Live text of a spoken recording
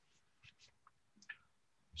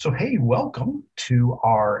So, hey, welcome to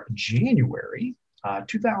our January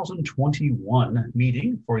 2021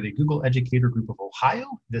 meeting for the Google Educator Group of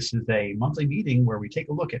Ohio. This is a monthly meeting where we take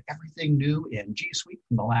a look at everything new in G Suite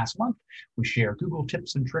from the last month. We share Google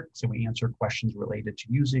tips and tricks, and we answer questions related to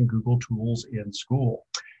using Google tools in school.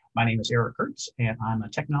 My name is Eric Kurtz, and I'm a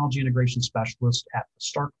technology integration specialist at the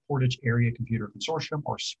Stark Portage Area Computer Consortium,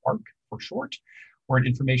 or SPARC for short. We're an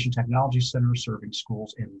information technology center serving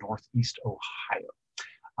schools in Northeast Ohio.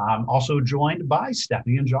 I'm also joined by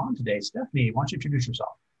Stephanie and John today. Stephanie, why don't you introduce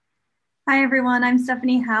yourself? Hi, everyone. I'm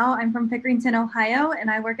Stephanie Howe. I'm from Pickerington, Ohio, and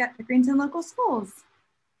I work at Pickerington Local Schools.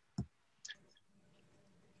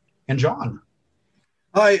 And John?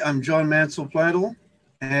 Hi, I'm John Mansell-Plantle,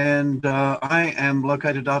 and I am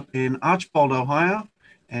located up in Archbold, Ohio,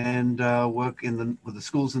 and work with the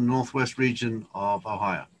schools in the Northwest region of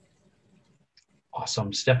Ohio.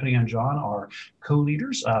 Awesome. Stephanie and John are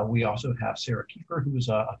co-leaders. We also have Sarah Kiefer, who is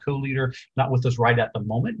a co-leader, not with us right at the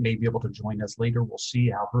moment, may be able to join us later. We'll see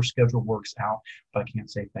how her schedule works out, but I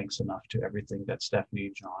can't say thanks enough to everything that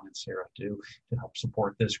Stephanie, John, and Sarah do to help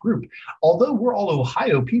support this group. Although we're all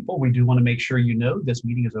Ohio people, we do want to make sure you know this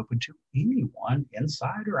meeting is open to anyone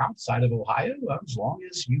inside or outside of Ohio. As long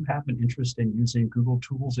as you have an interest in using Google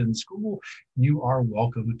tools in school, you are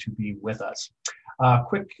welcome to be with us.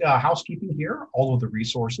 Quick housekeeping here. All of the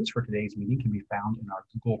resources for today's meeting can be found in our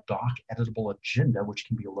Google Doc editable agenda, which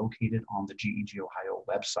can be located on the GEG Ohio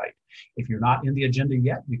website. If you're not in the agenda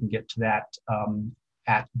yet, you can get to that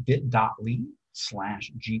at bit.ly/GEG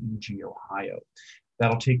Ohio.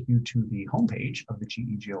 That'll take you to the homepage of the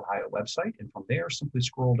GEG Ohio website. And from there, simply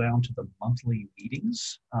scroll down to the monthly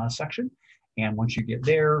meetings section. And once you get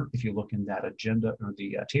there, if you look in that agenda or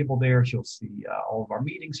the table there, you'll see all of our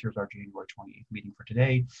meetings. Here's our January 28th meeting for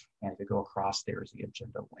today. And if you go across, there's the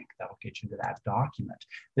agenda link. That'll get you to that document.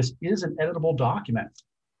 This is an editable document,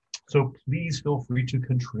 so please feel free to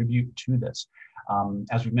contribute to this.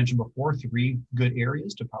 As we mentioned before, 3 good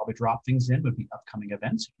areas to probably drop things in would be upcoming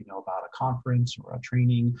events. If you know about a conference or a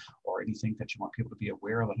training or anything that you want people to be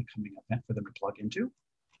aware of, an upcoming event for them to plug into.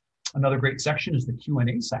 Another great section is the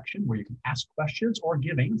Q&A section, where you can ask questions or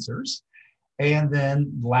give answers. And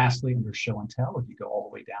then lastly, under show and tell, if you go all the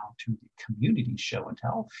way down to the community show and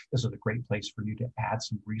tell, this is a great place for you to add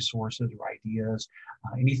some resources or ideas,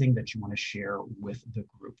 anything that you want to share with the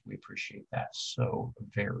group. We appreciate that so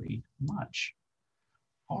very much.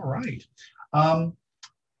 All right.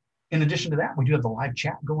 In addition to that, we do have the live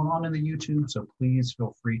chat going on in the YouTube, so please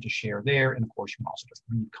feel free to share there. And of course, you can also just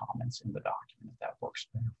leave comments in the document if that works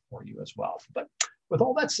better for you as well. But with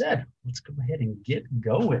all that said, let's go ahead and get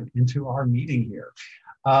going into our meeting here.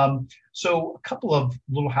 So a couple of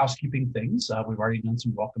little housekeeping things. We've already done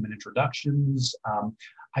some welcome and introductions.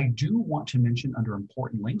 I do want to mention under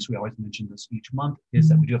important links, we always mention this each month, is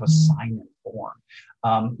that we do have a sign-in form.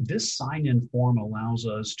 This sign-in form allows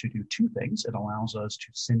us to do 2 things. It allows us to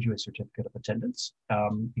send you a certificate of attendance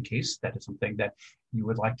in case that is something that you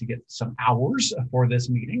would like to get some hours for this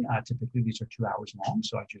meeting. Typically, these are 2 hours long,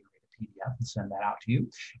 so I generate PDF and send that out to you.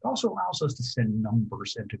 It also allows us to send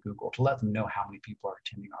numbers into Google to let them know how many people are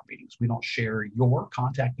attending our meetings. We don't share your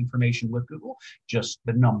contact information with Google, just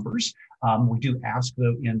the numbers. We do ask,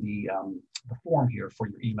 though, in the form here for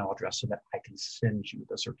your email address so that I can send you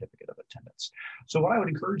the certificate of attendance. So what I would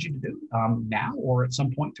encourage you to do now or at some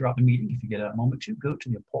point throughout the meeting, if you get a moment to, go to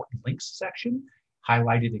the important links section,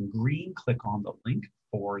 highlighted in green, click on the link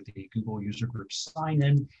for the Google User Group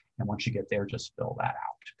sign-in. And once you get there, just fill that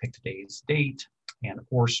out. Pick today's date. And of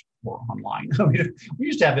course, we're online. We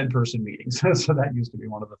used to have in-person meetings, so that used to be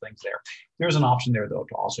one of the things there. There's an option there, though,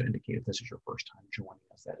 to also indicate if this is your first time joining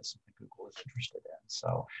us, that is something Google is interested in.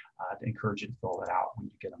 So I encourage you to fill that out when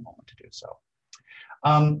you get a moment to do so.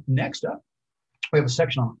 Next up, we have a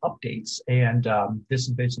section on updates, and this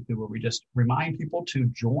is basically where we just remind people to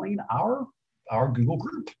join our Google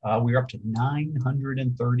group. We're up to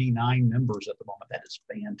 939 members at the moment. That is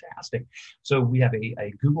fantastic. So we have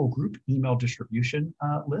a Google group email distribution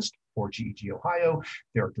list for GEG Ohio.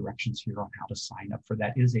 There are directions here on how to sign up for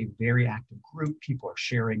that. It is a very active group. People are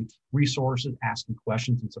sharing resources, asking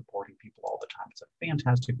questions, and supporting people all the time. It's a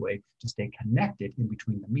fantastic way to stay connected in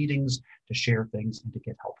between the meetings, to share things, and to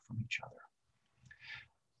get help from each other.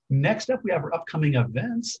 Next up, we have our upcoming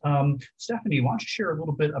events. Stephanie, why don't you share a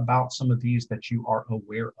little bit about some of these that you are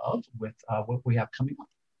aware of with what we have coming up?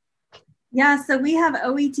 Yeah, so we have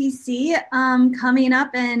OETC coming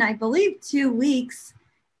up in, I believe, 2 weeks.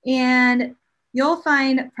 And you'll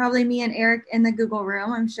find probably me and Eric in the Google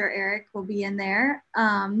room. I'm sure Eric will be in there.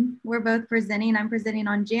 We're both presenting. I'm presenting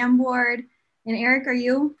on Jamboard. And Eric, are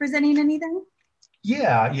you presenting anything?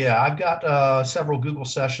 Yeah. I've got several Google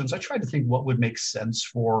sessions. I tried to think what would make sense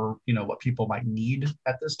for what people might need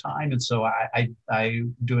at this time, and so I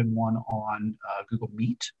doing one on Google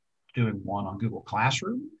Meet, doing one on Google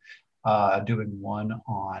Classroom, doing one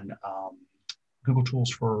on Google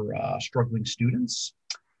Tools for struggling students,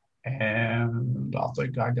 and I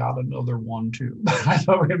think I got another one too. I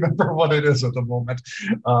don't remember what it is at the moment,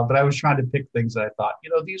 but I was trying to pick things that I thought,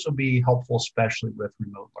 these will be helpful, especially with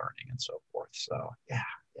remote learning and so forth. So yeah.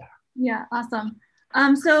 Yeah, awesome.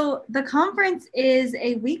 So the conference is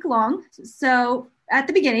a week long, so at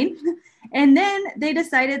the beginning, and then they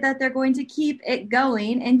decided that they're going to keep it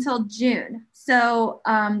going until June. So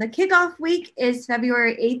the kickoff week is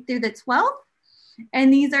February 8th through the 12th.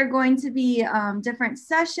 And these are going to be different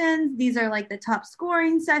sessions. These are like the top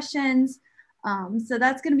scoring sessions. So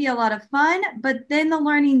that's going to be a lot of fun. But then the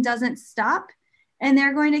learning doesn't stop. And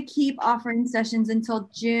they're going to keep offering sessions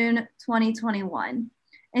until June 2021.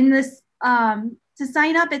 And this, to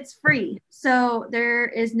sign up, it's free. So there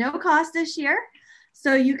is no cost this year.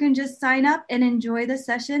 So you can just sign up and enjoy the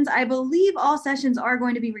sessions. I believe all sessions are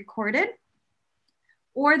going to be recorded,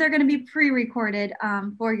 or they're going to be pre-recorded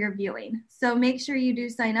for your viewing. So make sure you do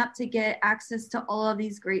sign up to get access to all of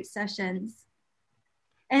these great sessions.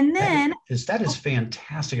 And then that is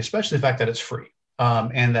fantastic, especially the fact that it's free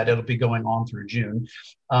and that it'll be going on through June.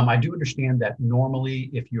 I do understand that normally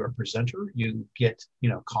if you're a presenter, you get,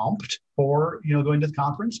 comped for, going to the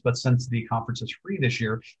conference. But since the conference is free this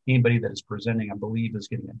year, anybody that is presenting, I believe, is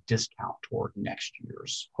getting a discount toward next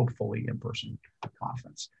year's, hopefully, in-person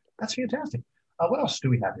conference. That's fantastic. What else do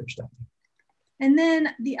we have here, Stephanie? And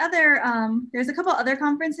then the other, there's a couple other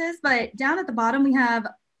conferences, but down at the bottom, we have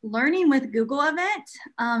Learning with Google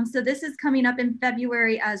event. So this is coming up in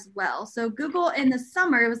February as well. So Google in the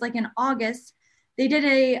summer, it was like in August, they did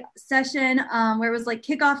a session where it was like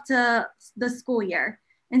kickoff to the school year.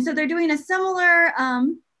 And so they're doing a similar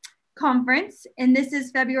conference, and this is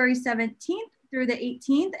February 17th through the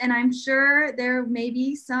 18th. And I'm sure there may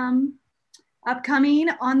be some upcoming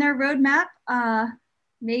on their roadmap.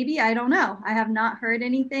 Maybe, I don't know. I have not heard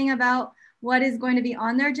anything about what is going to be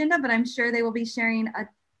on their agenda, but I'm sure they will be sharing a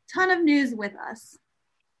ton of news with us.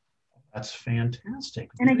 That's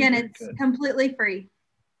fantastic. And again, it's completely free.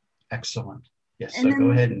 Excellent. Yes, so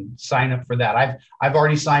go ahead and sign up for that. I've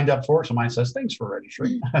already signed up for it, so mine says thanks for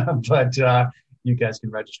registering, but you guys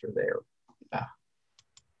can register there. Yeah.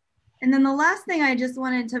 And then the last thing I just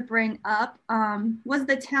wanted to bring up was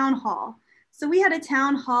the town hall. So we had a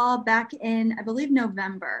town hall back in, I believe,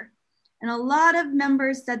 November. And a lot of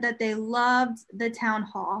members said that they loved the town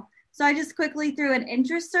hall. So I just quickly threw an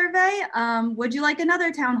interest survey. Would you like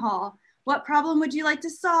another town hall? What problem would you like to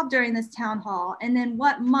solve during this town hall? And then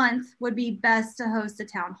what month would be best to host a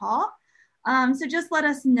town hall? So just let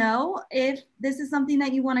us know if this is something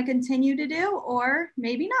that you want to continue to do, or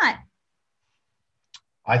maybe not.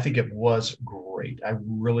 I think it was great. I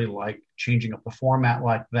really like changing up the format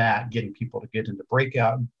like that, getting people to get into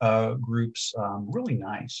breakout groups. Really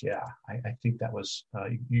nice. Yeah, I think that was,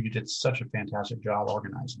 you did such a fantastic job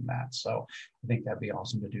organizing that. So I think that'd be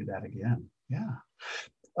awesome to do that again. Yeah.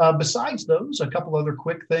 Besides those, a couple other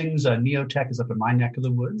quick things. Neotech is up in my neck of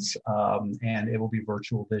the woods, and it will be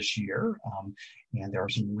virtual this year. And there are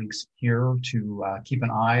some links here to keep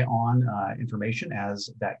an eye on information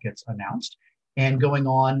as that gets announced. And going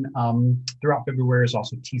on throughout February is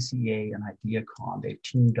also TCA and IdeaCon. They've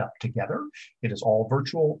teamed up together. It is all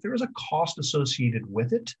virtual. There is a cost associated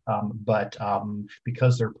with it, but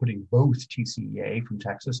because they're putting both TCA from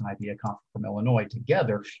Texas and IdeaCon from Illinois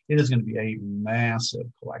together, it is going to be a massive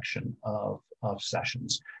collection of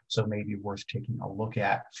sessions. So maybe worth taking a look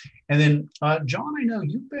at. And then, John, I know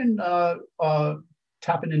you've been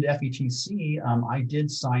tapping into FETC. I did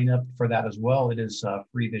sign up for that as well. It is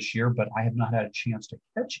free this year, but I have not had a chance to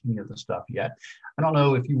catch any of the stuff yet. I don't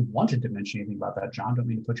know if you wanted to mention anything about that, John. Don't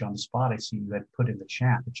mean to put you on the spot. I see you had put in the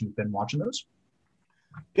chat that you've been watching those.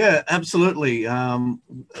 Yeah, absolutely.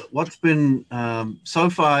 What's been so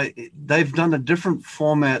far, they've done a different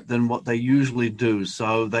format than what they usually do.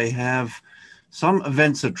 So they have some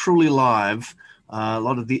events are truly live. A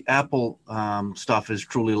lot of the Apple stuff is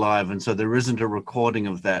truly live, and so there isn't a recording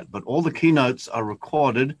of that. But all the keynotes are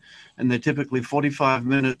recorded, and they're typically 45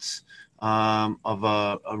 minutes of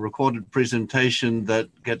a recorded presentation that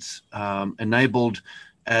gets enabled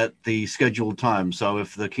at the scheduled time. So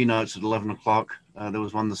if the keynote's at 11 o'clock, there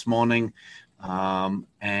was one this morning,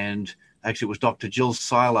 and actually it was Dr. Jill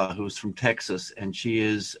Seiler, who's from Texas, and she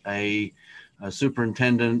is a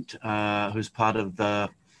superintendent who's part of the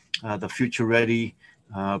Future Ready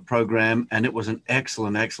program, and it was an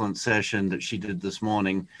excellent session that she did this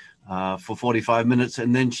morning. for 45 minutes,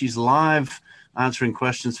 and then she's live answering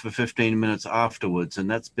questions for 15 minutes afterwards. And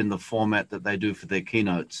that's been the format that they do for their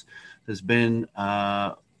keynotes. There's been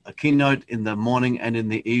a keynote in the morning and in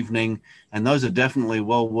the evening, and those are definitely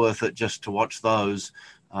well worth it just to watch those.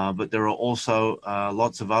 But there are also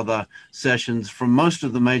lots of other sessions from most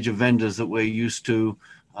of the major vendors that we're used to.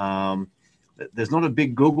 There's not a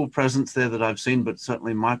big Google presence there that I've seen, but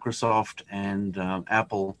certainly Microsoft and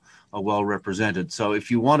Apple are well represented. So if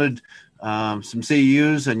you wanted some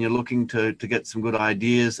CEUs and you're looking to get some good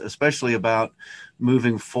ideas, especially about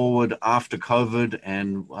moving forward after COVID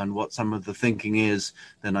and what some of the thinking is,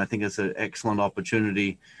 then I think it's an excellent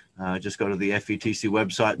opportunity. Just go to the FETC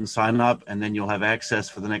website and sign up, and then you'll have access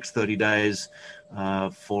for the next 30 days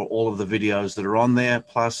for all of the videos that are on there,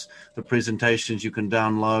 plus the presentations you can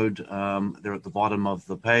download. They're at the bottom of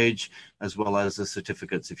the page, as well as the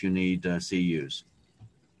certificates if you need CEUs.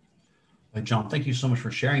 John, thank you so much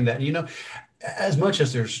for sharing that. As much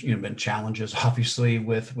as there's been challenges, obviously,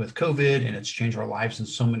 with COVID, and it's changed our lives in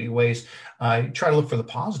so many ways, I try to look for the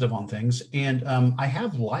positive on things. And I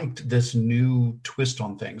have liked this new twist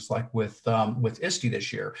on things, like with ISTE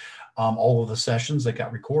this year. All of the sessions that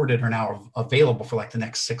got recorded are now available for like the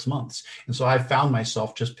next 6 months. And so I found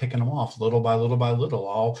myself just picking them off little by little by little.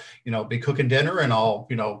 I'll, be cooking dinner and I'll,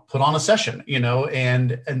 put on a session,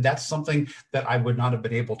 and that's something that I would not have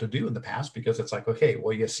been able to do in the past, because it's like, okay,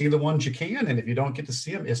 well, you see the ones you can, and if you don't get to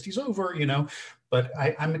see them, ISTE's over, But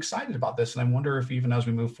I'm excited about this. And I wonder if even as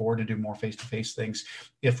we move forward and do more face-to-face things,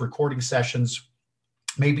 if recording sessions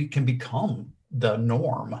maybe can become the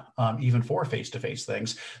norm, even for face-to-face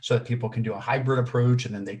things, so that people can do a hybrid approach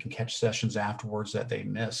and then they can catch sessions afterwards that they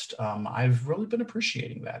missed. I've really been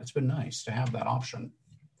appreciating that. It's been nice to have that option.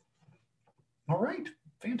 All right.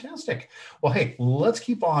 Fantastic. Well, hey, let's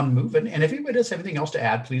keep on moving. And if anybody does anything else to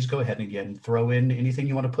add, please go ahead and again, throw in anything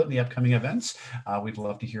you want to put in the upcoming events. We'd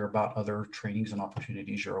love to hear about other trainings and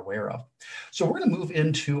opportunities you're aware of. So we're going to move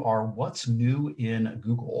into our What's New in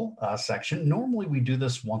Google section. Normally we do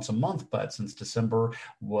this once a month, but since December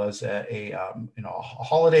was a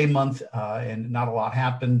holiday month and not a lot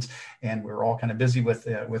happened, and we were all kind of busy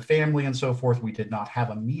with family and so forth, we did not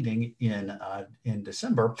have a meeting in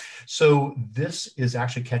December. So this is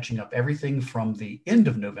actually catching up everything from the end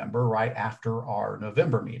of November, right after our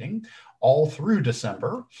November meeting, all through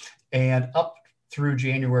December, and up through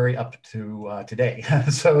January up to today.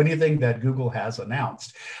 So anything that Google has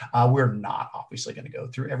announced, we're not obviously going to go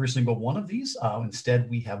through every single one of these. Instead,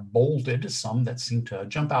 we have bolded some that seem to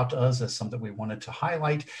jump out to us as some that we wanted to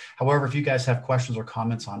highlight. However, if you guys have questions or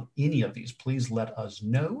comments on any of these, please let us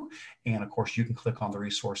know. And of course, you can click on the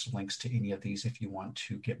resource links to any of these if you want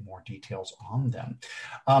to get more details on them.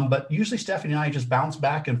 But usually Stephanie and I just bounce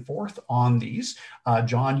back and forth on these.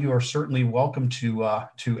 John, you are certainly welcome to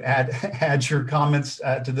add your comments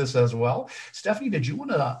to this as well. Stephanie, did you want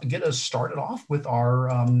to get us started off with our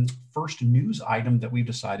first news item that we've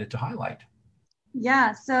decided to highlight?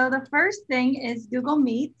 Yeah, so the first thing is Google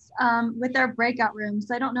Meets with our breakout rooms.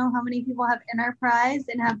 So I don't know how many people have Enterprise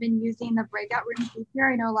and have been using the breakout room feature.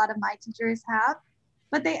 I know a lot of my teachers have,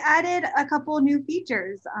 but they added a couple new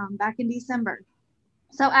features back in December.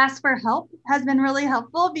 So Ask for Help has been really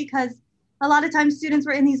helpful, because a lot of times students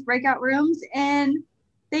were in these breakout rooms and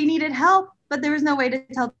they needed help, but there was no way to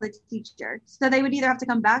tell the teacher. So they would either have to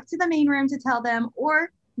come back to the main room to tell them,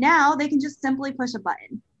 or now they can just simply push a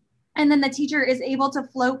button. And then the teacher is able to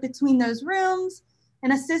float between those rooms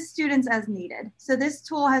and assist students as needed. So this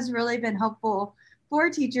tool has really been helpful for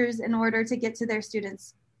teachers in order to get to their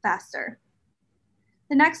students faster.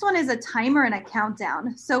 The next one is a timer and a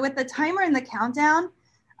countdown. So with the timer and the countdown,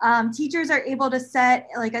 teachers are able to set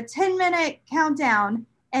like a 10-minute countdown,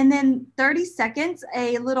 and then 30 seconds,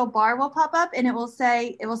 a little bar will pop up and it will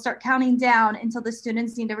start counting down until the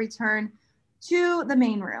students need to return to the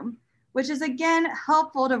main room, which is again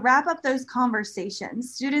helpful to wrap up those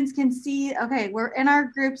conversations. Students can see, okay, we're in our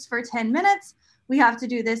groups for 10 minutes. We have to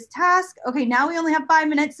do this task. Okay, now we only have 5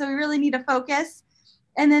 minutes, so we really need to focus.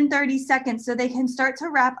 And then 30 seconds, so they can start to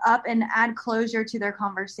wrap up and add closure to their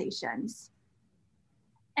conversations.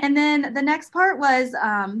 And then the next part was,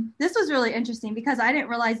 this was really interesting because I didn't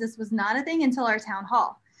realize this was not a thing until our town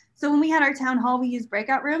hall. So when we had our town hall, we used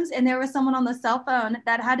breakout rooms, and there was someone on the cell phone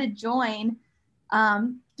that had to join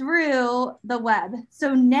through the web.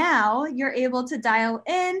 So now you're able to dial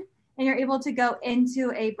in and you're able to go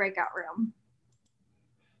into a breakout room.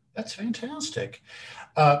 That's fantastic.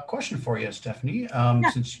 Question for you, Stephanie. Yeah.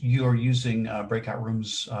 Since you are using breakout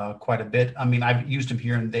rooms quite a bit, I mean, I've used them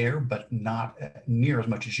here and there, but not near as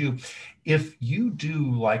much as you. If you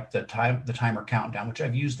do like the timer countdown, which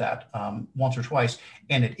I've used that once or twice,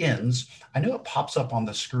 and it ends, I know it pops up on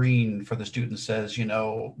the screen for the student, says,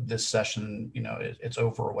 this session, it's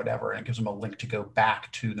over or whatever, and it gives them a link to go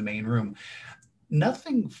back to the main room.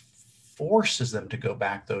 Nothing forces them to go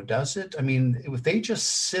back though, does it? I mean, if they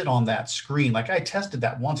just sit on that screen, like I tested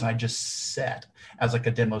that once and I just sat as like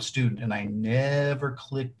a demo student and I never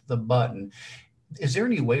clicked the button. Is there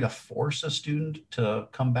any way to force a student to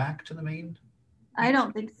come back to the main? I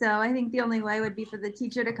don't think so. I think the only way would be for the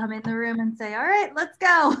teacher to come in the room and say, all right, let's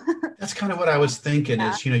go. That's kind of what I was thinking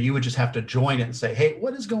is, you would just have to join it and say, hey,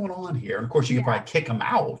 what is going on here? And of course, you could probably kick them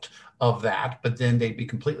out of that, but then they'd be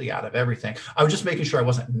completely out of everything. I was just making sure I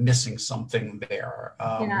wasn't missing something there.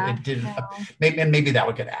 It didn't, maybe that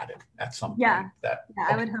would get added at some point. Okay.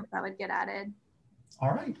 I would hope that would get added.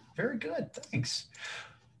 All right, very good, thanks.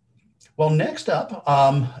 Well, next up,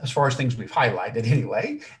 as far as things we've highlighted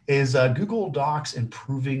anyway, is Google Docs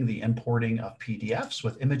improving the importing of PDFs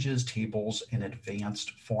with images, tables, and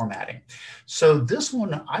advanced formatting. So this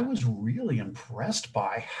one, I was really impressed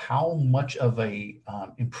by how much of a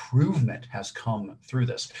improvement has come through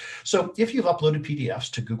this. So if you've uploaded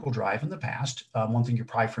PDFs to Google Drive in the past, one thing you're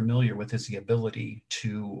probably familiar with is the ability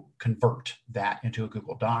to convert that into a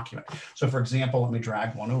Google document. So for example, let me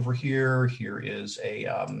drag one over here. Here is a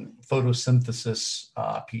photosynthesis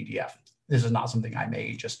PDF. This is not something I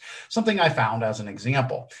made, just something I found as an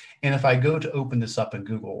example. And if I go to open this up in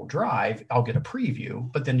Google Drive, I'll get a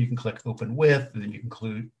preview, but then you can click open with, and then you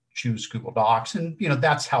can choose Google Docs. And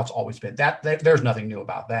that's how it's always been. There's nothing new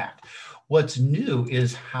about that. What's new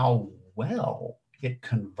is how well it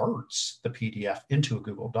converts the PDF into a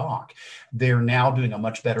Google Doc. They're now doing a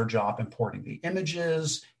much better job importing the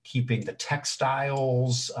images, keeping the text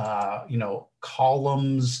styles,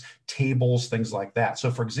 columns, tables, things like that.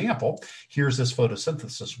 So for example, here's this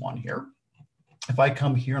photosynthesis one here. If I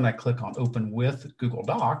come here and I click on open with Google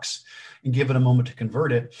Docs and give it a moment to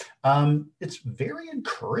convert it, it's very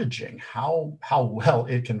encouraging how well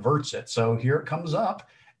it converts it. So here it comes up.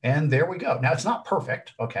 And there we go. Now, it's not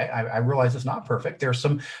perfect. Okay, I realize it's not perfect. There's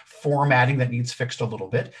some formatting that needs fixed a little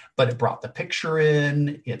bit, but it brought the picture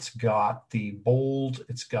in. It's got the bold.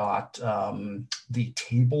 It's got the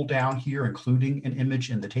table down here, including an image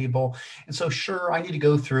in the table. And so, sure, I need to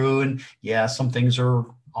go through and, some things are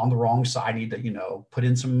on the wrong side. I need to, put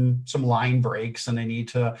in some line breaks, and I need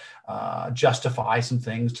to justify some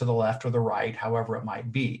things to the left or the right, however it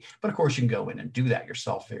might be. But of course, you can go in and do that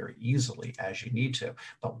yourself very easily as you need to.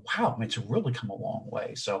 But wow, it's really come a long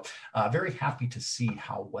way. So very happy to see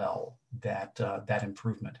how well that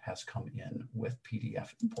improvement has come in with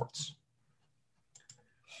PDF imports.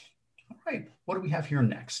 All right, what do we have here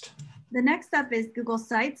next? The next up is Google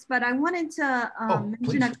Sites, but I wanted to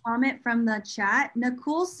mention a comment from the chat.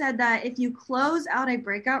 Nicole said that if you close out a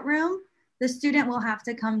breakout room, the student will have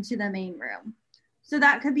to come to the main room. So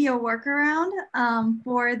that could be a workaround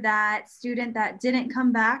for that student that didn't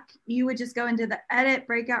come back. You would just go into the edit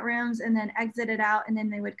breakout rooms and then exit it out, and then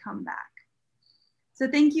they would come back.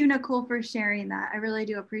 So thank you, Nicole, for sharing that. I really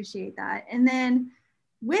do appreciate that. And then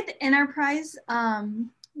with Enterprise,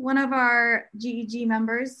 one of our GEG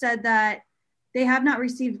members said that they have not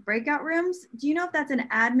received breakout rooms. Do you know if that's an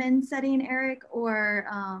admin setting, Eric, or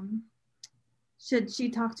should she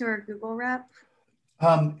talk to her Google rep?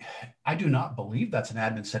 I do not believe that's an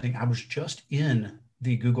admin setting. I was just in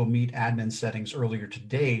the Google Meet admin settings earlier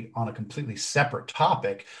today on a completely separate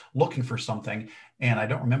topic, looking for something. And I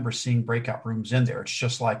don't remember seeing breakout rooms in there. It's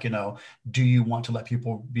just like, do you want to let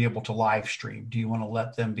people be able to live stream? Do you want to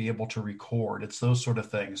let them be able to record? It's those sort of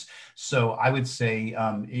things. So I would say,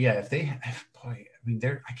 if they, boy, I mean,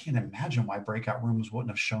 I can't imagine why breakout rooms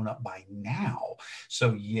wouldn't have shown up by now.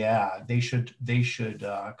 So yeah, they should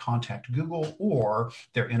contact Google or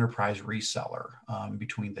their enterprise reseller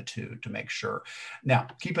between the two to make sure. Now,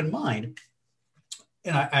 keep in mind,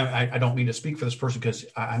 and I don't mean to speak for this person because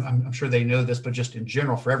I'm sure they know this, but just in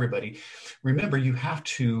general for everybody, remember you have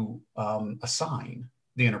to assign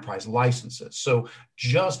the enterprise licenses. So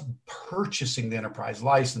just purchasing the enterprise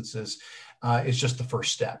licenses is just the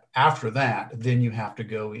first step. After that, then you have to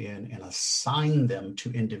go in and assign them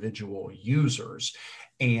to individual users.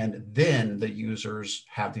 And then the users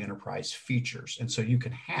have the enterprise features. And so you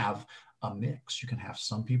can have a mix. You can have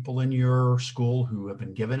some people in your school who have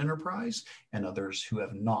been given enterprise and others who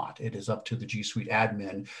have not. It is up to the G Suite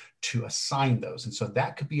admin to assign those. And so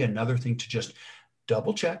that could be another thing to just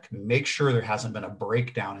double check, make sure there hasn't been a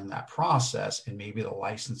breakdown in that process, and maybe the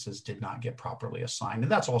licenses did not get properly assigned.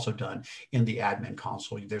 And that's also done in the admin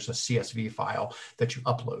console. There's a CSV file that you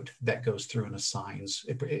upload that goes through and assigns,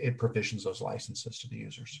 it provisions those licenses to the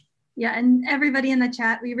users. Yeah, and everybody in the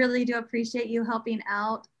chat, we really do appreciate you helping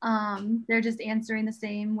out. They're just answering the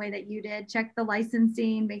same way that you did. Check the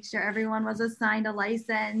licensing, make sure everyone was assigned a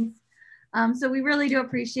license. So we really do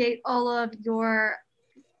appreciate all of your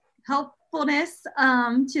helpfulness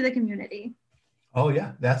to the community. Oh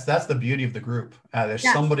yeah, that's the beauty of the group. There's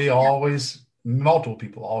Yes. somebody always, multiple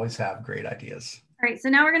people always have great ideas. All right, so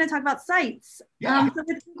now we're going to talk about sites. Yeah. So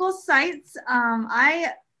with Google Sites,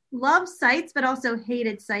 I love sites, but also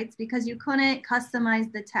hated sites because you couldn't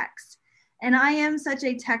customize the text. And I am such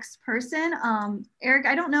a text person. Eric,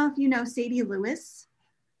 I don't know if you know Sadie Lewis.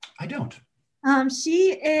 I don't.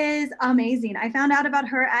 She is amazing. I found out about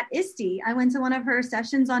her at ISTE. I went to one of her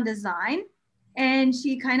sessions on design, and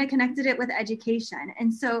she kind of connected it with education.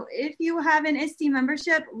 And so if you have an ISTE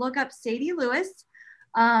membership, look up Sadie Lewis.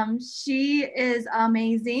 She is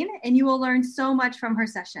amazing, and you will learn so much from her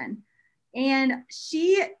session. And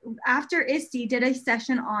she, after ISTE, did a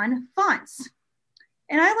session on fonts.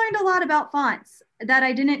 And I learned a lot about fonts that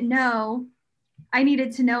I didn't know I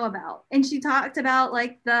needed to know about. And she talked about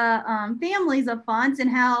like the families of fonts and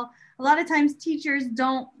how a lot of times teachers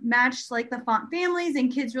don't match like the font families,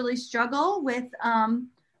 and kids really struggle with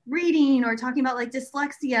reading, or talking about like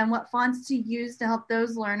dyslexia and what fonts to use to help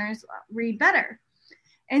those learners read better.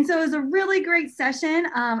 And so it was a really great session.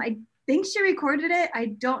 I think she recorded it. I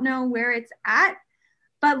don't know where it's at,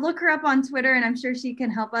 but look her up on Twitter and I'm sure she can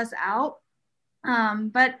help us out.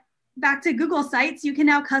 But back to Google Sites, you can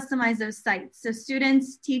now customize those sites. So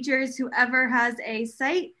students, teachers, whoever has a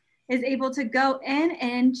site is able to go in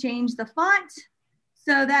and change the font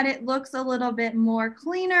so that it looks a little bit more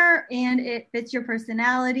cleaner and it fits your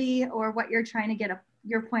personality or what you're trying to get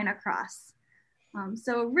your point across.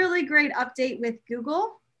 So a really great update with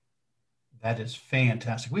Google. That is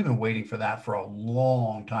fantastic. We've been waiting for that for a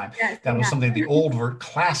long time. Yes, that was something the old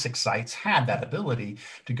classic sites had, that ability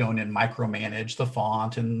to go in and micromanage the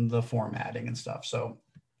font and the formatting and stuff. So,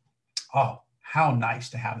 oh, how nice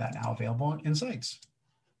to have that now available in sites.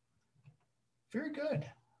 Very good.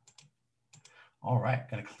 All right,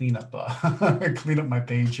 gonna clean up my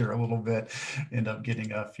page here a little bit. End up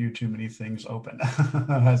getting a few too many things open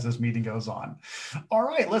as this meeting goes on. All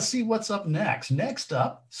right, let's see what's up next. Next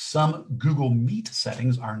up, some Google Meet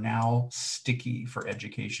settings are now sticky for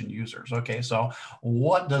education users. Okay, so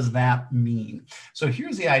what does that mean? So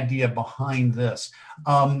here's the idea behind this.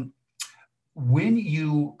 When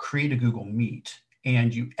you create a Google Meet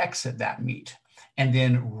and you exit that meet, and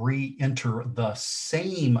then re-enter the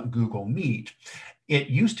same Google Meet, it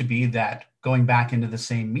used to be that going back into the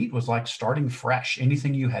same Meet was like starting fresh.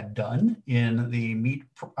 Anything you had done in the Meet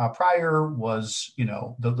prior was,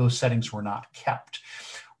 those settings were not kept.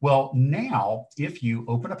 Well, now, if you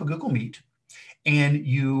open up a Google Meet and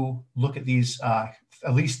you look at these, at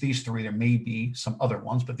least these three, there may be some other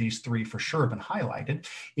ones, but these three for sure have been highlighted.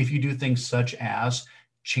 If you do things such as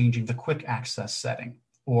changing the quick access setting,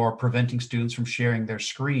 or preventing students from sharing their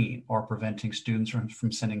screen, or preventing students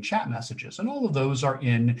from sending chat messages. And all of those are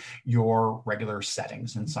in your regular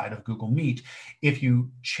settings inside of Google Meet. If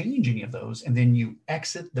you change any of those and then you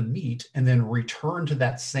exit the Meet and then return to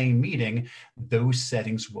that same meeting, those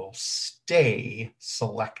settings will stay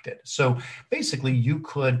selected. So basically you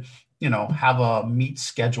could have a meet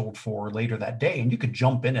scheduled for later that day, and you could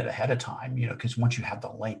jump in it ahead of time, because once you have the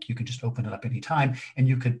link, you can just open it up anytime, and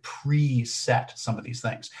you could preset some of these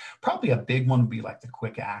things. Probably a big one would be like the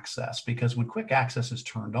quick access, because when quick access is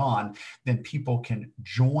turned on, then people can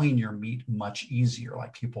join your meet much easier,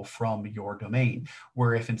 like people from your domain,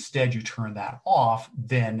 where if instead you turn that off,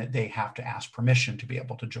 then they have to ask permission to be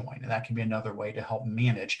able to join. And that can be another way to help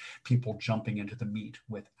manage people jumping into the meet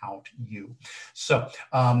without you. So,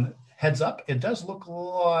 heads up, it does look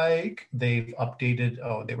like they've updated.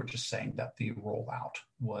 Oh, they were just saying that the rollout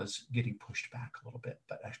was getting pushed back a little bit,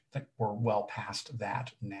 but I think we're well past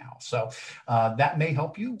that now. So that may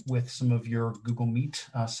help you with some of your Google Meet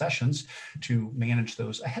sessions to manage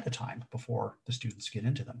those ahead of time before the students get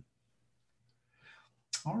into them.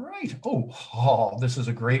 All right. Oh, this is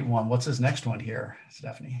a great one. What's this next one here,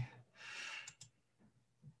 Stephanie?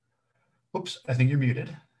 Oops, I think you're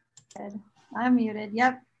muted. Good. I'm muted.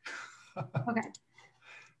 Yep. Okay,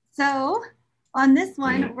 so on this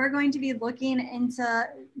one, we're going to be looking into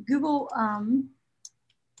Google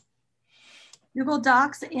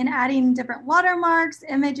Docs and adding different watermarks,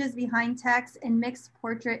 images behind text, and mixed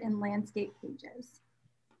portrait and landscape pages.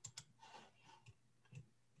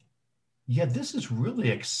 Yeah, this is really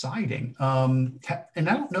exciting. And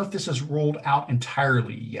I don't know if this is rolled out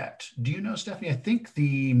entirely yet. Do you know, Stephanie? I think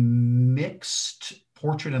the mixed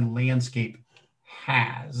portrait and landscape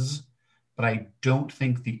has, but I don't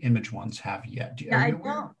think the image ones have yet. Yeah, Are I you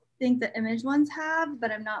aware? don't think the image ones have, but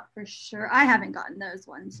I'm not for sure. I haven't gotten those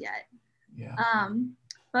ones yet. Yeah.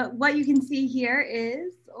 But what you can see here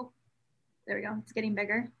is, oh, there we go. It's getting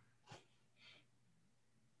bigger.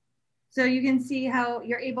 So you can see how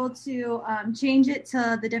you're able to change it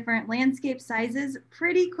to the different landscape sizes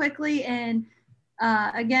pretty quickly. And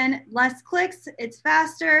again, less clicks, it's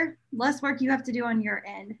faster, less work you have to do on your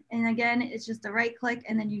end. And again, it's just a right click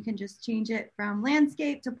and then you can just change it from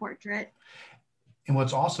landscape to portrait. And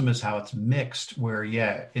what's awesome is how it's mixed, where,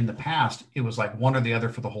 yeah, in the past, it was like one or the other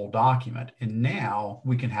for the whole document. And now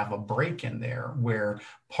we can have a break in there where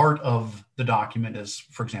part of the document is,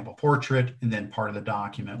 for example, portrait, and then part of the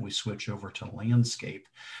document we switch over to landscape.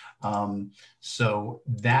 So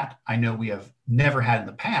that I know we have never had in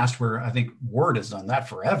the past, where I think Word has done that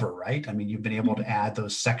forever, right? I mean, you've been able to add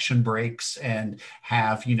those section breaks and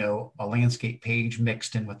have, a landscape page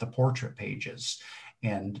mixed in with the portrait pages.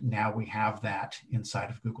 And now we have that inside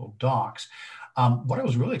of Google Docs. What I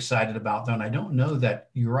was really excited about, though, and I don't know that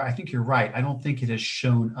you're right, I think you're right. I don't think it has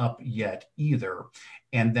shown up yet either.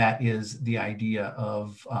 And that is the idea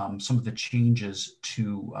of some of the changes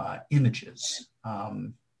to images.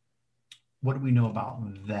 What do we know about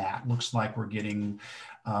that? Looks like we're getting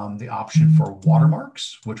the option for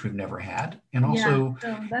watermarks, which we've never had. And also,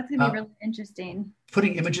 so that's going to be really interesting.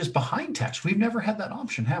 Putting images behind text. We've never had that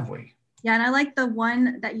option, have we? Yeah, and I like the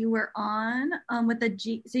one that you were on with the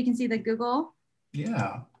G, so you can see the Google.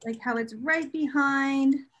 Yeah. Like how it's right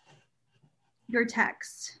behind your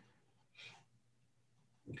text.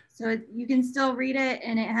 So you can still read it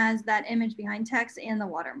and it has that image behind text and the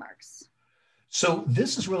watermarks. So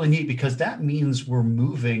this is really neat because that means we're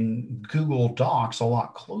moving Google Docs a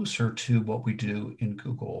lot closer to what we do in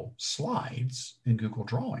Google Slides and Google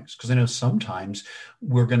Drawings. Because I know sometimes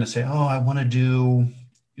we're going to say, oh, I want to do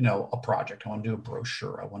a project. I want to do a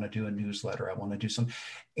brochure. I want to do a newsletter. I want to do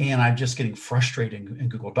and I'm just getting frustrated in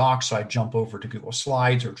Google Docs. So I jump over to Google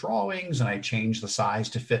Slides or Drawings and I change the size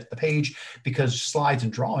to fit the page, because Slides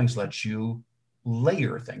and Drawings let you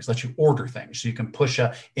layer things, let you order things. So you can push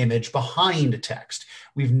an image behind a text.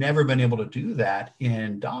 We've never been able to do that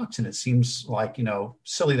in Docs. And it seems like,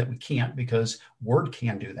 silly that we can't, because Word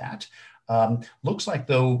can do that. Looks like,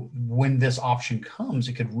 though, when this option comes,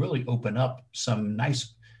 it could really open up some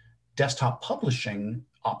nice desktop publishing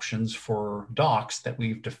options for Docs that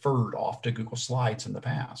we've deferred off to Google Slides in the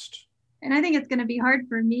past. And I think it's going to be hard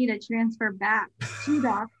for me to transfer back to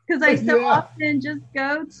Docs, because I so often just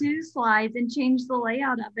go to Slides and change the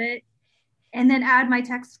layout of it and then add my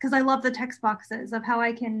text, because I love the text boxes of how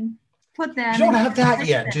I can put them. You don't have that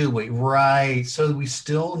yet, do we? Right. So we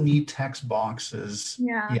still need text boxes.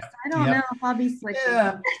 Yeah. I don't know if I'll be switching.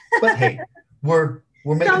 Yeah. But hey, we're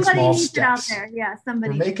making small steps. It out there. Yeah,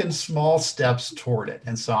 somebody. We're making small steps toward it.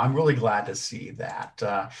 And so I'm really glad to see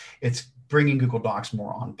that. It's bringing Google Docs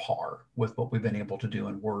more on par with what we've been able to do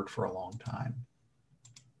in Word for a long time.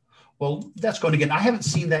 Well, that's going again. I haven't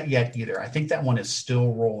seen that yet either. I think that one is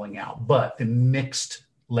still rolling out, but the mixed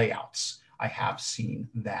layouts, I have seen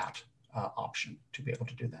that option to be able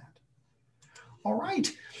to do that. All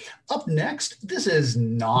right, up next, this is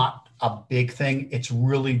not a big thing. It's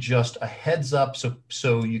really just a heads up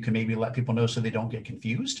so you can maybe let people know so they don't get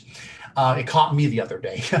confused. It caught me the other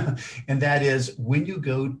day, and that is when you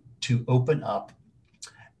go to open up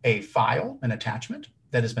a file, an attachment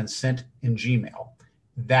that has been sent in Gmail,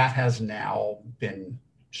 that has now been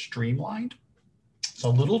streamlined. It's a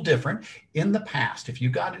little different. In the past, if you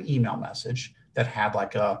got an email message that had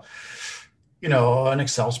like an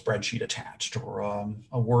Excel spreadsheet attached or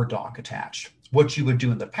a Word doc attached, what you would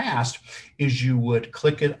do in the past is you would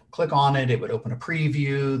click on it, it would open a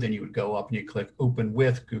preview, then you would go up and you click open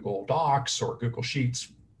with Google Docs or Google Sheets,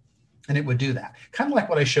 and it would do that. Kind of like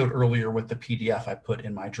what I showed earlier with the PDF I put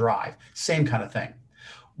in my drive, same kind of thing.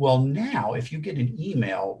 Well, now if you get an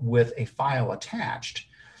email with a file attached,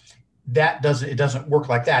 it doesn't work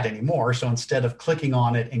like that anymore. So instead of clicking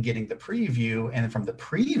on it and getting the preview, and from the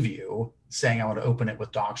preview saying I want to open it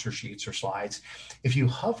with Docs or Sheets or Slides, if you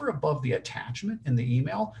hover above the attachment in the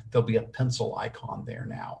email, there'll be a pencil icon there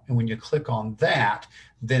now. And when you click on that,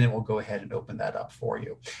 then it will go ahead and open that up for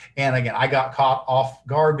you. And again, I got caught off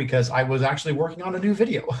guard because I was actually working on a new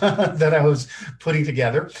video that I was putting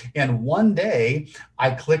together. And one day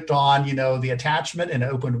I clicked on, the attachment and it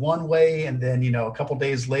opened one way. And then, a couple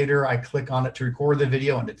days later, I click on it to record the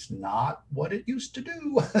video and it's not what it used to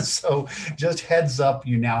do. So just heads up,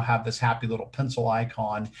 you now have this happening happy little pencil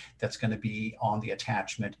icon that's going to be on the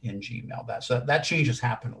attachment in Gmail. That change has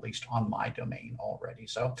happened, at least on my domain already.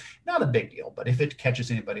 So not a big deal, but if it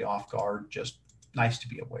catches anybody off guard, just nice to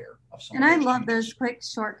be aware of some. And I love those quick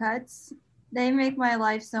shortcuts. They make my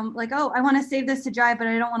life so like, oh, I want to save this to Drive, but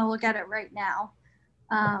I don't want to look at it right now.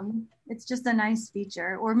 It's just a nice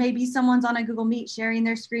feature. Or maybe someone's on a Google Meet sharing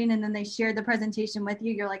their screen and then they share the presentation with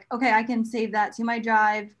you. You're like, okay, I can save that to my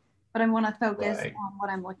Drive, but I want to focus on what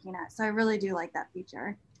I'm looking at. So I really do like that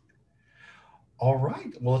feature. All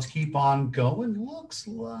right, well, let's keep on going. Looks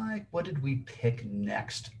like, what did we pick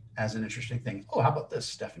next as an interesting thing? Oh, how about this,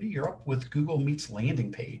 Stephanie? You're up with Google Meet's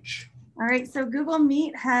landing page. All right, so Google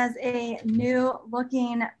Meet has a new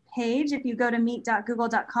looking page if you go to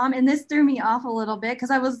meet.google.com, and this threw me off a little bit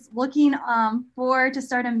because I was looking to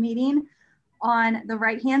start a meeting on the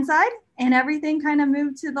right hand side and everything kind of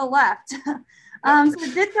moved to the left. So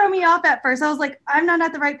it did throw me off at first. I was like, I'm not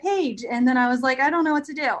at the right page, and then I was like, I don't know what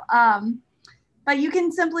to do. But you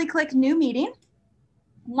can simply click new meeting.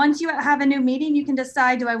 Once you have a new meeting, you can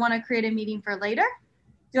decide, do I want to create a meeting for later?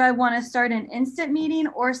 Do I want to start an instant meeting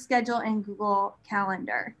or schedule in Google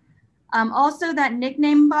Calendar? Also, that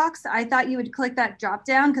nickname box, I thought you would click that drop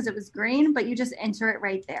down because it was green, but you just enter it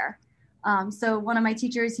right there. So one of my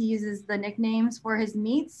teachers, he uses the nicknames for his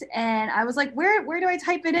meets, and I was like, where do I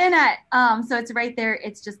type it in at? So it's right there.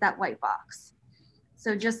 It's just that white box.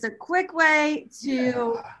 So just a quick way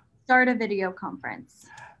to start a video conference.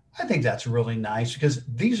 I think that's really nice because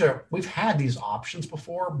we've had these options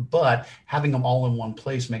before, but having them all in one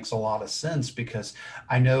place makes a lot of sense because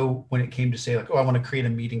I know when it came to say like, oh, I want to create a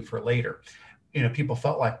meeting for later, people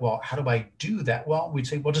felt like, well, how do I do that? Well, we'd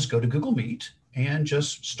say, well, just go to Google Meet and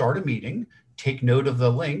just start a meeting, take note of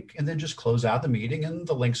the link, and then just close out the meeting and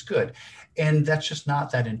the link's good. And that's just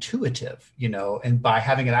not that intuitive, and by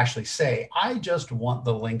having it actually say, I just want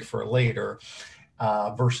the link for later,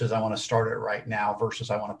 versus I want to start it right now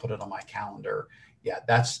versus I want to put it on my calendar. Yeah,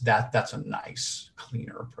 that's a nice,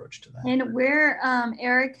 cleaner approach to that. And where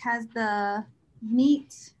Eric has the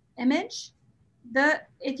Meet image,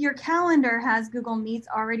 if your calendar has Google Meets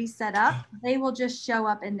already set up, they will just show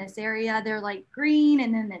up in this area. They're like green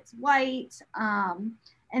and then it's white. And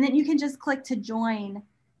then you can just click to join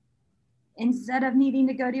instead of needing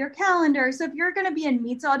to go to your calendar. So if you're going to be in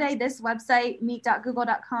Meets all day, this website,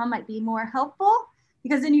 meet.google.com, might be more helpful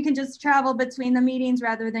because then you can just travel between the meetings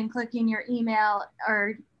rather than clicking your email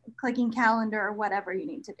or clicking calendar or whatever you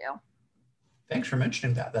need to do. Thanks for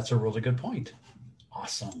mentioning that. That's a really good point.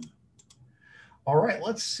 Awesome. All right,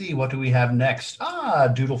 let's see. What do we have next?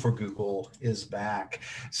 Doodle for Google is back.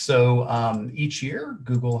 So each year,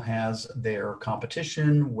 Google has their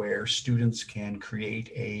competition where students can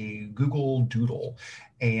create a Google Doodle.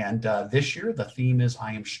 And this year, the theme is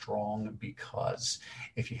I am strong because.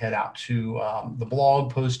 If you head out to the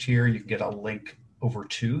blog post here, you can get a link over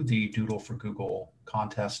to the Doodle for Google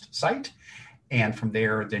contest site. And from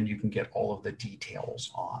there, then you can get all of the details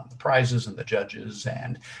on the prizes and the judges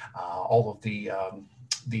and all of the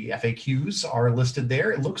FAQs are listed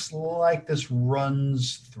there. It looks like this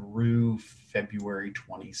runs through February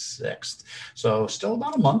 26th. So still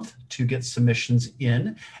about a month to get submissions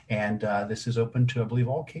in. And this is open to, I believe,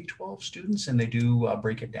 all K-12 students. And they do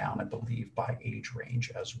break it down, I believe, by age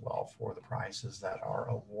range as well for the prizes that are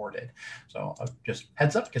awarded. So just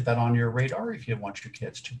heads up, get that on your radar if you want your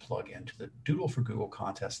kids to plug into the Doodle for Google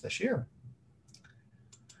contest this year.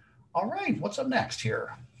 All right, what's up next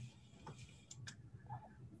here?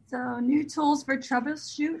 So new tools for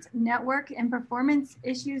troubleshoot network and performance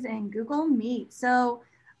issues in Google Meet. So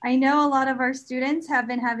I know a lot of our students have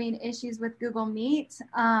been having issues with Google Meet.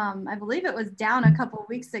 I believe it was down a couple of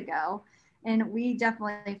weeks ago, and we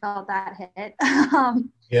definitely felt that hit.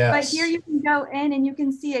 Yes. But here you can go in and you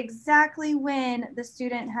can see exactly when the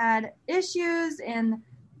student had issues and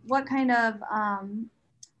what kind of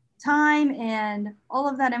time and all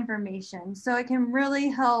of that information. So it can really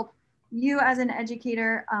help you as an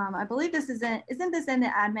educator. I believe isn't this in the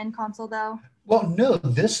admin console though? Well, no,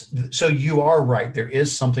 so you are right. There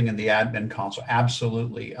is something in the admin console.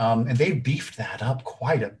 Absolutely. And they beefed that up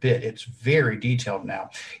quite a bit. It's very detailed now.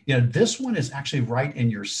 This one is actually right in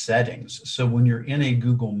your settings. So when you're in a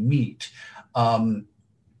Google Meet,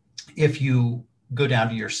 if you go down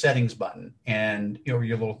to your settings button and the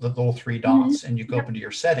little three dots and you go up into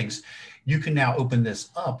your settings, you can now open this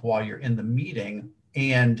up while you're in the meeting.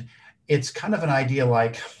 And it's kind of an idea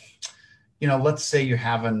like, let's say you're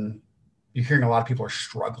hearing a lot of people are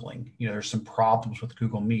struggling. There's some problems with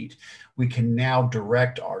Google Meet. We can now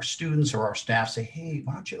direct our students or our staff, say, hey,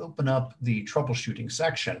 why don't you open up the troubleshooting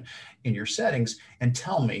section in your settings and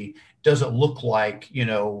tell me, does it look like,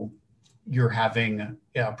 you're having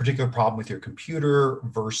a particular problem with your computer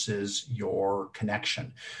versus your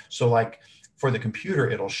connection. So like for the computer,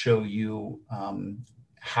 it'll show you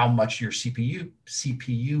how much your CPU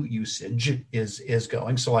usage is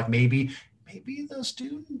going. So like maybe the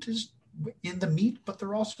student is in the meet, but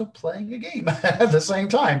they're also playing a game at the same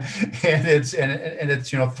time, and it's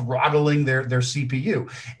throttling their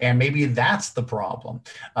CPU, and maybe that's the problem.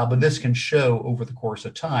 But this can show over the course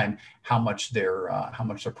of time how much their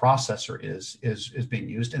processor is being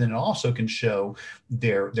used, and then it also can show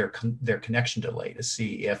their connection delay to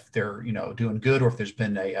see if they're doing good or if there's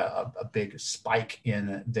been a big spike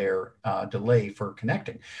in their delay for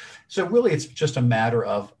connecting. So really, it's just a matter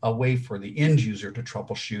of a way for the end user to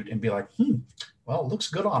troubleshoot and be like, well, it looks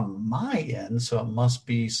good on my end, so it must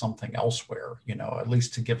be something elsewhere, at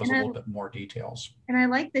least to give us a little bit more details. And I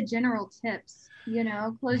like the general tips,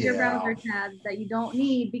 close your browser tabs that you don't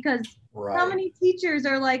need, because how many teachers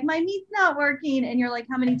are like, my Meet's not working, and you're like,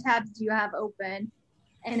 how many tabs do you have open?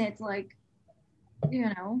 And it's like,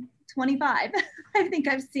 25. I think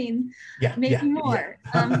I've seen maybe more.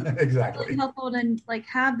 Exactly. It's really helpful to like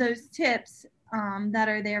have those tips that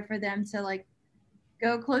are there for them to like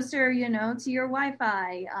go closer, to your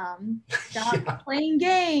Wi-Fi, stop playing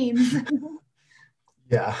games.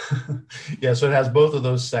 Yeah. So it has both of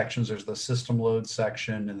those sections. There's the system load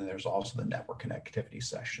section, and then there's also the network connectivity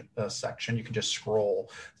section. You can just scroll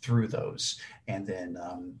through those and then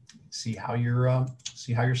see how your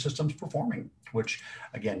system's performing, which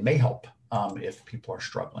again may help if people are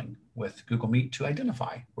struggling with Google Meet to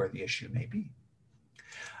identify where the issue may be.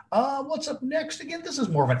 What's up next? Again, this is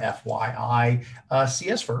more of an FYI.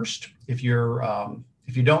 CS First. If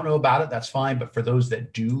you don't know about it, that's fine. But for those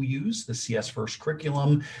that do use the CS First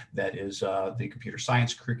curriculum, that is the computer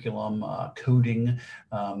science curriculum, coding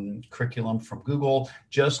curriculum from Google,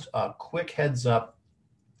 just a quick heads up.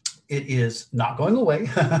 It is not going away.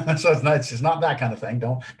 So it's just not that kind of thing.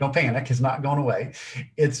 Don't panic. It's not going away.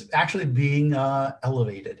 It's actually being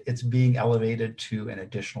elevated. It's being elevated to an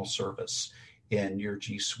additional service in your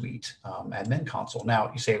G Suite admin console. Now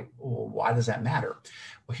you say, well, why does that matter?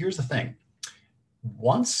 Well, here's the thing.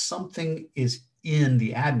 Once something is in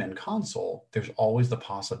the admin console, there's always the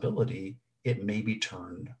possibility it may be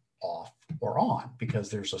turned off or on, because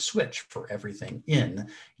there's a switch for everything in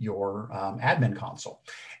your admin console.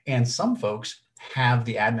 And some folks have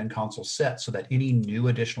the admin console set so that any new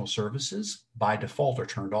additional services by default are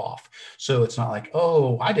turned off. So it's not like,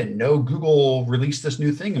 oh, I didn't know Google released this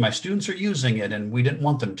new thing and my students are using it and we didn't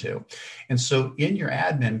want them to. And so in your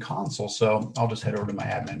admin console, so I'll just head over to my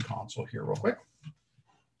admin console here real quick.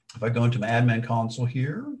 If I go into my admin console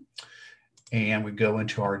here and we go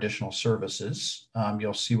into our additional services,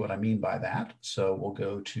 you'll see what I mean by that. So we'll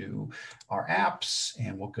go to our apps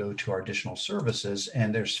and we'll go to our additional services,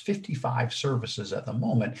 and there's 55 services at the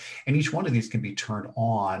moment, and each one of these can be turned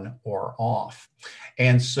on or off.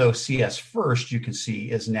 And so CS First, you can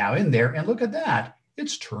see, is now in there, and look at that.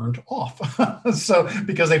 It's turned off. So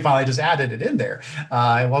because they finally just added it in there.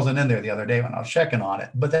 It wasn't in there the other day when I was checking on it,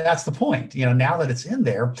 but that's the point. Now that it's in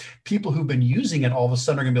there, people who've been using it all of a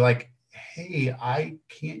sudden are going to be like, hey, I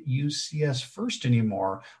can't use CS First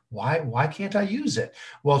anymore. Why can't I use it?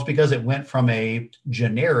 Well, it's because it went from a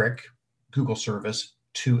generic Google service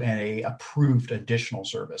to an approved additional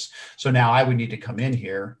service. So now I would need to come in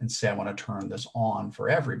here and say, I want to turn this on for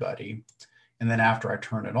everybody. And then after I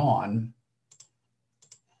turn it on,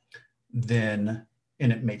 then,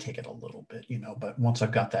 and it may take it a little bit, but once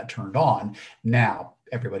I've got that turned on, now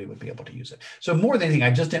everybody would be able to use it. So more than anything,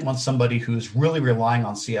 I just didn't want somebody who's really relying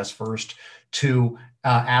on CS First to,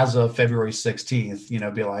 as of February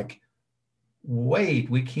 16th, be like, wait,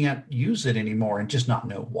 we can't use it anymore, and just not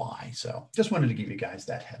know why. So just wanted to give you guys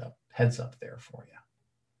that heads up there for you.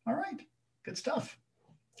 All right, good stuff.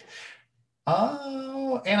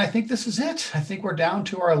 And I think this is it. I think we're down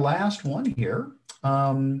to our last one here.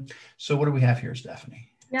 So what do we have here, Stephanie?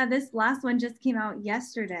 Yeah, this last one just came out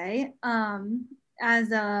yesterday.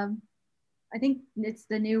 I think it's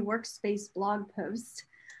the new Workspace blog post.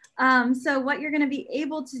 So what you're going to be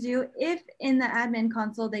able to do, if in the admin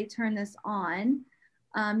console they turn this on,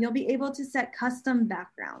 you'll be able to set custom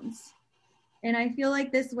backgrounds. And I feel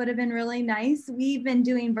like this would have been really nice. We've been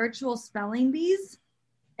doing virtual spelling bees.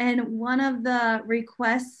 And one of the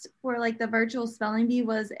requests for like the virtual spelling bee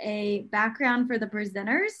was a background for the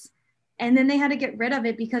presenters. And then they had to get rid of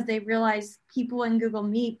it because they realized people in Google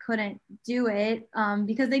Meet couldn't do it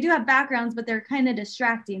because they do have backgrounds, but they're kind of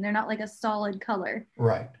distracting. They're not like a solid color.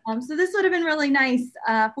 Right. So this would have been really nice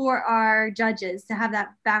for our judges to have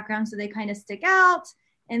that background so they kind of stick out,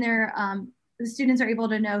 and the students are able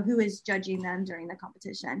to know who is judging them during the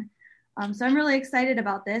competition. So I'm really excited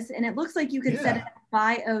about this. And it looks like you could set it up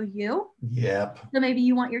by OU. Yep. So maybe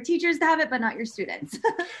you want your teachers to have it, but not your students.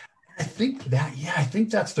 I think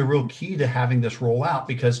that's the real key to having this roll out,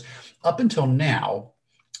 because up until now,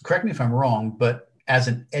 correct me if I'm wrong, but as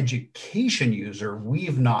an education user,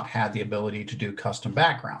 we've not had the ability to do custom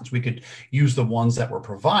backgrounds. We could use the ones that were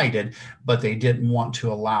provided, but they didn't want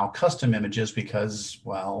to allow custom images because,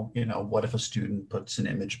 well, what if a student puts an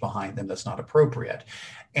image behind them that's not appropriate?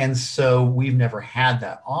 And so we've never had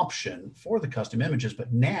that option for the custom images.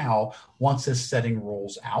 But now, once this setting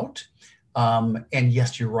rolls out, and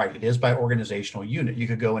yes, you're right, it is by organizational unit. You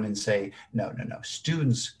could go in and say, no,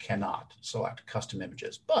 students cannot select custom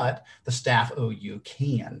images, but the staff OU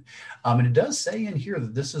can. And it does say in here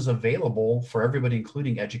that this is available for everybody,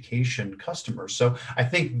 including education customers. So I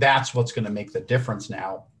think that's what's going to make the difference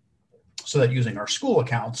now, so that using our school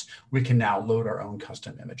accounts, we can now load our own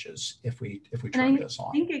custom images if we turn this on.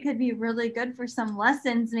 I think it could be really good for some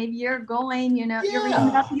lessons. Maybe you're going, you're reading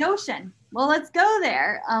about the ocean. Well, let's go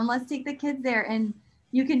there. Let's take the kids there, and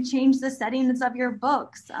you can change the settings of your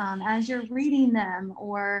books as you're reading them,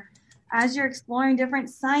 or as you're exploring different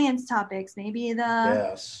science topics. Maybe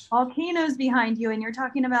the volcanoes behind you and you're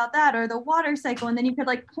talking about that, or the water cycle, and then you could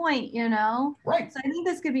point, Right. So I think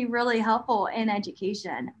this could be really helpful in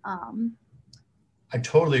education. I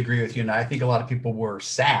totally agree with you. And I think a lot of people were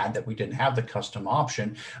sad that we didn't have the custom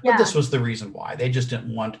option, but this was the reason why. They just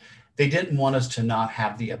didn't want us to not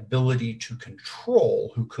have the ability to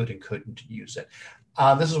control who could and couldn't use it.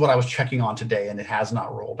 This is what I was checking on today, and it has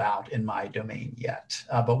not rolled out in my domain yet.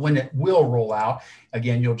 But when it will roll out,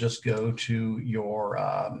 again, you'll just go to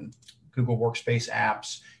your Google Workspace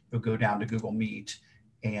apps. You'll go down to Google Meet,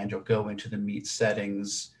 and you'll go into the Meet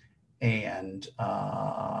settings, and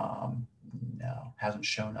no, hasn't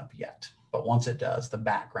shown up yet. But once it does, the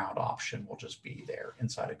background option will just be there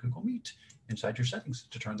inside of Google Meet, inside your settings,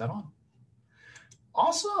 to turn that on.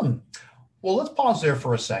 Awesome. Well, let's pause there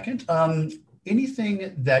for a second.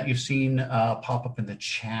 Anything that you've seen pop up in the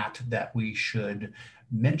chat that we should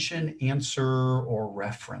mention, answer, or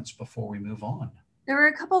reference before we move on? There were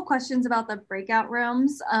a couple of questions about the breakout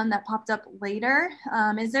rooms that popped up later.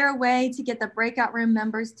 Is there a way to get the breakout room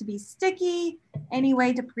members to be sticky? Any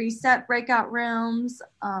way to preset breakout rooms?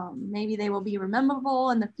 Maybe they will be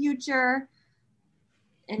rememberable in the future.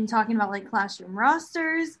 And talking about classroom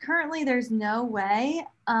rosters, currently there's no way.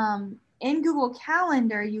 In Google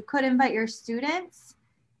Calendar, you could invite your students,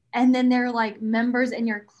 and then they're members in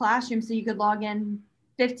your classroom, so you could log in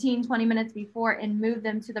 15, 20 minutes before and move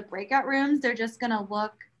them to the breakout rooms. They're just going to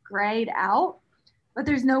look grayed out, but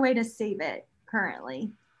there's no way to save it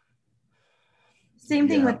currently. Same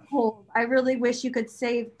thing with polls. I really wish you could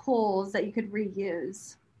save polls that you could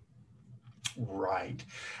reuse. Right.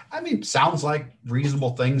 I mean, sounds like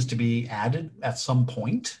reasonable things to be added at some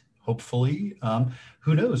point, hopefully.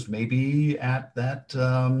 Who knows? Maybe at that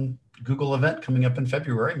Google event coming up in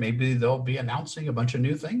February, maybe they'll be announcing a bunch of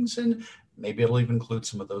new things, and maybe it'll even include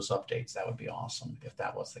some of those updates. That would be awesome if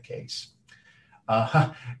that was the case.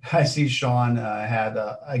 I see Sean had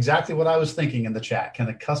exactly what I was thinking in the chat. Can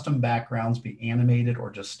the custom backgrounds be animated or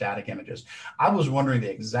just static images? I was wondering the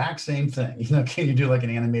exact same thing. Can you do an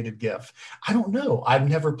animated GIF? I don't know. I've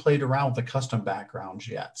never played around with the custom backgrounds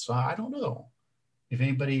yet, so I don't know if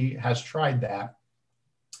anybody has tried that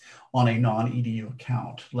on a non-EDU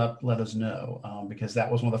account. Let us know, because that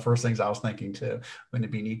was one of the first things I was thinking too. Wouldn't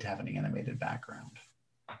it be neat to have an animated background?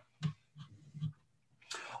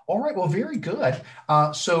 All right, well, very good.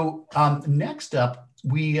 So next up,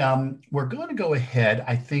 we're going to go ahead,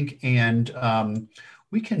 I think, and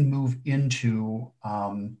we can move into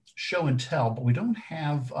show and tell, but we don't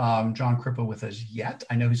have John Crippa with us yet.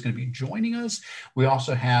 I know he's going to be joining us. We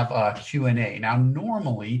also have Q&A. Now,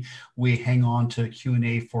 normally we hang on to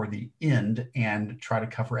Q&A for the end and try to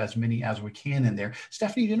cover as many as we can in there.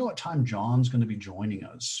 Stephanie, do you know what time John's going to be joining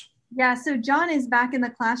us? Yeah, so John is back in the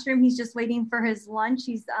classroom. He's just waiting for his lunch.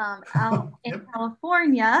 He's out in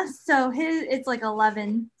California. So it's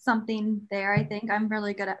 11 something there, I think. I'm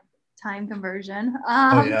really good at time conversion.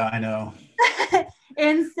 Oh, yeah, I know.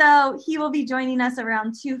 And so he will be joining us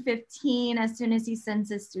around 2:15 as soon as he sends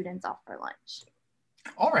his students off for lunch.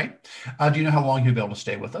 All right. Do you know how long he'll be able to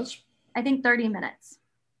stay with us? I think 30 minutes.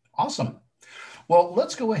 Awesome. Well,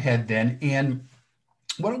 let's go ahead then, and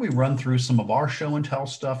why don't we run through some of our show and tell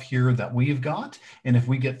stuff here that we've got, and if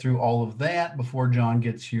we get through all of that before John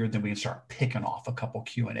gets here, then we can start picking off a couple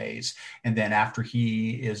Q&As, and then after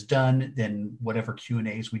he is done, then whatever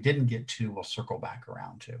Q&As we didn't get to, we'll circle back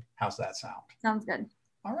around to. How's that sound? Sounds good.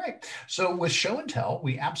 All right. So with Show and Tell,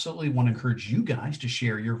 we absolutely want to encourage you guys to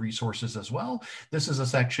share your resources as well. This is a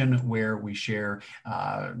section where we share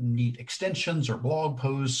neat extensions or blog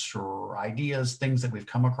posts or ideas, things that we've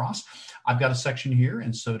come across. I've got a section here,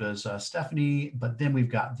 and so does Stephanie, but then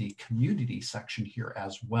we've got the community section here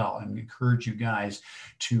as well. And we encourage you guys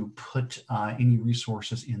to put any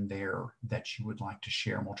resources in there that you would like to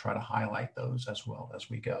share, and we'll try to highlight those as well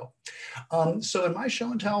as we go. So in my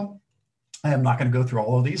Show and Tell, I am not going to go through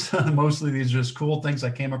all of these. Mostly these are just cool things I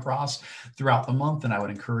came across throughout the month, and I would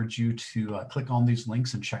encourage you to click on these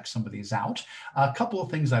links and check some of these out. A couple of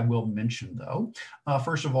things I will mention though.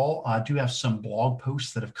 First of all, I do have some blog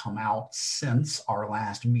posts that have come out since our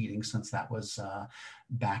last meeting, since that was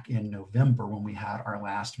back in November when we had our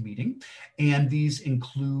last meeting. And these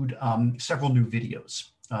include several new videos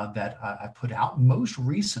that I put out. Most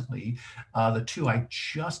recently, the two I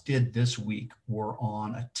just did this week were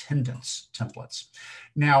on attendance templates.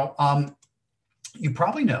 Now, you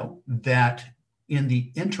probably know that in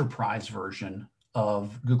the enterprise version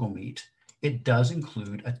of Google Meet, it does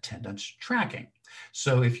include attendance tracking.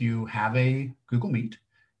 So if you have a Google Meet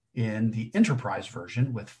in the enterprise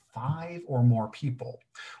version with 5 or more people,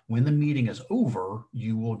 when the meeting is over,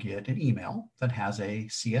 you will get an email that has a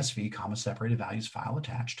CSV, comma separated values file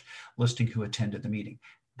attached, listing who attended the meeting.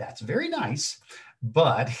 That's very nice,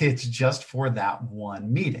 but it's just for that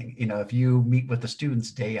one meeting. You know, if you meet with the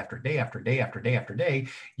students day after day after day after day after day,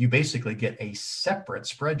 you basically get a separate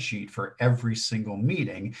spreadsheet for every single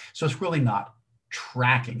meeting. So it's really not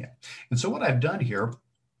tracking it. And so what I've done here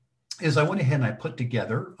is I went ahead and I put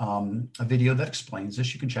together a video that explains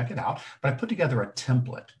this. You can check it out, but I put together a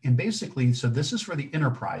template. And basically, so this is for the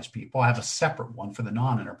enterprise people. I have a separate one for the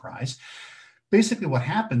non-enterprise. Basically what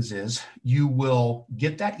happens is you will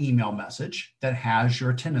get that email message that has your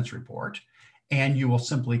attendance report, and you will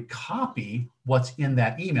simply copy what's in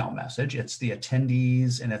that email message. It's the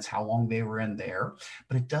attendees and it's how long they were in there,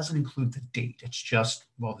 but it doesn't include the date. It's just,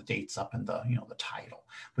 well, the date's up in the, the title,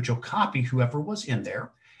 but you'll copy whoever was in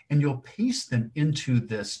there, and you'll paste them into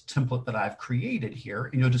this template that I've created here.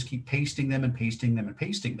 And you'll just keep pasting them and pasting them and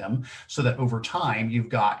pasting them, so that over time you've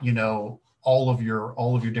got, all of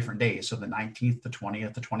your different days. So the 19th, the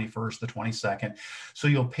 20th, the 21st, the 22nd. So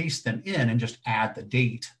you'll paste them in and just add the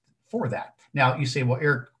date for that. Now you say, well,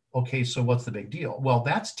 Eric, okay, so what's the big deal? Well,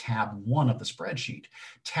 that's tab 1 of the spreadsheet.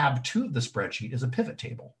 Tab 2 of the spreadsheet is a pivot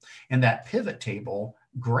table. And that pivot table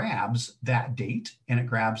grabs that date and it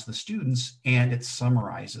grabs the students and it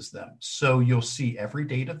summarizes them. So you'll see every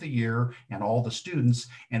date of the year and all the students,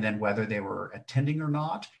 and then whether they were attending or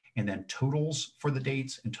not, and then totals for the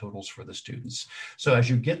dates and totals for the students. So as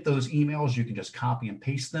you get those emails, you can just copy and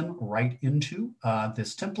paste them right into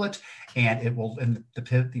this template, and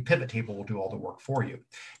the pivot table will do all the work for you.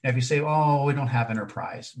 Now, if you say, oh, we don't have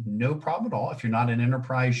enterprise, no problem at all. If you're not an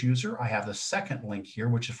enterprise user, I have the second link here,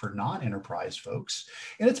 which is for non-enterprise folks.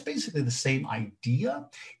 And it's basically the same idea.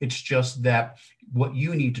 It's just that what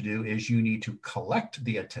you need to do is you need to collect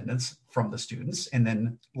the attendance from the students and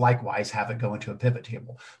then likewise have it go into a pivot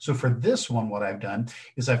table. So for this one, what I've done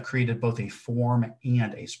is I've created both a form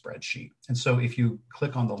and a spreadsheet. And so if you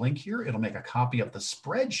click on the link here, it'll make a copy of the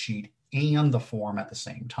spreadsheet and the form at the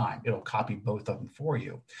same time. It'll copy both of them for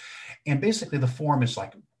you. And basically the form is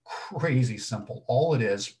like crazy simple. All it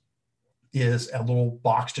is a little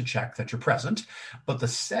box to check that you're present, but the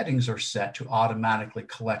settings are set to automatically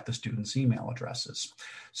collect the students' email addresses.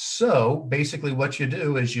 So basically what you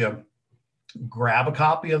do is you grab a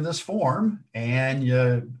copy of this form and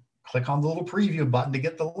you click on the little preview button to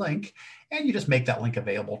get the link, and you just make that link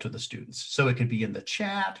available to the students. So it could be in the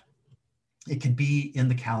chat, it could be in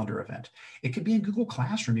the calendar event, it could be in Google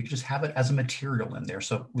Classroom. You could just have it as a material in there.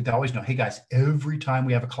 So we always know, hey guys, every time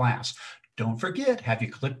we have a class, don't forget, have you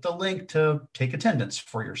clicked the link to take attendance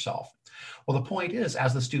for yourself? Well, the point is,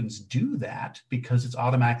 as the students do that, because it's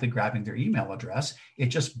automatically grabbing their email address, it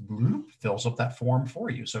just fills up that form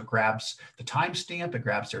for you. So it grabs the timestamp, it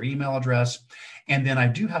grabs their email address. And then I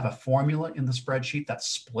do have a formula in the spreadsheet that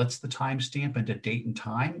splits the timestamp into date and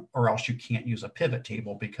time, or else you can't use a pivot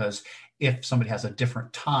table, because if somebody has a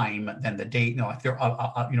different time than the date, if they're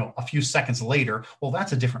a few seconds later, well,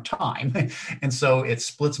 that's a different time. And so it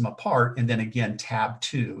splits them apart. And then again, tab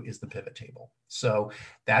 2 is the pivot table. So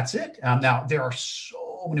that's it. Now there are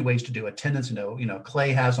so many ways to do attendance.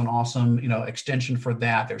 Clay has an awesome, extension for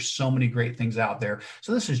that. There's so many great things out there.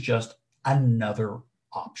 So this is just another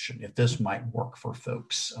option if this might work for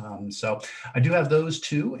folks. So I do have those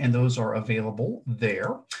two, and those are available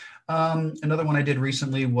there. Another one I did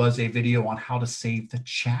recently was a video on how to save the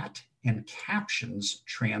chat and captions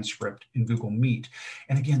transcript in Google Meet.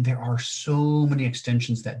 And again, there are so many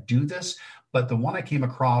extensions that do this, but the one I came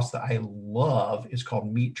across that I love is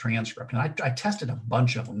called Meet Transcript. And I tested a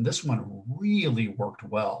bunch of them. This one really worked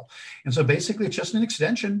well. And so basically it's just an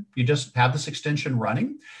extension. You just have this extension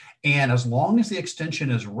running. And as long as the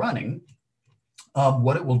extension is running,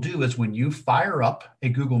 what it will do is when you fire up a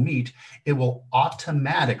Google Meet, it will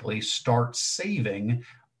automatically start saving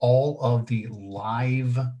all of the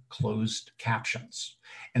live closed captions.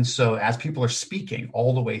 And so as people are speaking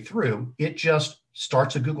all the way through, it just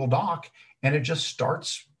starts a Google Doc and it just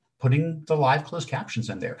starts putting the live closed captions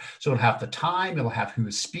in there. So it'll have the time, it'll have who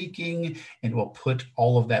is speaking, and it will put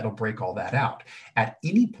all of that, it'll break all that out. At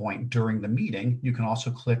any point during the meeting, you can also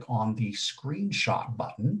click on the screenshot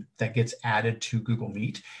button that gets added to Google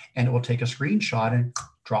Meet, and it will take a screenshot and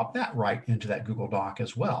drop that right into that Google Doc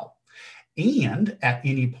as well. And at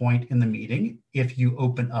any point in the meeting, if you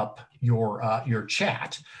open up your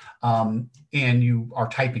chat and you are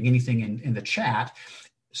typing anything in the chat,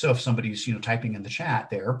 so if somebody's typing in the chat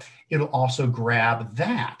there, it'll also grab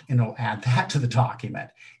that and it'll add that to the document.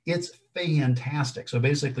 It's fantastic. So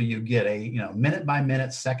basically you get a minute by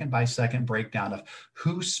minute, second by second breakdown of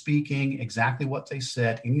who's speaking, exactly what they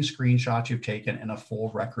said, any screenshots you've taken, and a full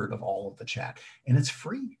record of all of the chat. And it's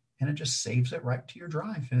free. And it just saves it right to your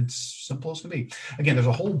drive. And it's simple as can be. Again, there's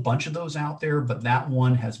a whole bunch of those out there, but that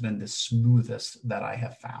one has been the smoothest that I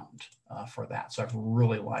have found for that. So I've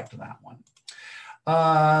really liked that one.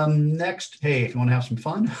 Next, hey, if you want to have some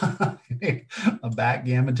fun, a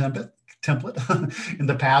backgammon template. In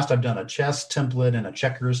the past, I've done a chess template and a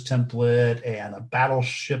checkers template and a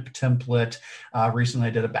battleship template. Recently,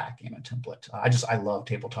 I did a backgammon template. I love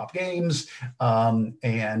tabletop games.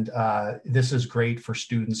 And this is great for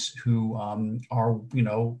students who are,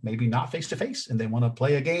 maybe not face-to-face and they want to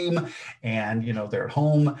play a game and, they're at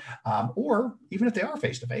home. Or even if they are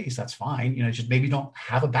face-to-face, that's fine. Just maybe don't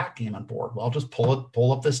have a backgammon board. Well, just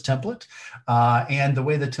pull up this template. And the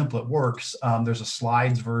way the template works, there's a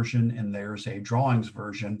slides version and there's a drawings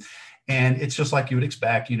version. And it's just like you would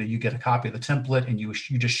expect, you get a copy of the template and you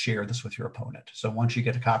just share this with your opponent. So once you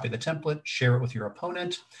get a copy of the template, share it with your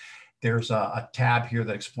opponent. There's a tab here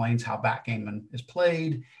that explains how backgammon is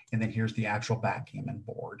played. And then here's the actual backgammon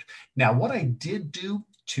board. Now, what I did do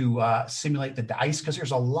to simulate the dice, because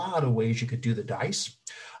there's a lot of ways you could do the dice,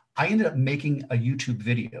 I ended up making a YouTube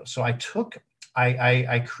video. So I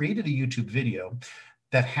created a YouTube video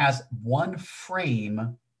that has one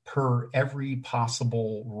frame per every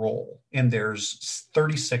possible roll. And there's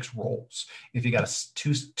 36 rolls. If you got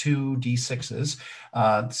two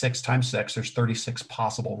D6s, 6 times 6, there's 36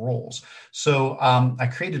 possible rolls. So I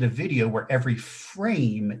created a video where every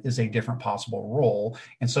frame is a different possible roll.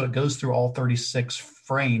 And so it goes through all 36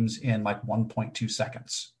 frames in like 1.2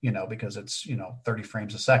 seconds, because it's, 30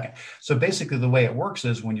 frames a second. So basically the way it works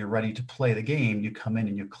is when you're ready to play the game, you come in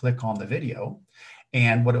and you click on the video.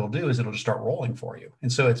 And what it'll do is it'll just start rolling for you. And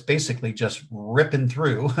so it's basically just ripping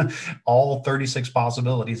through all 36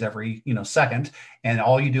 possibilities every, second. And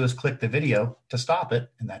all you do is click the video to stop it.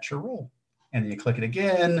 And that's your roll. And then you click it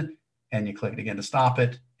again and you click it again to stop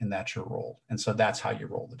it. And that's your roll. And so that's how you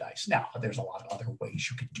roll the dice. Now, there's a lot of other ways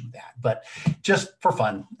you could do that. But just for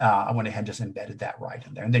fun, I went ahead and just embedded that right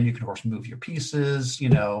in there. And then you can, of course, move your pieces,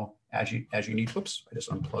 as you need. Whoops, I just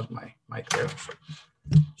unplugged my mic there.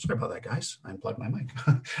 Sorry about that, guys. I unplugged my mic.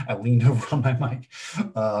 I leaned over on my mic.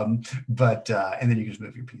 And then you can just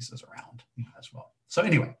move your pieces around as well. So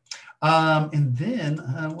anyway, and then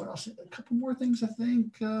what else? A couple more things, I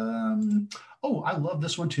think. I love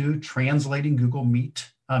this one too. Translating Google Meet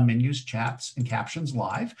menus, chats, and captions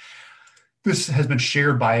live. This has been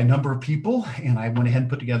shared by a number of people, and I went ahead and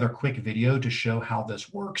put together a quick video to show how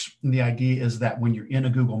this works. And the idea is that when you're in a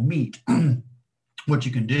Google Meet, what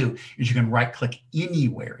you can do is you can right-click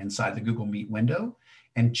anywhere inside the Google Meet window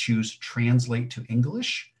and choose Translate to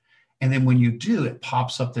English. And then when you do, it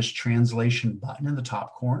pops up this translation button in the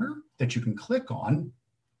top corner that you can click on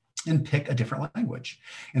and pick a different language.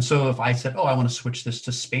 And so if I said, I want to switch this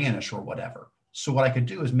to Spanish or whatever. So what I could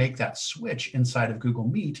do is make that switch inside of Google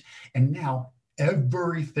Meet, and now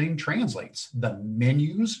everything translates. The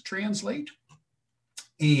menus translate,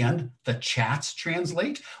 and the chats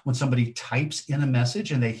translate. When somebody types in a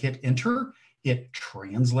message and they hit enter, it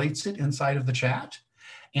translates it inside of the chat.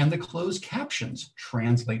 And the closed captions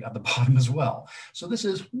translate at the bottom as well. So this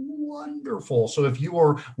is wonderful. So if you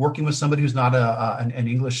are working with somebody who's not an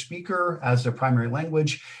English speaker as their primary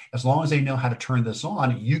language, as long as they know how to turn this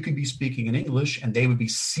on, you could be speaking in English and they would be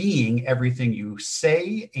seeing everything you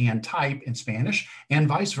say and type in Spanish, and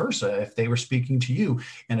vice versa. If they were speaking to you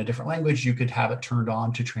in a different language, you could have it turned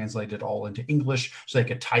on to translate it all into English. So they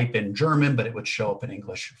could type in German, but it would show up in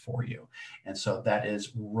English for you. And so that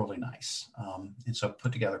is really nice. And so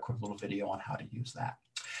put together a quick little video on how to use that.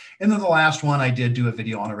 And then the last one, I did do a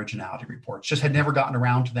video on originality reports. Just had never gotten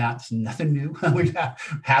around to that. It's nothing new. We've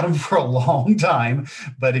had them for a long time,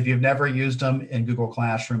 but if you've never used them in Google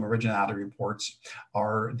Classroom, originality reports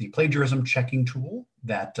are the plagiarism checking tool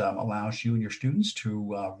that allows you and your students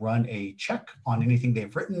to run a check on anything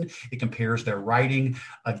they've written. It compares their writing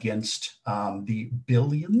against the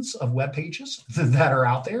billions of web pages that are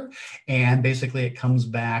out there. And basically it comes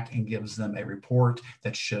back and gives them a report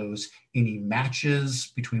that shows any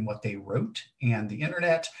matches between what they wrote and the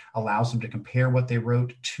internet, allows them to compare what they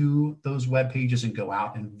wrote to those web pages and go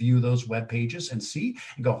out and view those web pages and see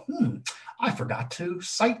and go, I forgot to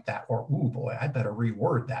cite that, or, oh boy, I better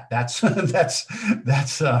reword that. That's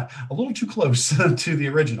a little too close to the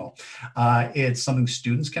original. It's something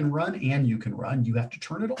students can run and you can run. You have to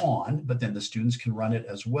turn it on, but then the students can run it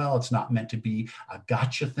as well. It's not meant to be a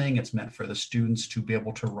gotcha thing. It's meant for the students to be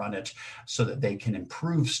able to run it so that they can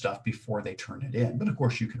improve stuff before they turn it in. But of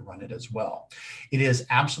course, you can run it as well. It is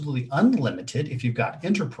absolutely unlimited if you've got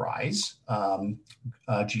Enterprise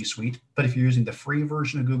G Suite, but if you're using the free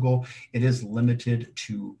version of Google, it is limited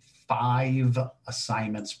to 5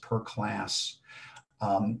 assignments per class.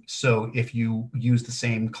 So if you use the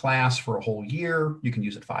same class for a whole year, you can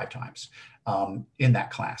use it 5 times in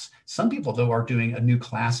that class. Some people, though, are doing a new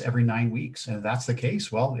class every 9 weeks. And if that's the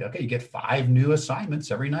case, well, okay, you get 5 new assignments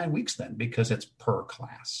every 9 weeks then, because it's per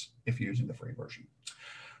class if you're using the free version.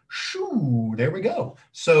 Shoo, there we go.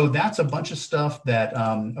 So that's a bunch of stuff that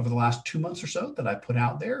over the last 2 months or so that I put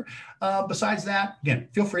out there. Besides that, again,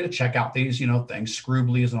 feel free to check out these, things.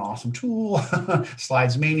 Scroobly is an awesome tool.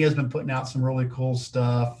 Slidesmania has been putting out some really cool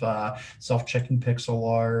stuff. Self-checking pixel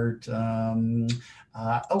art.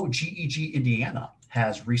 GEG Indiana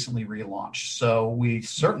has recently relaunched. So we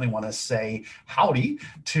certainly want to say howdy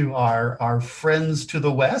to our friends to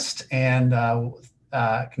the West and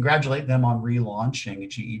congratulate them on relaunching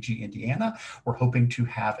GEG Indiana. We're hoping to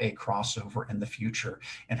have a crossover in the future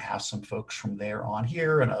and have some folks from there on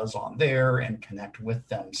here and us on there and connect with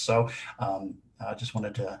them. So I just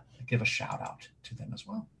wanted to give a shout out to them as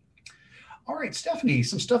well. All right, Stephanie,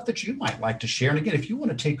 some stuff that you might like to share. And again, if you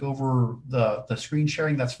want to take over the screen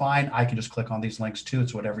sharing, that's fine. I can just click on these links too.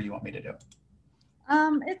 It's whatever you want me to do.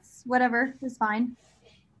 It's whatever, it's fine.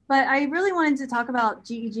 But I really wanted to talk about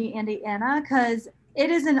GEG Indiana because it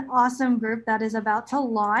is an awesome group that is about to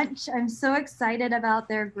launch. I'm so excited about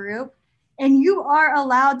their group. And you are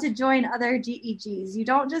allowed to join other GEGs. You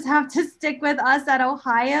don't just have to stick with us at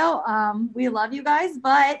Ohio. We love you guys,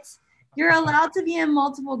 but you're allowed to be in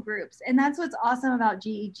multiple groups. And that's what's awesome about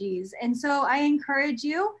GEGs. And so I encourage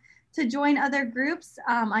you to join other groups.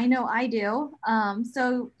 I know I do.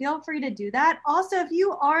 So feel free to do that. Also, if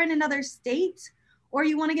you are in another state, or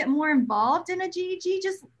you want to get more involved in a GEG,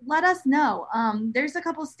 just let us know. There's a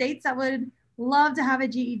couple states that would love to have a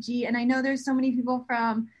GEG, and I know there's so many people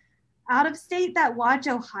from out of state that watch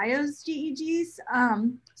Ohio's GEGs.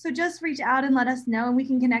 So just reach out and let us know, and we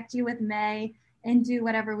can connect you with May and do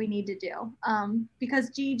whatever we need to do,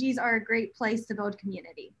 because GEGs are a great place to build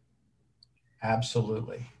community.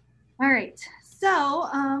 Absolutely. All right, so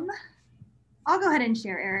I'll go ahead and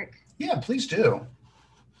share, Eric. Yeah, please do.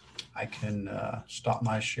 I can stop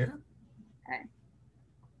my share. Okay.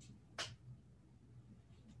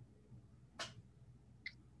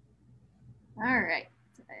 All right.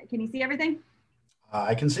 Can you see everything?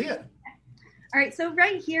 I can see it. All right. So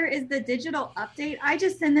right here is the digital update. I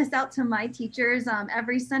just send this out to my teachers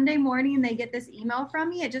every Sunday morning. They get this email from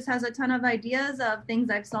me. It just has a ton of ideas of things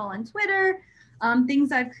I've saw on Twitter,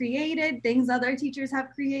 things I've created, things other teachers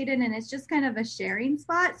have created, and it's just kind of a sharing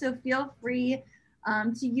spot. So feel free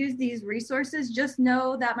to use these resources. Just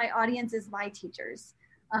know that my audience is my teachers.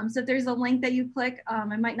 So if there's a link that you click,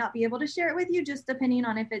 I might not be able to share it with you, just depending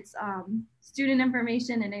on if it's student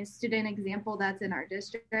information and a student example that's in our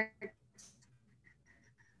district.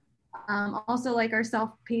 Also, like our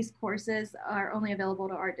self-paced courses are only available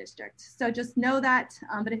to our district. So just know that,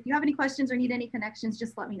 but if you have any questions or need any connections,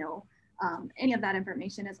 just let me know. Any of that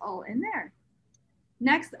information is all in there.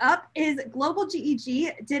 Next up is Global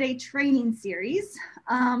GEG did a training series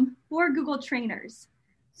for Google trainers.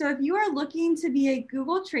 So if you are looking to be a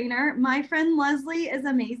Google trainer, my friend Leslie is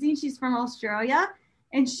amazing. She's from Australia,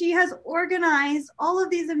 and she has organized all of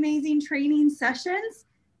these amazing training sessions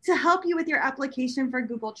to help you with your application for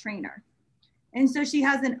Google Trainer. And so she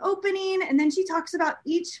has an opening, and then she talks about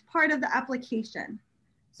each part of the application.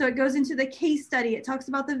 So it goes into the case study, it talks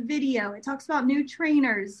about the video, it talks about new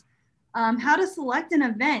trainers, how to select an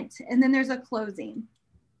event, and then there's a closing.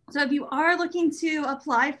 So if you are looking to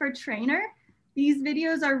apply for trainer, these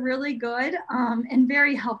videos are really good and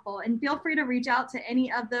very helpful. And feel free to reach out to any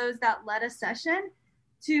of those that led a session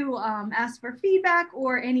to ask for feedback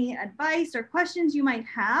or any advice or questions you might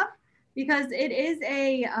have, because it is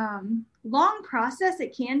a long process.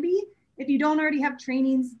 It can be if you don't already have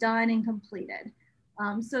trainings done and completed.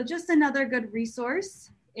 So just another good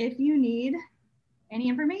resource if you need any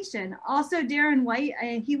information. Also, Darren White,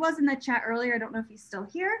 he was in the chat earlier. I don't know if he's still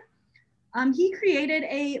here. He created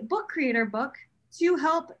a book creator book to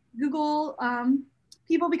help Google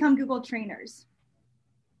people become Google trainers.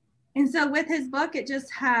 And so with his book, it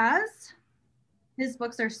just has, his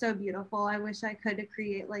books are so beautiful. I wish I could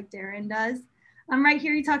create like Darren does. Right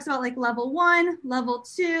here, he talks about like level 1, level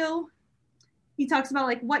 2. He talks about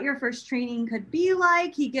like what your first training could be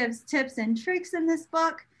like. He gives tips and tricks in this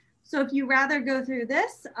book. So if you rather go through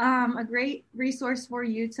this, a great resource for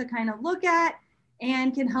you to kind of look at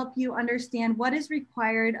and can help you understand what is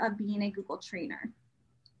required of being a Google trainer.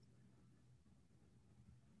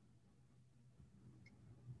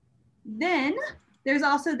 Then there's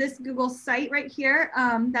also this Google site right here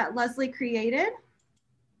that Leslie created.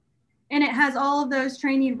 And it has all of those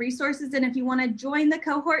training resources. And if you want to join the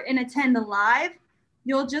cohort and attend live,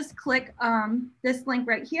 you'll just click this link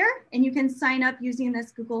right here, and you can sign up using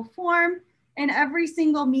this Google form. And every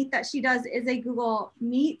single meet that she does is a Google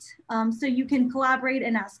Meet, so you can collaborate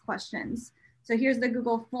and ask questions. So here's the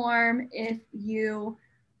Google form if you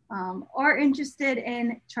are interested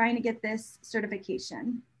in trying to get this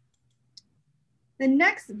certification. The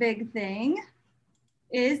next big thing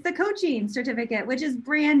is the coaching certificate, which is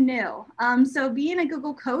brand new. So being a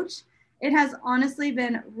Google coach, it has honestly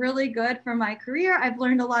been really good for my career. I've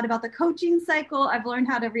learned a lot about the coaching cycle. I've learned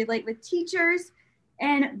how to relate with teachers.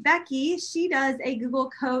 And Becky, she does a Google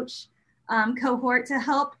Coach cohort to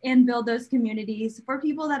help and build those communities for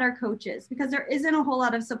people that are coaches, because there isn't a whole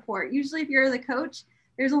lot of support. Usually if you're the coach,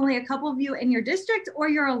 there's only a couple of you in your district or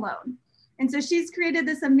you're alone. And so she's created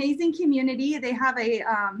this amazing community. They have a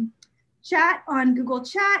chat on Google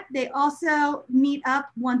Chat. They also meet up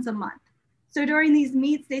once a month. So during these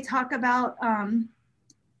meets, they talk about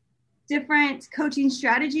different coaching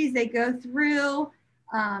strategies. They go through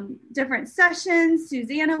different sessions.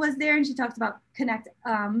 Susanna was there and she talks about Connect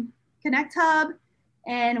Hub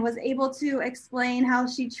and was able to explain how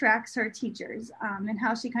she tracks her teachers and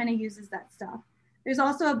how she kind of uses that stuff. There's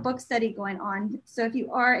also a book study going on. So if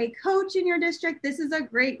you are a coach in your district, this is a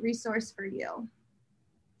great resource for you.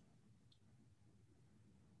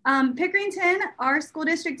 Pickerington, our school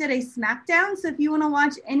district did a Smackdown. So if you want to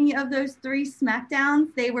watch any of those 3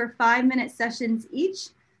 Smackdowns, they were 5-minute sessions each.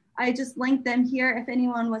 I just linked them here if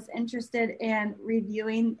anyone was interested in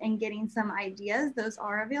reviewing and getting some ideas. Those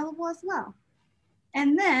are available as well.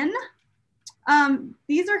 And then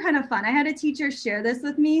these are kind of fun. I had a teacher share this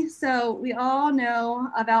with me. So we all know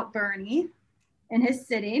about Bernie and his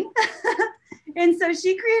sitting. And so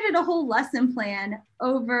she created a whole lesson plan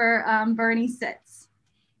over Bernie sits.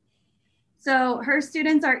 So her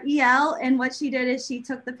students are EL, and what she did is she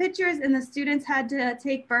took the pictures and the students had to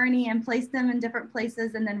take Bernie and place them in different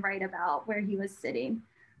places and then write about where he was sitting.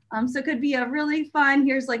 So it could be a really fun,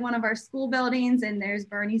 here's like one of our school buildings and there's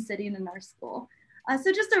Bernie sitting in our school.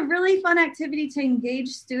 So just a really fun activity to engage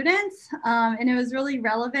students, and it was really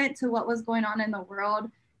relevant to what was going on in the world.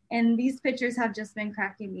 And these pictures have just been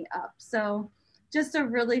cracking me up. So just a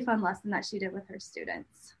really fun lesson that she did with her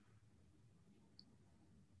students.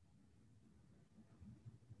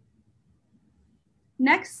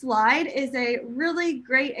 Next slide is a really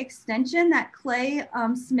great extension that Clay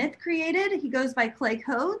Smith created. He goes by Clay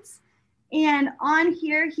Codes. And on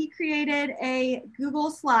here, he created a Google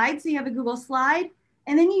slide. So you have a Google slide,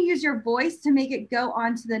 and then you use your voice to make it go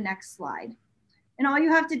on to the next slide. And all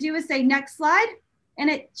you have to do is say next slide, and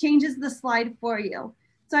it changes the slide for you.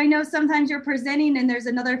 So I know sometimes you're presenting and there's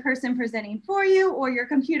another person presenting for you, or your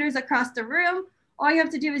computer's across the room. All you have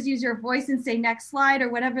to do is use your voice and say next slide or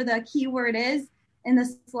whatever the keyword is, and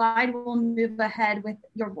the slide will move ahead with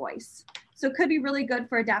your voice. So it could be really good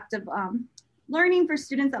for adaptive learning for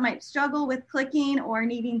students that might struggle with clicking or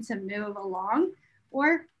needing to move along,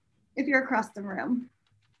 or if you're across the room.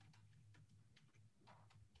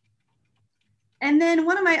 And then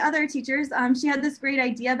one of my other teachers, she had this great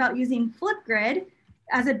idea about using Flipgrid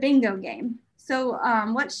as a bingo game. So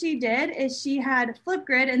what she did is she had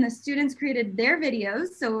Flipgrid and the students created their videos.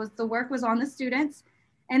 So the work was on the students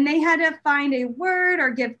and they had to find a word or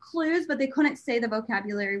give clues, but they couldn't say the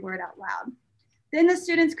vocabulary word out loud. Then the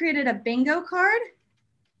students created a bingo card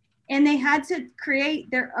and they had to create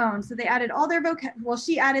their own. So they added all their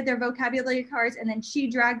she added their vocabulary cards and then she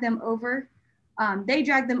dragged them over. They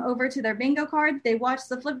dragged them over to their bingo card. They watched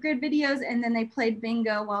the Flipgrid videos and then they played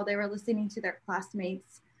bingo while they were listening to their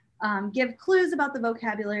classmates give clues about the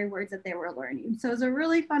vocabulary words that they were learning. So it was a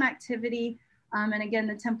really fun activity. And again,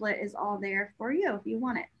 the template is all there for you if you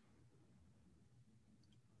want it.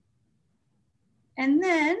 And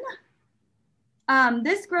then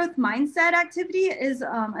this growth mindset activity is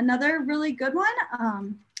another really good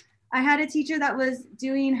one. I had a teacher that was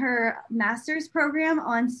doing her master's program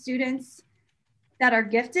on students that are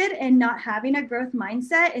gifted and not having a growth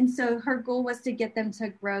mindset. And so her goal was to get them to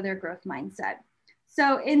grow their growth mindset.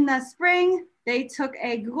 So in the spring, they took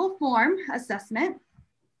a Google form assessment.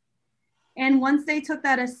 And once they took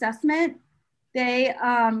that assessment, they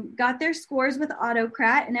got their scores with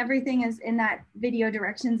Autocrat, and everything is in that video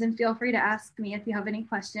directions, and feel free to ask me if you have any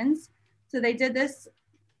questions. So they did this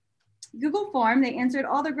Google form, they answered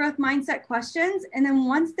all the growth mindset questions. And then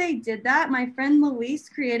once they did that, my friend Luis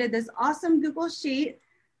created this awesome Google sheet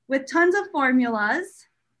with tons of formulas,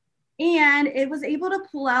 and it was able to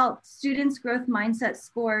pull out students' growth mindset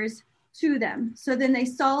scores to them. So then they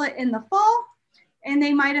saw it in the fall, and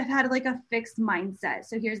they might have had like a fixed mindset.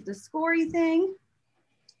 So here's the scoring thing.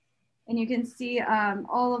 And you can see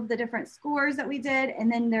all of the different scores that we did.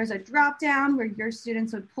 And then there's a drop down where your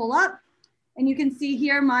students would pull up. And you can see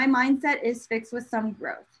here, my mindset is fixed with some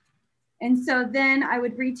growth. And so then I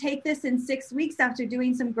would retake this in 6 weeks after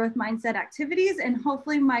doing some growth mindset activities. And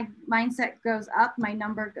hopefully my mindset goes up, my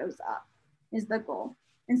number goes up is the goal.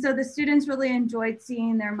 And so the students really enjoyed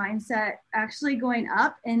seeing their mindset actually going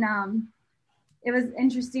up. And it was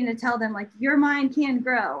interesting to tell them like, your mind can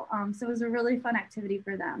grow. So it was a really fun activity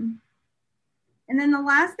for them. And then the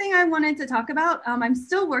last thing I wanted to talk about, I'm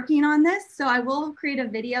still working on this, so I will create a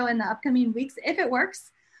video in the upcoming weeks if it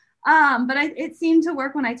works. But it seemed to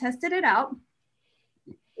work when I tested it out,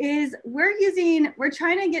 is we're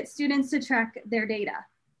trying to get students to track their data.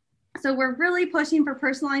 So we're really pushing for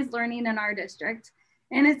personalized learning in our district,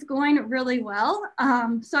 and it's going really well.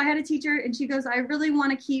 So I had a teacher and she goes, I really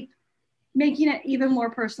want to keep making it even more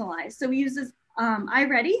personalized. So we use this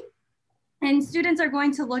iReady, and students are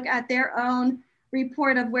going to look at their own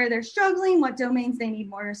report of where they're struggling, what domains they need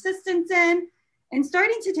more assistance in, and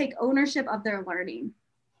starting to take ownership of their learning.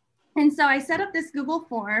 And so I set up this Google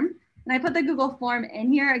form, and I put the Google form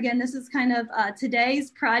in here. Again, this is kind of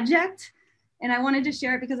today's project, and I wanted to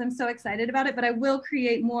share it because I'm so excited about it, but I will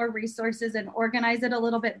create more resources and organize it a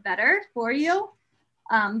little bit better for you.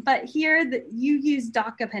 But here you use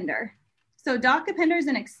DocAppender. So DocAppender is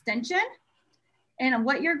an extension, and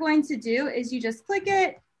what you're going to do is you just click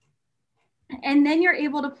it, and then you're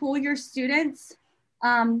able to pull your students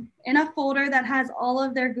in a folder that has all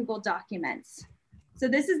of their Google documents. So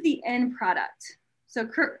this is the end product. So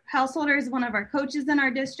Kurt Householder is one of our coaches in our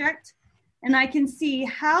district, and I can see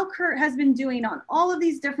how Kurt has been doing on all of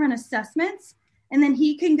these different assessments. And then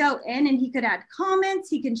he can go in and he could add comments.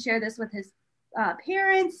 He can share this with his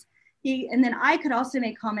parents. And then I could also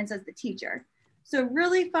make comments as the teacher. So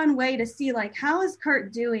really fun way to see like, how is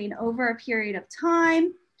Kurt doing over a period of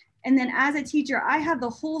time? And then as a teacher, I have the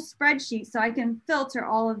whole spreadsheet so I can filter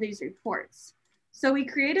all of these reports. So we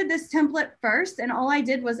created this template first, and all I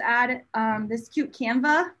did was add this cute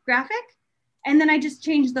Canva graphic. And then I just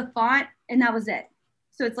changed the font, and that was it.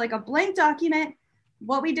 So it's like a blank document.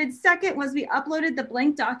 What we did second was we uploaded the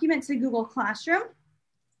blank document to Google Classroom,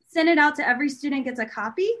 sent it out to every student gets a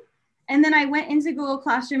copy. And then I went into Google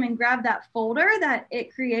Classroom and grabbed that folder that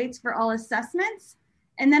it creates for all assessments.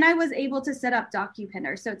 And then I was able to set up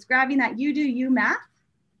DocAppender. So it's grabbing that You Do You math.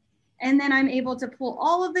 And then I'm able to pull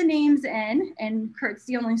all of the names in, and Kurt's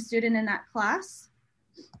the only student in that class.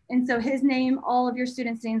 And so his name, all of your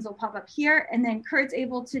students' names will pop up here. And then Kurt's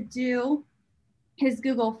able to do his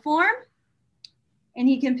Google form, and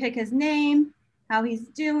he can pick his name, how he's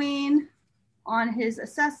doing on his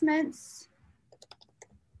assessments.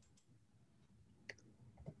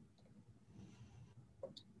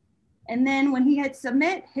 And then when he hits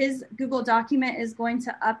submit, his Google document is going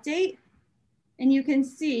to update. And you can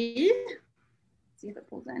see if it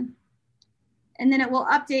pulls in. And then it will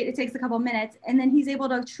update. It takes a couple minutes. And then he's able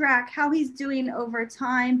to track how he's doing over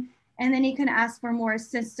time. And then he can ask for more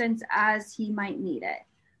assistance as he might need it.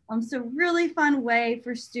 So really fun way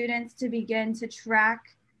for students to begin to track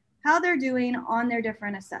how they're doing on their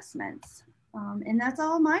different assessments. And that's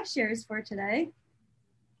all my shares for today.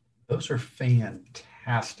 Those are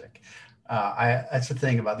fantastic. That's the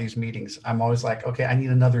thing about these meetings. I'm always like, okay, I need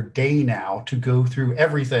another day now to go through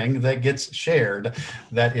everything that gets shared.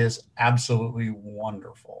 That is absolutely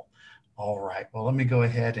wonderful. All right, well, let me go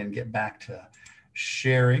ahead and get back to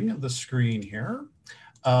sharing the screen here.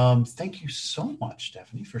 Thank you so much,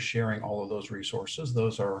 Stephanie, for sharing all of those resources.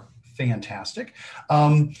 Those are fantastic.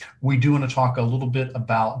 We do want to talk a little bit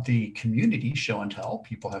about the community show and tell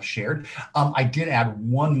people have shared. I did add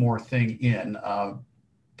one more thing in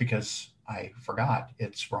because I forgot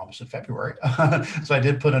we're almost in February. So I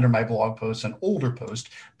did put under my blog post an older post,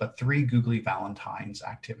 but 3 Googly Valentine's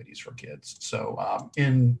activities for kids. So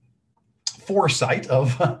in foresight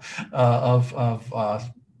of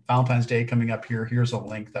Valentine's Day coming up here, here's a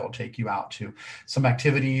link that will take you out to some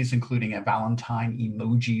activities, including a Valentine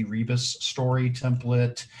emoji rebus story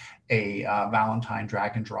template, a Valentine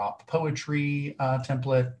drag and drop poetry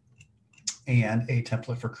template, and a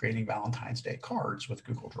template for creating Valentine's Day cards with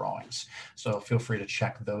Google Drawings. So feel free to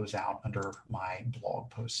check those out under my blog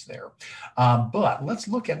posts there. But let's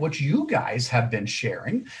look at what you guys have been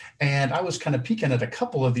sharing. And I was kind of peeking at a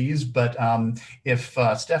couple of these, but if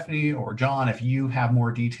Stephanie or John, if you have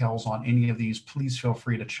more details on any of these, please feel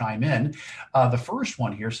free to chime in. The first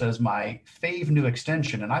one here says my fave new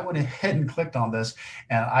extension. And I went ahead and clicked on this,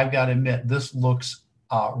 and I've got to admit, this looks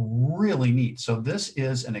really neat. So this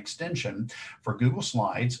is an extension for Google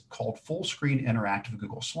Slides called Full Screen Interactive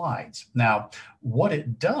Google Slides. Now, what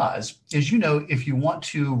it does is, if you want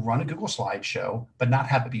to run a Google slideshow, but not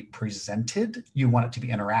have it be presented, you want it to be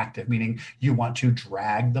interactive, meaning you want to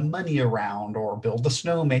drag the money around or build the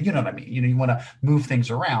snowman, you know what I mean? You want to move things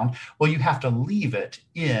around. Well, you have to leave it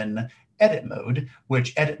in edit mode,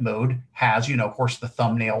 which edit mode has, of course, the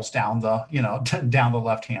thumbnails down the, down the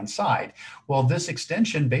left-hand side. Well, this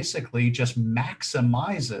extension basically just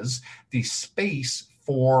maximizes the space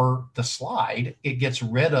for the slide. It gets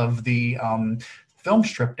rid of the film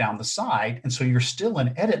strip down the side. And so you're still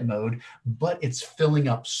in edit mode, but it's filling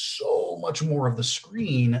up so much more of the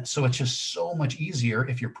screen. So it's just so much easier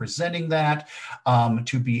if you're presenting that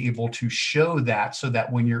to be able to show that, so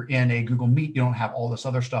that when you're in a Google Meet, you don't have all this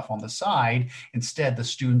other stuff on the side. Instead, the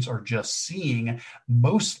students are just seeing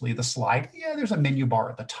mostly the slide. Yeah, there's a menu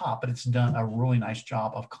bar at the top, but it's done a really nice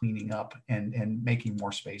job of cleaning up and making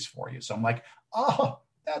more space for you. So I'm like, oh,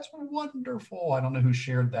 that's wonderful. I don't know who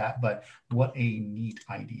shared that, but what a neat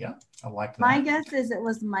idea. I like that. My guess is it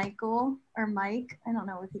was Michael or Mike. I don't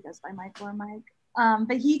know if he goes by Michael or Mike.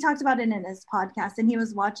 But he talked about it in his podcast, and he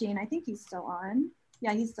was watching. I think he's still on.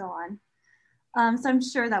 Yeah, he's still on. So I'm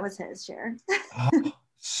sure that was his share. Oh,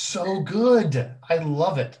 so good. I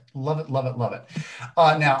love it. Love it, love it, love it.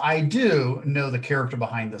 Now, I do know the character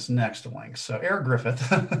behind this next link. So Eric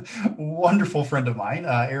Griffith, wonderful friend of mine.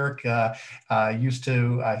 Eric used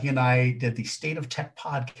to, he and I did the State of Tech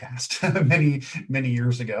podcast many, many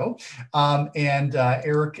years ago. And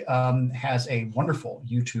Eric has a wonderful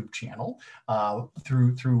YouTube channel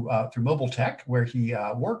through Mobile Tech, where he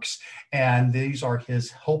works. And these are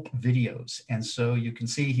his help videos. And so you can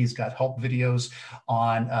see he's got help videos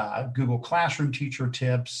on Google Classroom teacher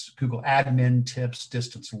tips, Google admin tips,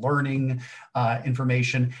 distance learning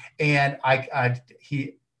information. And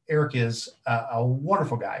Eric is a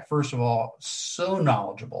wonderful guy. First of all, so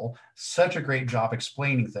knowledgeable, such a great job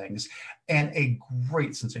explaining things, and a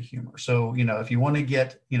great sense of humor. So, if you want to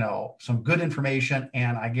get, some good information,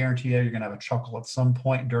 and I guarantee you're going to have a chuckle at some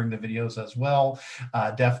point during the videos as well,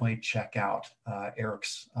 definitely check out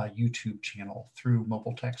Eric's YouTube channel through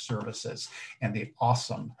Mobile Tech Services and the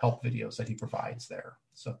awesome help videos that he provides there.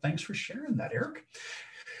 So thanks for sharing that, Eric.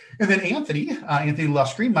 And then Anthony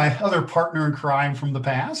Luscreen, my other partner in crime from the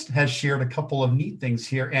past, has shared a couple of neat things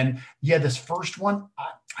here. And yeah, this first one,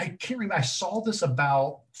 I can't remember. I saw this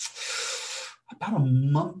about a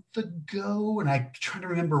month ago, and I'm trying to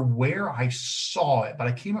remember where I saw it, but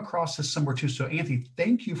I came across this somewhere too. So Anthony,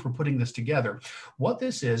 thank you for putting this together. What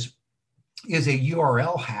this is a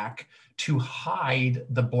URL hack to hide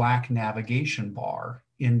the black navigation bar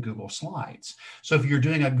in Google Slides. So if you're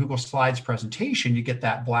doing a Google Slides presentation, you get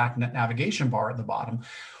that black navigation bar at the bottom.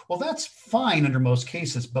 Well, that's fine under most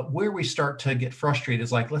cases, but where we start to get frustrated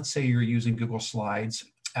is, like, let's say you're using Google Slides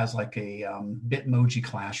as like a Bitmoji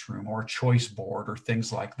classroom or a choice board or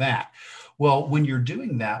things like that. Well, when you're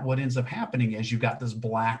doing that, what ends up happening is you've got this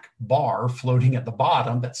black bar floating at the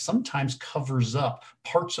bottom that sometimes covers up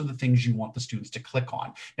parts of the things you want the students to click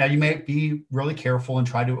on. Now, you may be really careful and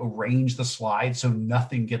try to arrange the slide so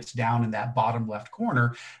nothing gets down in that bottom left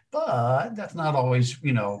corner, but that's not always,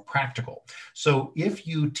 practical. So if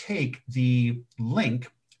you take the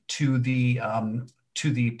link to the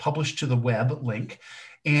publish to the web link,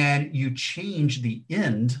 and you change the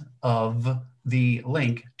end of the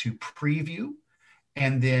link to preview,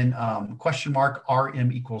 and then question mark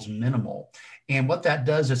RM equals minimal. And what that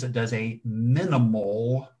does is it does a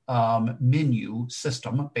minimal menu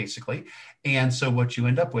system, basically. And so what you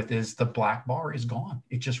end up with is the black bar is gone.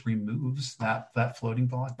 It just removes that floating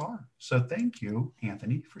black bar. So thank you,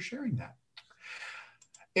 Anthony, for sharing that.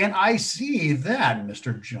 And I see that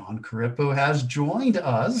Mr. John Carippo has joined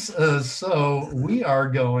us. So we are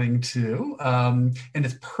going to, and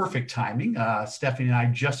it's perfect timing. Stephanie and I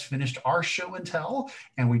just finished our show and tell,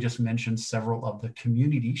 and we just mentioned several of the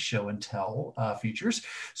community show and tell features.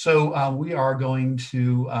 So we are going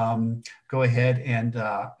to go ahead and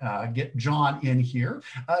get John in here.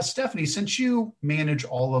 Stephanie, since you manage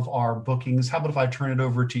all of our bookings, how about if I turn it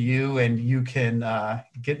over to you and you can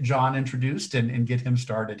get John introduced and get him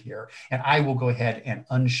started here. And I will go ahead and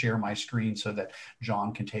unshare my screen so that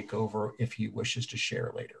John can take over if he wishes to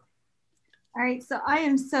share later. All right, so I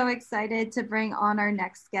am so excited to bring on our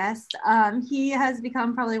next guest. He has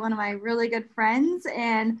become probably one of my really good friends,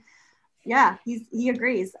 and yeah, he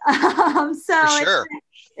agrees. So sure.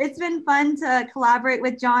 It's been fun to collaborate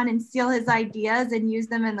with John and steal his ideas and use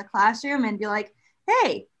them in the classroom and be like,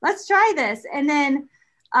 hey, let's try this. And then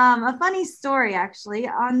a funny story, actually,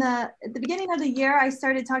 at the beginning of the year, I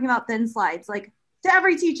started talking about thin slides, like to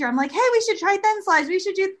every teacher. I'm like, hey, we should try thin slides. We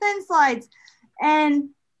should do thin slides. And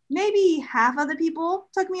maybe half of the people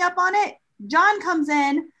took me up on it. John comes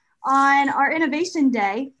in on our innovation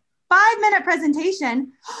day, 5-minute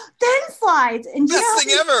presentation, thin slides. And best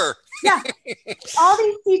thing ever. Yeah. All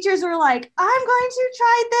these teachers were like, I'm going to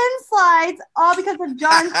try thin slides, all because of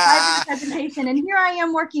John's 5-minute presentation. And here I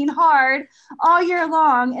am working hard all year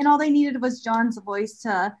long. And all they needed was John's voice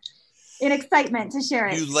in excitement to share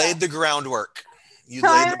it. You laid the groundwork.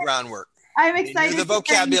 I'm excited. You knew the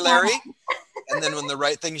vocabulary. And then when the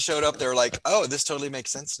right thing showed up, they're like, oh, this totally makes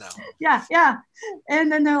sense now. Yeah.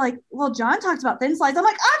 And then they're like, well, John talked about thin slides. I'm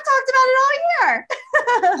like, I've talked about it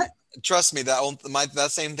all year. Trust me, that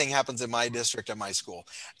same thing happens in my district at my school.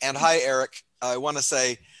 And hi, Eric. I want to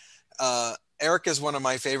say, Eric is one of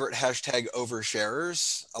my favorite hashtag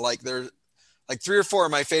oversharers. Like 3 or 4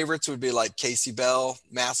 of my favorites would be like Casey Bell,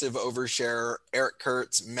 massive oversharer, Eric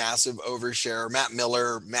Kurtz, massive oversharer, Matt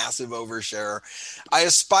Miller, massive oversharer. I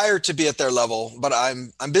aspire to be at their level, but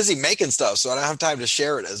I'm busy making stuff, so I don't have time to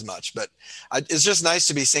share it as much. But it's just nice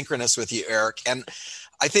to be synchronous with you, Eric. And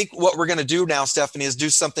I think what we're going to do now, Stephanie, is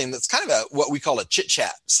do something that's kind of what we call a chit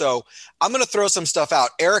chat. So I'm going to throw some stuff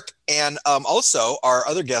out. Eric and also our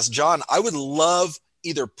other guest, John, I would love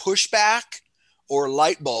either pushback or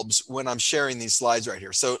light bulbs when I'm sharing these slides right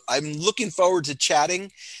here. So I'm looking forward to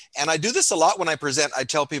chatting. And I do this a lot when I present. I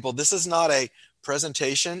tell people this is not a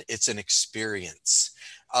presentation, it's an experience.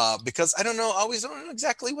 Because I always don't know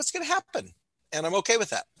exactly what's going to happen. And I'm okay with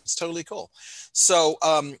that. It's totally cool. So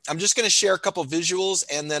I'm just going to share a couple of visuals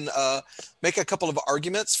and then make a couple of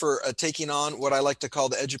arguments for taking on what I like to call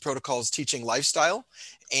the EduProtocols teaching lifestyle.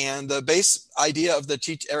 And the base idea of the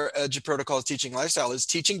EduProtocols teaching lifestyle is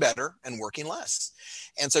teaching better and working less.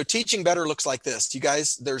 And so teaching better looks like this. You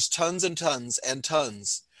guys, there's tons and tons and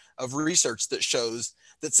tons of research that shows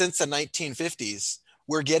that since the 1950s,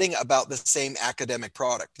 we're getting about the same academic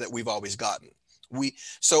product that we've always gotten.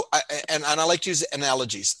 I like to use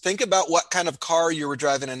analogies. Think about what kind of car you were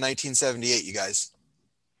driving in 1978, you guys.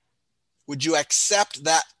 Would you accept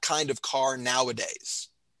that kind of car nowadays?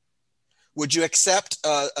 Would you accept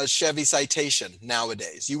a Chevy Citation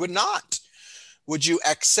nowadays? You would not. Would you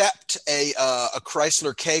accept a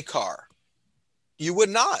Chrysler K car? You would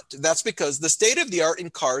not. That's because the state of the art in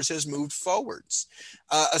cars has moved forwards.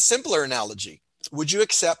 A simpler analogy. Would you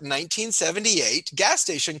accept 1978 gas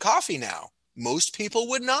station coffee now? Most people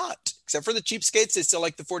would not, except for the cheapskates. They still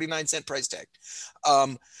like the 49-cent price tag.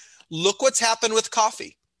 Look what's happened with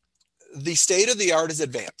coffee. The state of the art is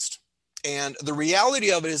advanced. And the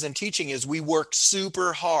reality of it is in teaching is we work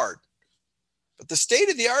super hard. But the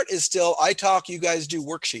state of the art is still, I talk, you guys do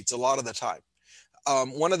worksheets a lot of the time.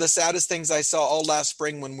 One of the saddest things I saw all last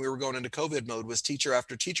spring when we were going into COVID mode was teacher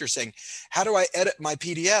after teacher saying, how do I edit my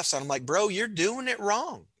PDFs? And I'm like, bro, you're doing it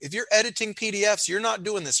wrong. If you're editing PDFs, you're not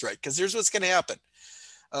doing this right. Because here's what's going to happen.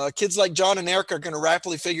 Kids like John and Eric are going to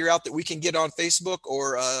rapidly figure out that we can get on Facebook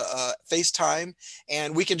or FaceTime,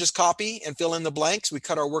 and we can just copy and fill in the blanks. We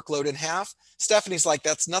cut our workload in half. Stephanie's like,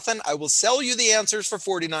 that's nothing. I will sell you the answers for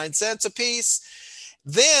 49 cents a piece.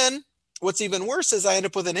 Then what's even worse is I end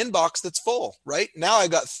up with an inbox that's full, right? Now I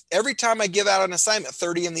got, every time I give out an assignment,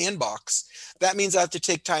 30 in the inbox. That means I have to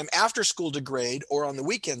take time after school to grade or on the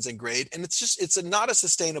weekends and grade. And it's not a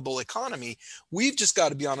sustainable economy. We've just got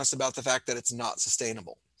to be honest about the fact that it's not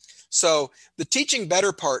sustainable. So the teaching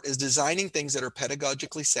better part is designing things that are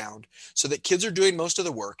pedagogically sound so that kids are doing most of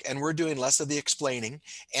the work and we're doing less of the explaining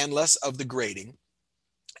and less of the grading.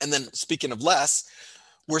 And then speaking of less,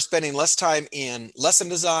 we're spending less time in lesson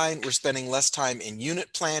design. We're spending less time in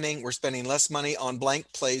unit planning. We're spending less money on Blank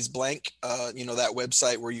Plays Blank, that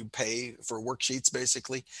website where you pay for worksheets,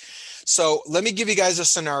 basically. So let me give you guys a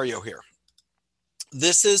scenario here.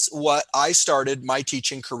 This is what I started my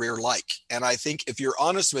teaching career like. And I think if you're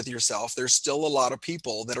honest with yourself, there's still a lot of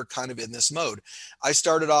people that are kind of in this mode. I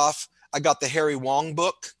started off, I got the Harry Wong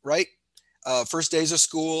book, right? First days of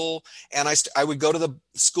school, and I would go to the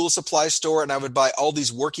school supply store and I would buy all these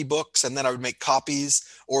worky books, and then I would make copies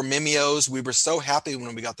or Mimeos. We were so happy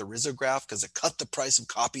when we got the Risograph because it cut the price of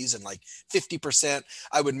copies in like 50%.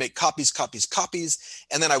 I would make copies,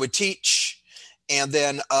 and then I would teach, and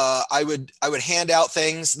then I would hand out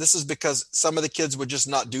things. This is because some of the kids would just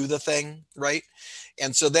not do the thing, right?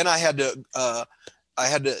 And so then I had to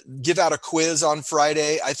give out a quiz on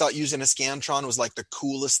Friday. I thought using a Scantron was like the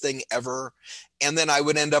coolest thing ever. And then I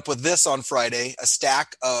would end up with this on Friday, a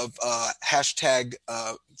stack of hashtag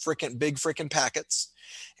big frickin' packets.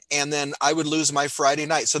 And then I would lose my Friday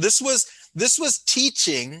night. So this was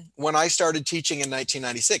teaching when I started teaching in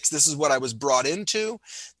 1996. This is what I was brought into.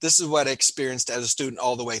 This is what I experienced as a student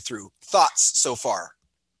all the way through. Thoughts so far?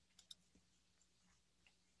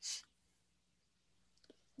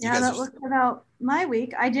 Yeah, that looked about my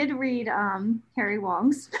week. I did read Harry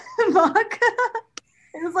Wong's book.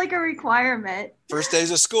 It was like a requirement. First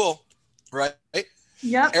days of school, right?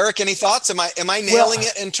 Yep. Eric, any thoughts? Am I nailing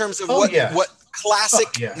it in terms of what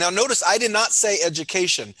classic? Now, notice I did not say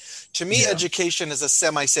education. To me, education is a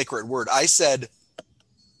semi-sacred word. I said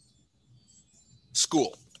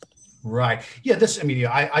school. Right. Yeah.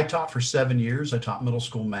 I taught for 7 years. I taught middle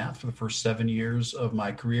school math for the first 7 years of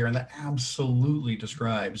my career. And that absolutely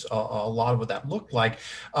describes a lot of what that looked like.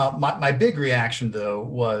 My big reaction, though,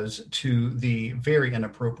 was to the very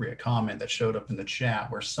inappropriate comment that showed up in the chat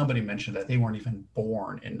where somebody mentioned that they weren't even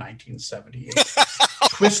born in 1978.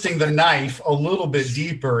 Twisting the knife a little bit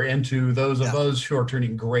deeper into those of us who are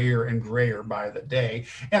turning grayer and grayer by the day.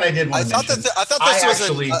 And I did want to mention, I thought this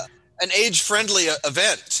was an age-friendly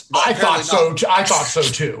event. I thought so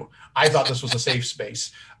too. I thought this was a safe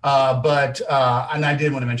space. And I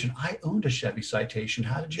did want to mention, I owned a Chevy Citation.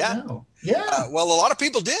 How did you know? Yeah. Well, a lot of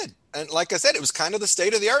people did. And like I said, it was kind of the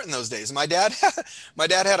state of the art in those days. My dad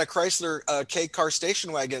had a Chrysler K-car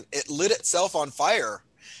station wagon. It lit itself on fire.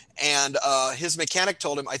 And his mechanic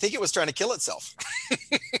told him, I think it was trying to kill itself.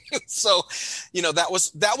 So, that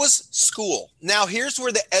was school. Now, here's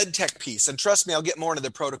where the ed tech piece, and trust me, I'll get more into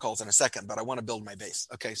the protocols in a second, but I want to build my base.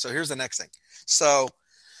 Okay, so here's the next thing. So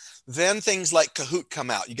then things like Kahoot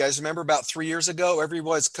come out. You guys remember about 3 years ago,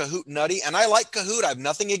 everybody's Kahoot nutty, and I like Kahoot. I have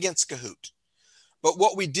nothing against Kahoot. But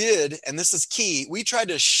what we did, and this is key, we tried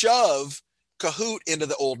to shove Kahoot into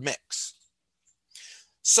the old mix.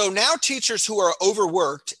 So now teachers who are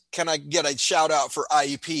overworked, can I get a shout out for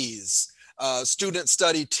IEPs, student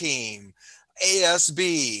study team,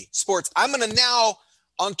 ASB, sports? I'm going to now,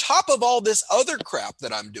 on top of all this other crap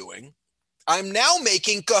that I'm doing, I'm now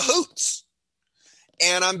making Kahoots.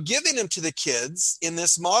 And I'm giving them to the kids in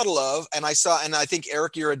this model of, and I think,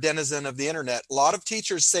 Eric, you're a denizen of the internet. A lot of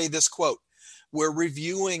teachers say this quote, we're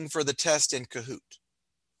reviewing for the test in Kahoot.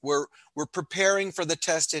 We're preparing for the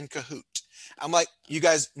test in Kahoot. I'm like, you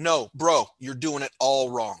guys, no, bro, you're doing it all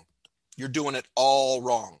wrong. You're doing it all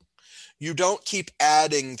wrong. You don't keep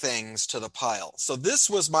adding things to the pile. So this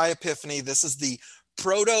was my epiphany. This is the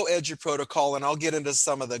proto-edu protocol, and I'll get into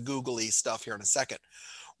some of the googly stuff here in a second.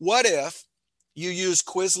 What if you use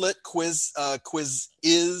Quizlet, Quiz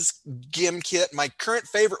is Gimkit? My current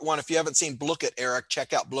favorite one, if you haven't seen Blookit, Eric,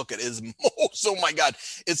 check out Blookit. Oh my God,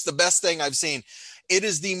 it's the best thing I've seen. It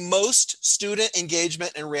is the most student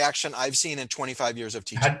engagement and reaction I've seen in 25 years of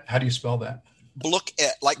teaching. How do you spell that?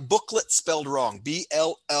 Blookit, like booklet spelled wrong.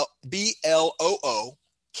 BLOOKET.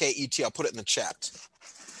 I'll put it in the chat.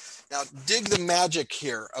 Now, dig the magic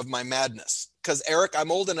here of my madness. Because, Eric, I'm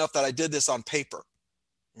old enough that I did this on paper.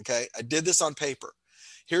 Okay? I did this on paper.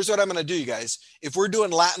 Here's what I'm going to do, you guys. If we're doing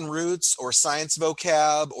Latin roots or science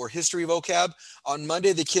vocab or history vocab, on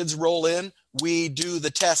Monday, the kids roll in. We do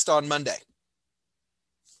the test on Monday.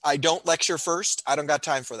 I don't lecture first. I don't got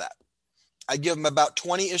time for that. I give them about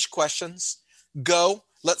 20-ish questions. Go.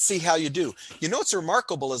 Let's see how you do. You know what's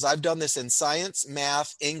remarkable is I've done this in science,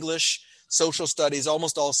 math, English, social studies,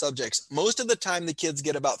 almost all subjects. Most of the time, the kids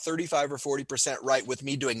get about 35 or 40% right with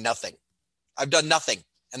me doing nothing. I've done nothing,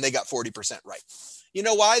 and they got 40% right. You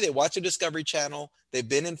know why? They watch a Discovery Channel. They've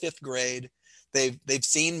been in 5th grade. They've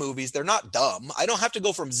seen movies. They're not dumb. I don't have to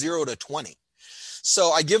go from 0 to 20.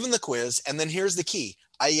 So I give them the quiz, and then here's the key.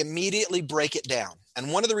 I immediately break it down.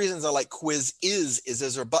 And one of the reasons I like quiz is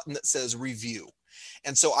there's a button that says review.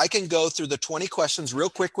 And so I can go through the 20 questions real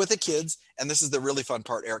quick with the kids. And this is the really fun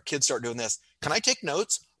part, Eric. Kids start doing this. Can I take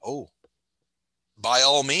notes? Oh, by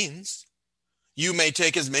all means. You may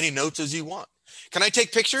take as many notes as you want. Can I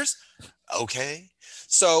take pictures? Okay.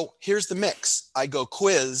 So here's the mix. I go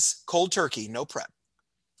quiz, cold turkey, no prep.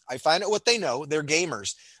 I find out what they know. They're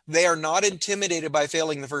gamers. They are not intimidated by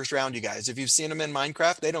failing the first round, you guys. If you've seen them in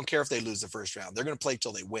Minecraft, they don't care if they lose the first round. They're going to play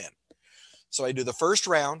till they win. So I do the first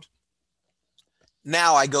round.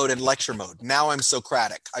 Now I go to lecture mode. Now I'm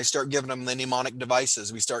Socratic. I start giving them the mnemonic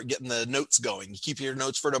devices. We start getting the notes going. You keep your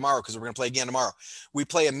notes for tomorrow because we're going to play again tomorrow. We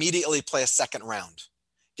immediately play a second round.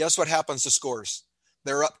 Guess what happens to scores?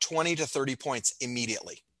 They're up 20 to 30 points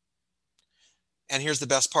immediately. And here's the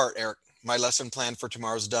best part, Eric. My lesson plan for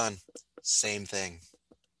tomorrow's done. Same thing.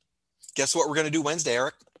 Guess what we're going to do Wednesday,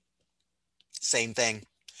 Eric? Same thing.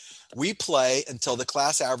 We play until the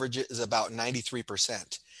class average is about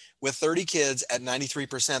 93%. With 30 kids at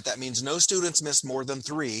 93%, that means no students missed more than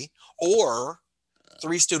 3, or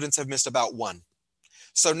 3 students have missed about 1.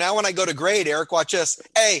 So now when I go to grade, Eric, watch this.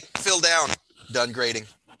 A, fill down. Done grading.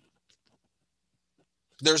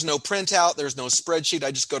 There's no printout. There's no spreadsheet.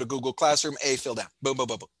 I just go to Google Classroom. A, fill down. Boom, boom,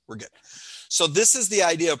 boom, boom. We're good. So this is the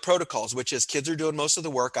idea of protocols, which is kids are doing most of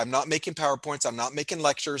the work. I'm not making PowerPoints. I'm not making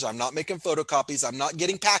lectures. I'm not making photocopies. I'm not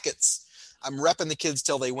getting packets. I'm repping the kids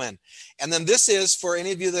till they win. And then this is for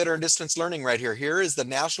any of you that are in distance learning right here. Here is the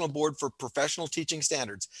National Board for Professional Teaching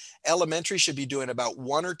Standards. Elementary should be doing about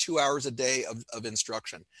 1 or 2 hours a day of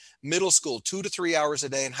instruction. Middle school, 2 to 3 hours a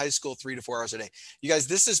day, and high school, 3 to 4 hours a day. You guys,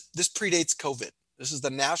 this predates COVID. This is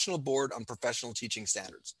the National Board on Professional Teaching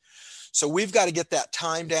Standards. So we've got to get that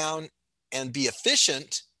time down and be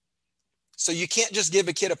efficient. So you can't just give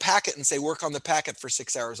a kid a packet and say, work on the packet for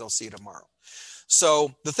 6 hours. I'll see you tomorrow.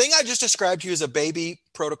 So the thing I just described to you is a baby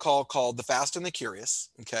protocol called the Fast and the Curious.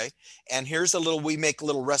 Okay. And here's we make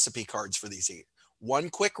little recipe cards for these. 1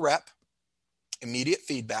 quick rep, immediate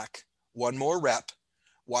feedback, 1 more rep,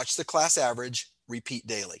 watch the class average, repeat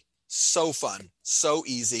daily. So fun, so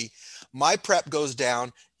easy. My prep goes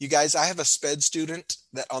down. You guys, I have a SPED student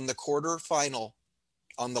that on the quarter final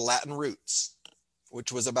on the Latin roots,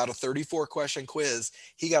 which was about a 34 question quiz,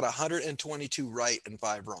 he got 122 right and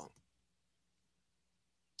 5 wrong.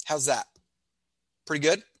 How's that? Pretty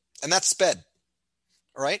good? And that's SPED.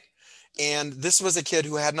 All right. And this was a kid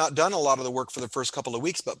who had not done a lot of the work for the first couple of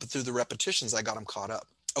weeks, but through the repetitions, I got him caught up.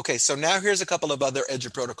 Okay, so now here's a couple of other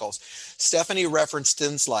EDGE protocols. Stephanie referenced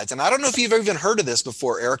thin slides. And I don't know if you've even heard of this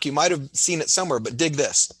before, Eric. You might have seen it somewhere, but dig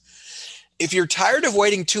this. If you're tired of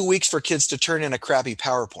waiting 2 weeks for kids to turn in a crappy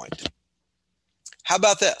PowerPoint, how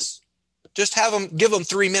about this? Just give them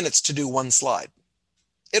 3 minutes to do 1 slide.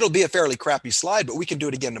 It'll be a fairly crappy slide, but we can do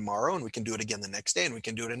it again tomorrow, and we can do it again the next day, and we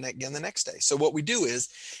can do it again the next day. So what we do is,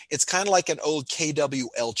 it's kind of like an old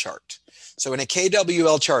KWL chart. So in a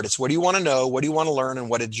KWL chart, it's what do you want to know, what do you want to learn, and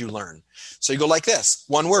what did you learn? So you go like this,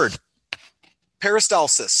 1 word,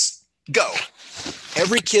 peristalsis, go.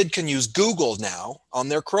 Every kid can use Google now on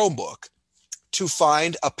their Chromebook to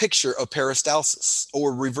find a picture of peristalsis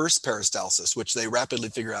or reverse peristalsis, which they rapidly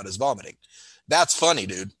figure out is vomiting. That's funny,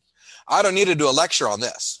 dude. I don't need to do a lecture on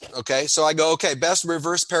this. Okay. So I go, okay, best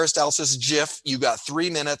reverse peristalsis GIF. You got 3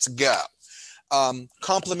 minutes, go.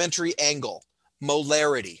 Complementary angle,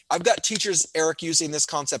 molarity. I've got teachers, Eric, using this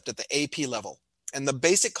concept at the AP level. And the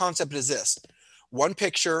basic concept is this: 1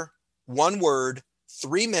 picture, 1 word,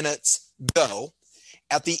 3 minutes, go.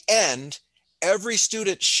 At the end, every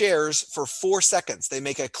student shares for 4 seconds. They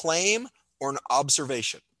make a claim or an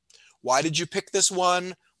observation. Why did you pick this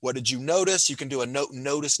one? What did you notice? You can do a note and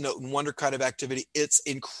notice, note and wonder kind of activity. It's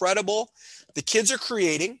incredible. The kids are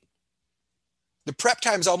creating. The prep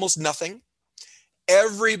time is almost nothing.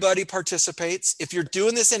 Everybody participates. If you're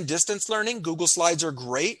doing this in distance learning, Google Slides are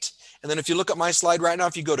great. And then if you look at my slide right now,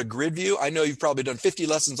 if you go to Grid View, I know you've probably done 50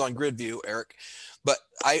 lessons on Grid View, Eric, but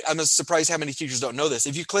I'm surprised how many teachers don't know this.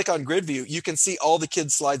 If you click on Grid View, you can see all the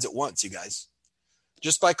kids' slides at once, you guys.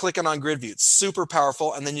 just by clicking on grid view. It's super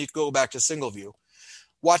powerful. And then you go back to single view.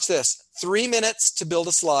 Watch this. 3 minutes to build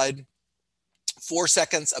a slide, 4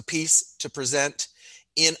 seconds a piece to present.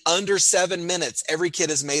 In under 7 minutes, every kid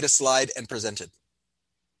has made a slide and presented.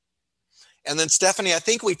 And then Stephanie, I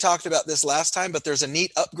think we talked about this last time, but there's a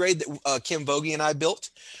neat upgrade that Kim Vogie and I built,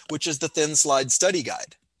 which is the Thin Slide Study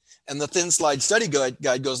Guide. And the Thin Slide Study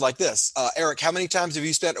Guide goes like this. Eric, how many times have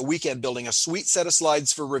you spent a weekend building a sweet set of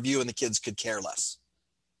slides for review and the kids could care less?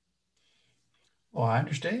 Oh, I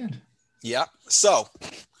understand. Yeah. So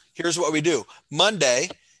here's what we do. Monday,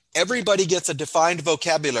 everybody gets a defined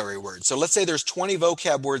vocabulary word. So let's say there's 20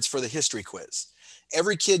 vocab words for the history quiz.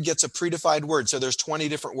 Every kid gets a predefined word. So there's 20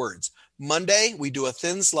 different words. Monday, we do a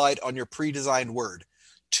thin slide on your pre-designed word.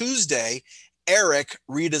 Tuesday, Eric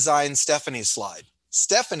redesigns Stephanie's slide.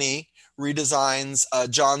 Stephanie redesigns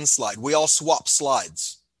John's slide. We all swap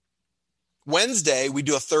slides. Wednesday, we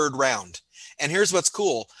do a third round. And here's what's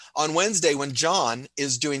cool. On Wednesday, when John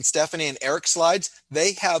is doing Stephanie and Eric's slides,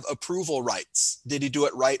 they have approval rights. Did he do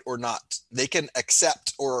it right or not? They can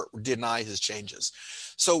accept or deny his changes.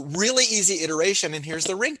 So really easy iteration. And here's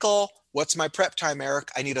the wrinkle. What's my prep time,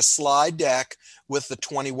 Eric? I need a slide deck with the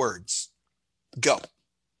 20 words. Go.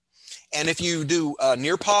 And if you do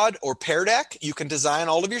Nearpod or Pear Deck, you can design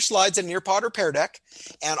all of your slides in Nearpod or Pear Deck.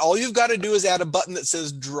 And all you've got to do is add a button that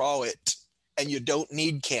says draw it. And you don't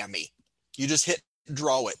need Cami. You just hit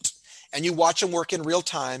draw it. And you watch them work in real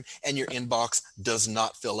time and your inbox does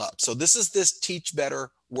not fill up. So this is this teach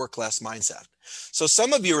better, work less mindset. So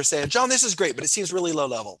some of you are saying, John, this is great, but it seems really low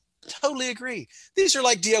level. Totally agree. These are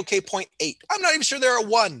like DOK 0.8. I'm not even sure they're a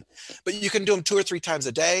 1, but you can do them 2 or 3 times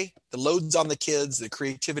a day. The load's on the kids, the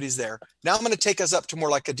creativity's there. Now I'm going to take us up to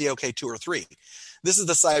more like a DOK 2 or 3. This is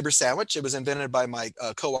the cyber sandwich. It was invented by my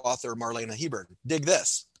co-author, Marlena Hebern. Dig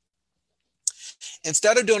this.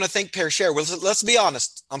 Instead of doing a think, pair, share, well, let's be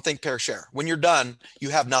honest on think, pair, share. When you're done, you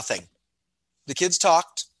have nothing. The kids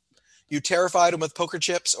talked. You terrified them with poker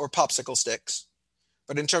chips or popsicle sticks.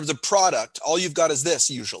 But in terms of product, all you've got is this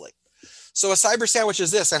usually. So a cyber sandwich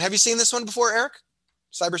is this. And have you seen this one before, Eric?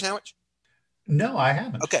 Cyber sandwich? No, I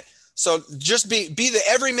haven't. Okay. So just be the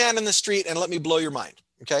everyman in the street and let me blow your mind.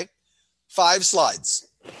 Okay. 5 slides.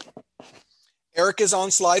 Eric is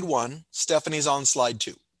on slide 1. Stephanie's on slide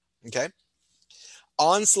 2. Okay.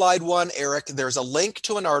 On slide 1, Eric, there's a link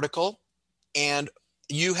to an article and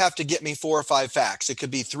you have to get me 4 or 5 facts. It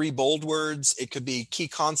could be 3 bold words. It could be key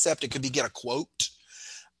concept. It could be get a quote.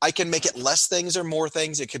 I can make it less things or more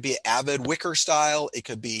things. It could be Avid Wicker style. It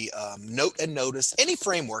could be note and notice, any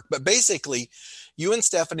framework. But basically, you and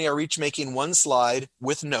Stephanie are each making 1 slide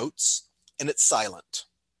with notes, and it's silent.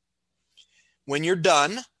 When you're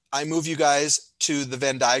done, I move you guys to the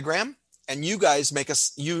Venn diagram, and you guys make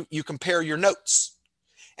you compare your notes.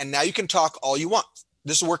 And now you can talk all you want.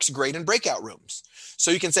 This works great in breakout rooms. So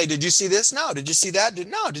you can say, did you see this? No. Did you see that?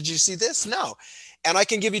 No. Did you see this? No. And I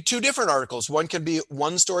can give you 2 different articles. One can be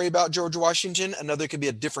one story about George Washington. Another could be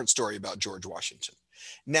a different story about George Washington.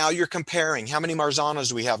 Now you're comparing. How many Marzanos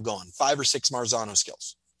do we have going? 5 or 6 Marzano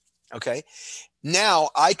skills. Okay. Now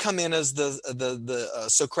I come in as the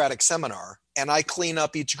Socratic seminar and I clean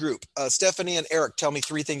up each group. Stephanie and Eric, tell me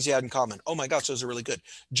 3 things you had in common. Oh my gosh, those are really good.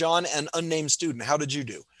 John, an unnamed student, how did you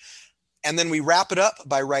do? And then we wrap it up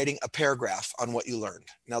by writing a paragraph on what you learned.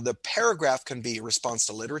 Now the paragraph can be response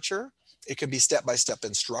to literature. It can be step-by-step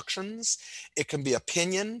instructions. It can be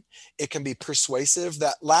opinion. It can be persuasive.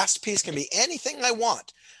 That last piece can be anything I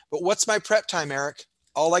want. But what's my prep time, Eric?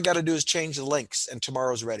 All I got to do is change the links and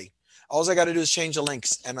tomorrow's ready. All I got to do is change the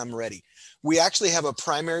links and I'm ready. We actually have a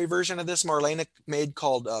primary version of this Marlena made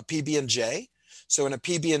called PB&J. So in a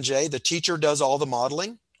PB&J, the teacher does all the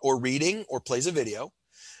modeling or reading or plays a video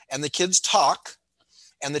and the kids talk.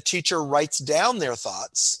 And the teacher writes down their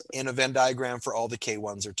thoughts in a Venn diagram for all the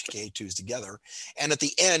K1s or K2s together. And at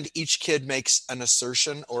the end, each kid makes an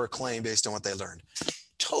assertion or a claim based on what they learned.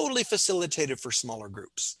 Totally facilitated for smaller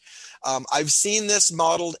groups. I've seen this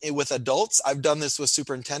modeled with adults. I've done this with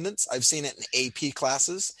superintendents. I've seen it in AP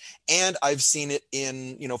classes. And I've seen it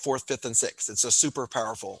in 4th, 5th, and 6th. It's a super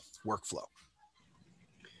powerful workflow.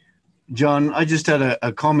 John, I just had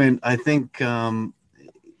a comment. I think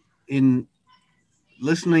in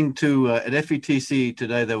listening to at FETC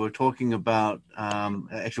today, they were talking about,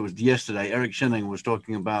 actually it was yesterday, Eric Schenning was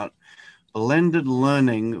talking about blended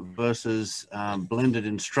learning versus blended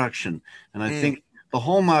instruction. And I think the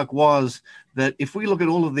hallmark was that if we look at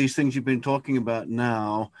all of these things you've been talking about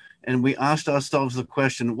now, and we asked ourselves the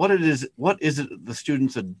question, what is it the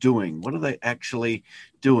students are doing? What are they actually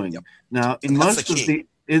doing? Yep. Now, in most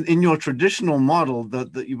in your traditional model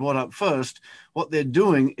that you brought up first, what they're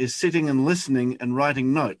doing is sitting and listening and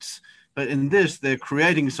writing notes. But in this, they're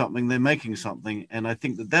creating something, they're making something. And I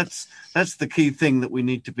think that's the key thing that we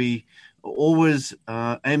need to be always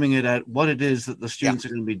aiming it at what it is that the students are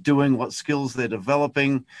going to be doing, what skills they're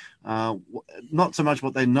developing, not so much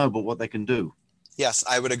what they know, but what they can do. Yes,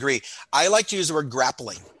 I would agree. I like to use the word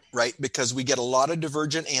grappling, right? Because we get a lot of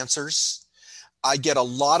divergent answers. I get a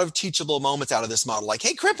lot of teachable moments out of this model. Like,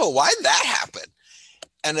 hey, Cripple, why'd that happen?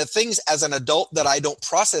 And the things as an adult that I don't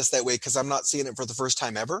process that way because I'm not seeing it for the first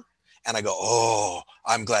time ever. And I go, oh,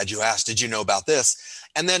 I'm glad you asked. Did you know about this?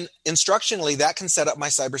 And then instructionally, that can set up my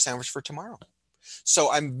cyber sandwich for tomorrow.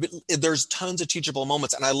 So there's tons of teachable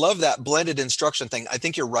moments. And I love that blended instruction thing. I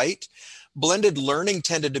think you're right. Blended learning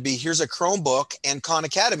tended to be, here's a Chromebook and Khan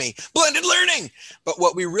Academy, blended learning. But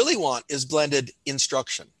what we really want is blended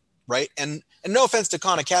instruction, right? And no offense to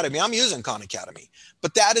Khan Academy, I'm using Khan Academy,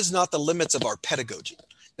 but that is not the limits of our pedagogy.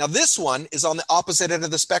 Now, this one is on the opposite end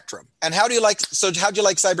of the spectrum. And how'd you like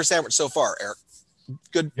Cyber Sandwich so far, Eric?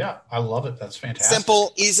 Good. Yeah, I love it. That's fantastic.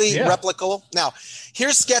 Simple, easy, replicable. Now,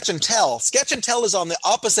 here's Sketch and Tell. Sketch and Tell is on the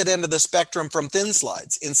opposite end of the spectrum from Thin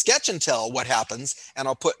Slides. In Sketch and Tell, what happens, and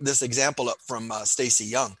I'll put this example up from Stacy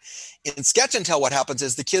Young. In Sketch and Tell, what happens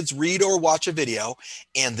is the kids read or watch a video,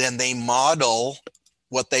 and then they model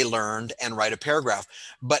what they learned and write a paragraph.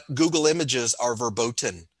 But Google Images are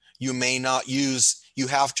verboten. You may not use, you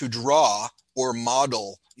have to draw or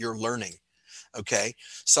model your learning. Okay.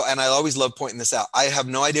 So, and I always love pointing this out. I have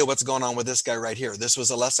no idea what's going on with this guy right here. This was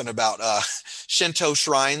a lesson about Shinto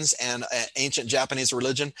shrines and ancient Japanese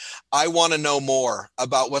religion. I want to know more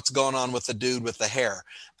about what's going on with the dude with the hair.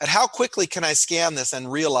 But how quickly can I scan this and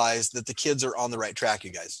realize that the kids are on the right track,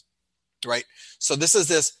 you guys? Right. So this is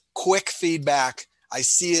this quick feedback. I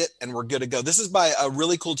see it and we're good to go. This is by a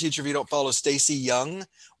really cool teacher. If you don't follow, Stacy Young,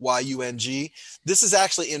 Y-U-N-G. This is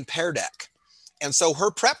actually in Pear Deck. And so her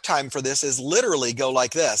prep time for this is literally go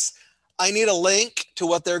like this. I need a link to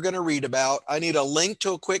what they're going to read about. I need a link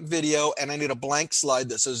to a quick video, and I need a blank slide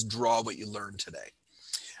that says draw what you learned today.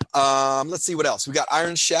 Let's see what else. We got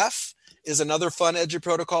Iron Chef is another fun Edu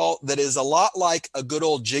protocol that is a lot like a good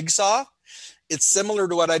old Jigsaw. It's similar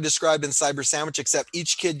to what I described in Cyber Sandwich, except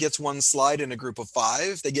each kid gets one slide in a group of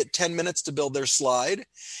 5. They get 10 minutes to build their slide,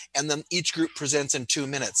 and then each group presents in 2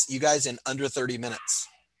 minutes. You guys in under 30 minutes.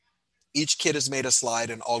 Each kid has made a slide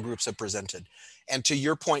and all groups have presented. And to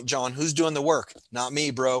your point, John, who's doing the work? Not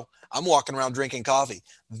me, bro. I'm walking around drinking coffee.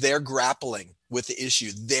 They're grappling with the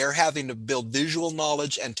issue. They're having to build visual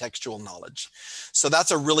knowledge and textual knowledge. So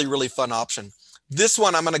that's a really, really fun option. This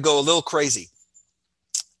one, I'm going to go a little crazy.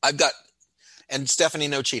 I've got, and Stephanie,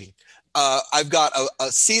 no cheating. I've got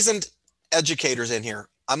a seasoned educators in here.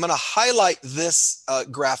 I'm going to highlight this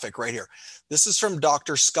graphic right here. This is from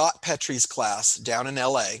Dr. Scott Petrie's class down in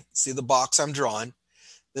LA. See the box I'm drawing?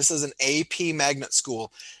 This is an AP magnet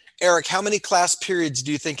school. Eric, how many class periods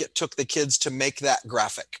do you think it took the kids to make that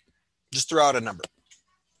graphic? Just throw out a number.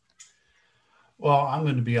 Well, I'm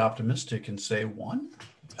going to be optimistic and say 1.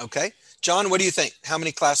 Okay. John, what do you think? How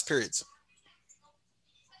many class periods?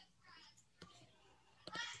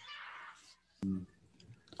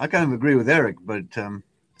 I kind of agree with Eric, but...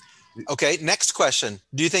 Okay, next question.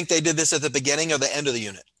 Do you think they did this at the beginning or the end of the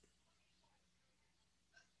unit?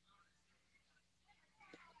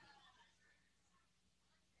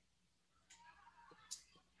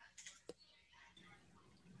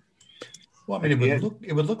 Well, I mean,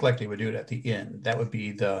 it would look like they would do it at the end. That would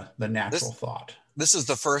be the natural thought. This is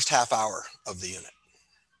the first half hour of the unit.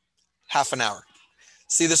 Half an hour.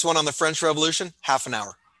 See this one on the French Revolution? Half an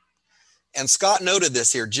hour. And Scott noted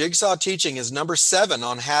this here. Jigsaw teaching is number 7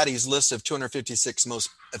 on Hattie's list of 256 most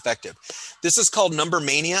effective. This is called number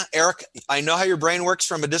mania. Eric, I know how your brain works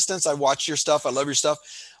from a distance. I watch your stuff. I love your stuff.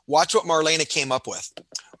 Watch what Marlena came up with.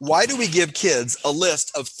 Why do we give kids a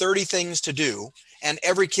list of 30 things to do and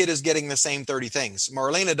every kid is getting the same 30 things?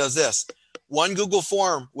 Marlena does this. 1 Google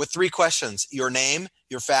form with 3 questions. Your name,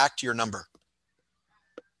 your fact, your number.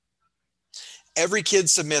 Every kid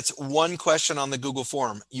submits 1 question on the Google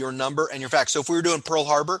form, your number and your fact. So if we were doing Pearl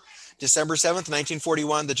Harbor, December 7th,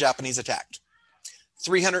 1941, the Japanese attacked.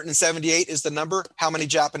 378 is the number. How many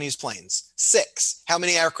Japanese planes? 6. How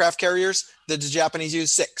many aircraft carriers did the Japanese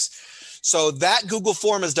use? 6. So that Google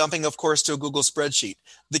form is dumping, of course, to a Google spreadsheet.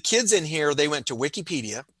 The kids in here, they went to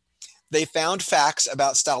Wikipedia. They found facts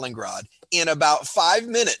about Stalingrad. In about 5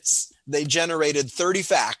 minutes, they generated 30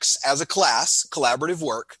 facts as a class, collaborative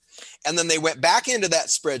work. And then they went back into that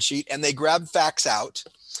spreadsheet and they grabbed facts out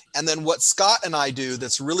And then what Scott and I do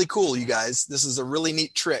that's really cool, you guys, this is a really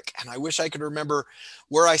neat trick. And I wish I could remember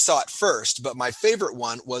where I saw it first, but my favorite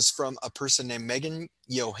one was from a person named Megan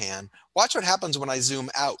Johan. Watch what happens when I zoom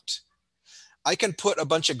out. I can put a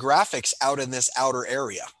bunch of graphics out in this outer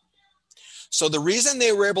area. So the reason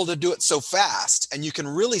they were able to do it so fast, and you can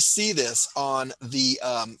really see this on the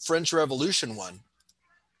French Revolution one,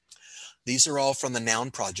 these are all from the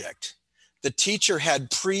Noun Project. The teacher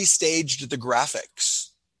had pre-staged the graphics.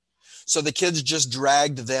 So the kids just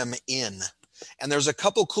dragged them in. And there's a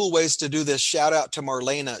couple cool ways to do this. Shout out to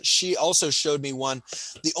Marlena. She also showed me one.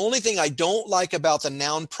 The only thing I don't like about the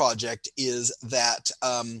Noun Project is that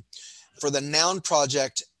for the Noun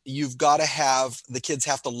Project, you've got to have, the kids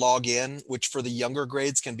have to log in, which for the younger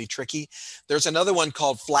grades can be tricky. There's another one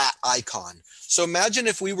called Flat Icon. So imagine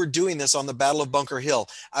if we were doing this on the Battle of Bunker Hill.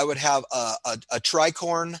 I would have a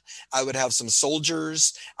tricorn. I would have some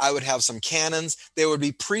soldiers. I would have some cannons. They would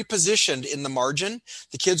be pre-positioned in the margin.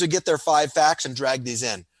 The kids would get their 5 facts and drag these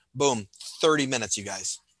in. Boom, 30 minutes, you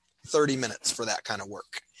guys. 30 minutes for that kind of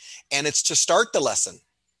work. And it's to start the lesson.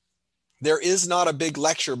 There is not a big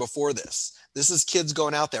lecture before this. This is kids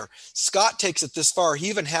going out there. Scott takes it this far. He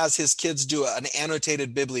even has his kids do an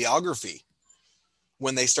annotated bibliography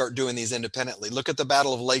when they start doing these independently. Look at the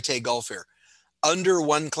Battle of Leyte Gulf here. Under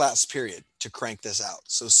 1 class period to crank this out.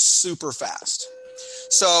 So super fast.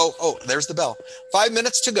 So, oh, there's the bell. 5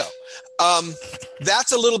 minutes to go.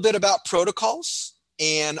 That's a little bit about protocols.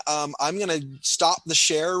 And I'm going to stop the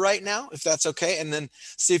share right now, if that's okay, and then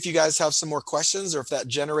see if you guys have some more questions or if that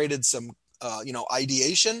generated some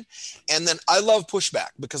ideation. And then I love pushback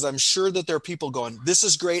because I'm sure that there are people going, this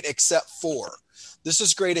is great except for, this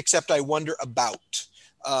is great except I wonder about.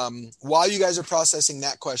 While you guys are processing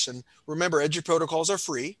that question, remember EduProtocols are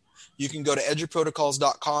free. You can go to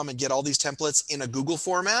eduprotocols.com and get all these templates in a Google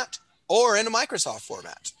format or in a Microsoft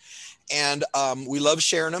format. And we love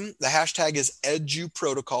sharing them. The hashtag is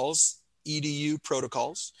EduProtocols, EDU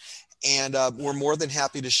protocols. And we're more than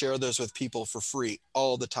happy to share those with people for free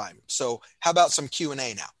all the time. So how about some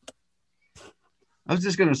Q&A now? I was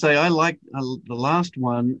just going to say, I like the last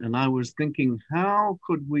one, and I was thinking, how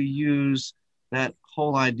could we use that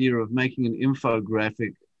whole idea of making an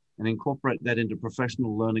infographic and incorporate that into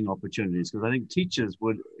professional learning opportunities? Because I think teachers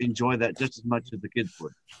would enjoy that just as much as the kids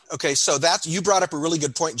would. Okay, so that's, you brought up a really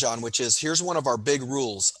good point, John, which is, here's one of our big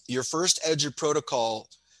rules. Your first EduProtocol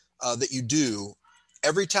that you do,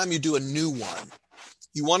 every time you do a new one,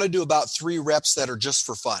 you want to do about 3 reps that are just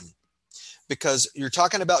for fun, because you're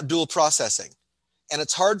talking about dual processing, and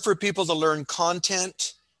it's hard for people to learn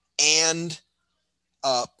content and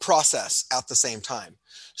process at the same time.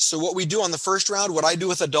 So what we do on the first round, what I do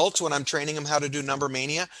with adults when I'm training them how to do Number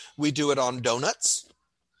Mania, we do it on donuts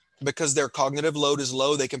because their cognitive load is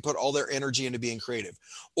low. They can put all their energy into being creative.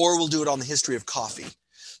 Or we'll do it on the history of coffee.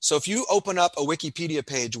 So if you open up a Wikipedia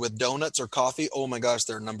page with donuts or coffee, oh my gosh,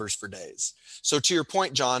 there are numbers for days. So to your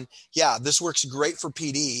point, John, yeah, this works great for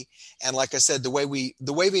PD. And like I said, the way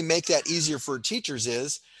we make that easier for teachers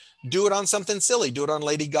is do it on something silly. Do it on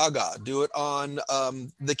Lady Gaga. Do it on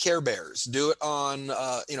the Care Bears. Do it on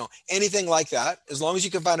anything like that. As long as you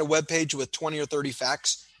can find a web page with 20 or 30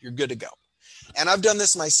 facts, you're good to go. And I've done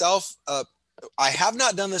this myself. I have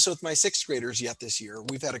not done this with my 6th graders yet this year.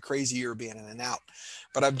 We've had a crazy year being in and out.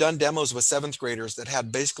 But I've done demos with 7th graders that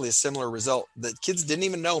had basically a similar result. The kids didn't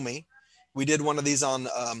even know me. We did one of these on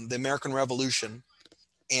the American Revolution,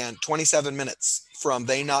 and 27 minutes from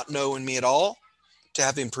they not knowing me at all to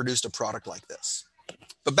having produced a product like this.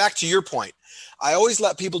 But back to your point, I always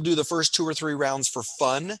let people do the first 2 or 3 rounds for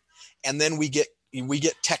fun, and then we get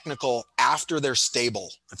technical after they're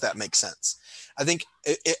stable, if that makes sense. I think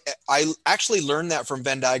I actually learned that from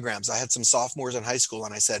Venn diagrams. I had some sophomores in high school,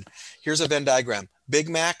 and I said, here's a Venn diagram. Big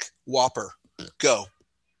Mac, Whopper, go.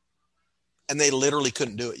 And they literally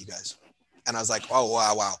couldn't do it, you guys. And I was like, oh,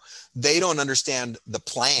 wow. They don't understand the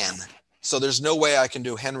plan. So there's no way I can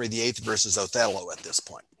do Henry VIII versus Othello at this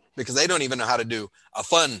point, because they don't even know how to do a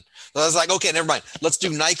fun. So I was like, okay, never mind. Let's do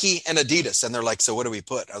Nike and Adidas. And they're like, so what do we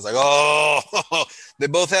put? I was like, oh, they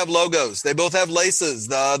both have logos. They both have laces.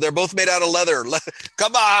 They're both made out of leather.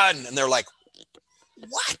 Come on. And they're like,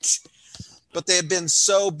 what? But they have been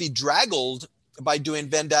so bedraggled by doing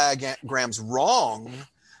Venn diagrams wrong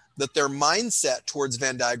that their mindset towards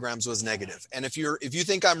Venn diagrams was negative. And if you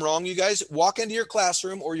think I'm wrong, you guys, walk into your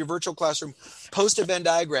classroom or your virtual classroom, post a Venn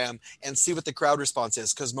diagram and see what the crowd response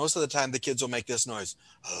is. Because most of the time the kids will make this noise.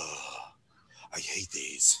 Oh, I hate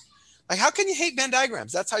these. Like, how can you hate Venn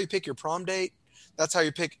diagrams? That's how you pick your prom date. That's how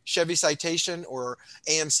you pick Chevy Citation or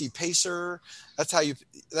AMC Pacer. That's how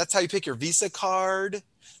you pick your Visa card.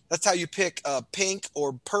 That's how you pick pink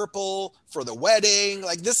or purple for the wedding.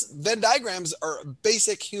 Like this, Venn diagrams are a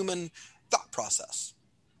basic human thought process.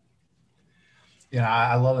 Yeah,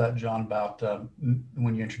 I love that, John, about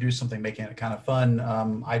when you introduce something, making it kind of fun.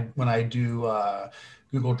 When I do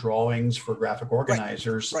Google Drawings for graphic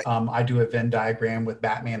organizers, Right. I do a Venn diagram with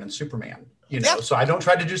Batman and Superman. Yeah. So I don't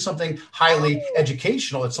try to do something highly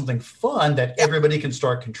educational. It's something fun that everybody can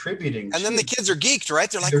start contributing. And then the kids are geeked,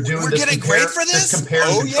 right? They're like, They're doing we're getting grade for this? Compare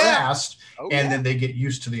and contrast. And then they get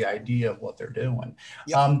used to the idea of what they're doing.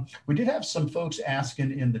 Yep. We did have some folks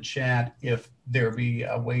asking in the chat if there be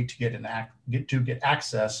a way to get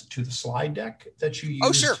access to the slide deck that you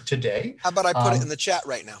used today. How about I put it in the chat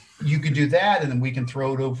right now? You could do that, and then we can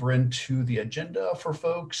throw it over into the agenda for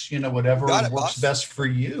folks. Whatever works best for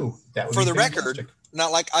you. That would for be the fantastic. record.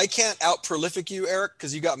 Not like I can't out prolific you, Eric,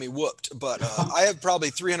 because you got me whooped. But I have probably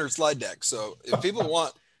 300 slide decks. So if people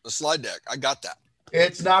want a slide deck, I got that.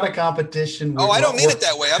 It's not a competition. I don't mean it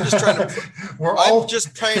that way. I'm just trying to. I'm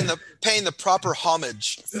just paying the proper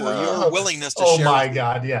homage for your willingness to share. Oh my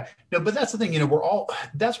God, yeah. No, but that's the thing.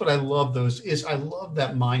 That's what I love. I love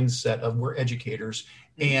that mindset of we're educators,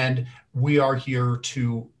 and we are here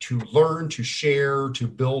to learn, to share, to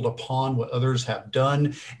build upon what others have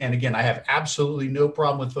done. And again, I have absolutely no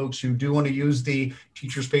problem with folks who do want to use the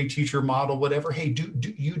teachers pay teacher model, whatever. Hey, do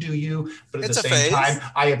you. But at the same time,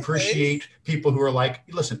 I appreciate people who are like,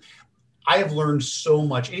 listen, I have learned so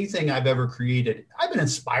much. Anything I've ever created, I've been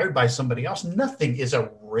inspired by somebody else. Nothing is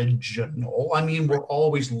original. I mean, we're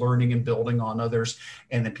always learning and building on others,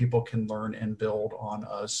 and then people can learn and build on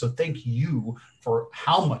us. So thank you for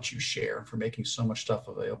how much you share and for making so much stuff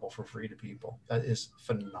available for free to people. That is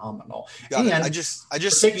phenomenal. And I just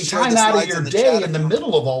taking time out of your day in the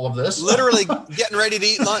middle of all of this. Literally getting ready to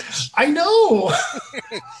eat lunch. I know.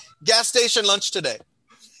 Gas station lunch today.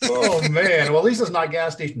 Oh man! Well, at least it's not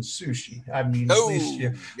gas station sushi. I mean, at least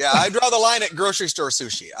yeah, I draw the line at grocery store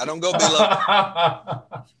sushi. I don't go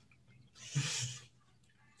below.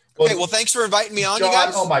 Okay, well, thanks for inviting me on, John, you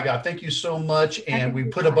guys. Oh my God, thank you so much. And we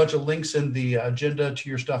put a bunch of links in the agenda to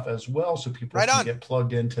your stuff as well, so people can get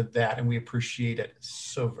plugged into that. And we appreciate it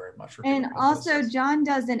so very much. And also, John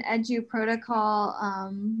does an Edu Protocol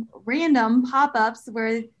random pop-ups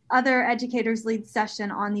where other educators lead session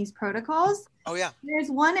on these protocols. Oh yeah. There's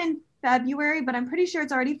one in February, but I'm pretty sure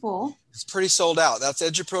it's already full. It's pretty sold out. That's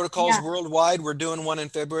Edu Protocols Worldwide. We're doing one in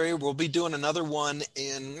February. We'll be doing another one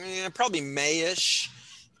in probably May-ish.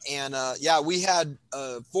 And we had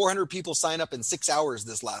 400 people sign up in 6 hours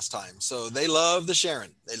this last time. So they love the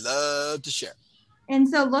sharing. They love to share. And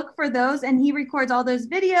so look for those, and he records all those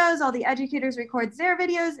videos. All the educators records their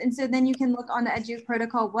videos. And so then you can look on the Edu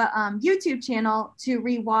Protocol YouTube channel to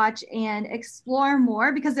rewatch and explore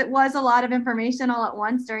more, because it was a lot of information all at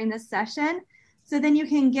once during this session. So then you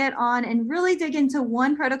can get on and really dig into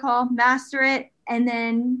one protocol, master it, and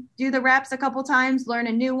then do the reps a couple times, learn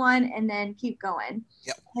a new one, and then keep going.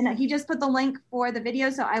 Yep. And he just put the link for the video,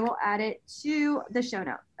 so I will add it to the show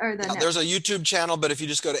note or the note. There's a YouTube channel, but if you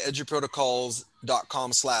just go to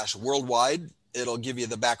eduprotocols.com/worldwide, it'll give you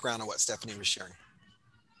the background of what Stephanie was sharing.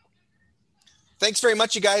 Thanks very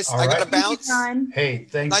much, you guys. I got to bounce. Hey,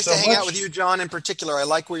 thanks nice so to hang much. out with you, John, in particular. I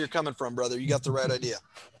like where you're coming from, brother. You got the right idea.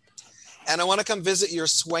 And I want to come visit your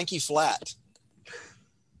swanky flat.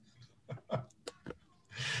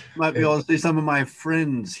 Might be able to see some of my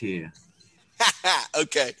friends here.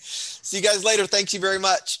 Okay. See you guys later. Thank you very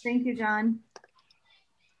much. Thank you, John.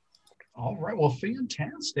 All right. Well,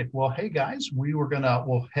 fantastic. Well, hey guys,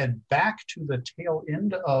 we'll head back to the tail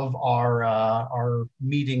end of our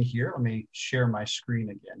meeting here. Let me share my screen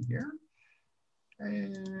again here.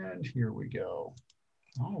 And here we go.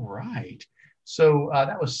 All right. So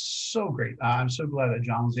that was so great. I'm so glad that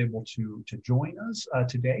John was able to join us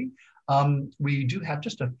today. We do have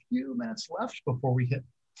just a few minutes left before we hit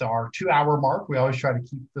our 2-hour mark. We always try to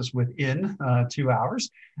keep this within 2 hours.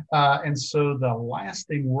 And so the last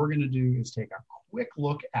thing we're going to do is take a quick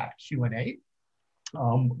look at Q&A.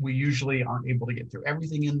 We usually aren't able to get through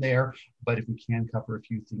everything in there, but if we can cover a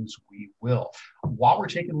few things, we will. While we're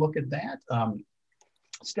taking a look at that,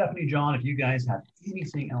 Stephanie, John, if you guys have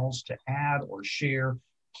anything else to add or share,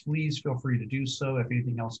 please feel free to do so. If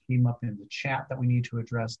anything else came up in the chat that we need to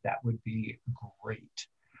address, that would be great.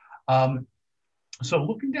 So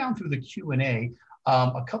looking down through the Q&A,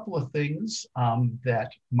 a couple of things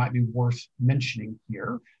that might be worth mentioning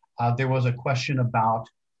here. There was a question about,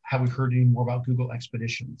 have we heard any more about Google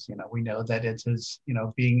Expeditions? We know that it is,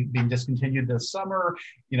 being discontinued this summer.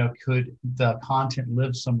 Could the content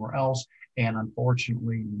live somewhere else? And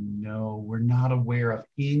unfortunately, no, we're not aware of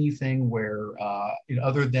anything where,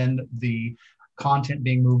 other than the content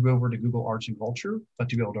being moved over to Google Arts and Culture, but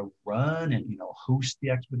to be able to run and, host the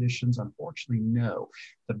expeditions, unfortunately, no.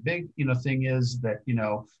 The big, thing is that,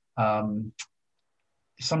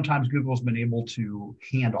 sometimes Google's been able to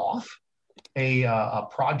hand off a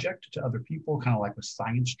project to other people, kind of like with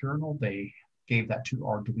Science Journal. They gave that to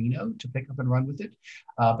Arduino to pick up and run with it.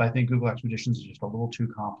 But I think Google Expeditions is just a little too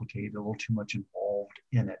complicated, a little too much involved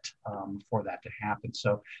in it for that to happen.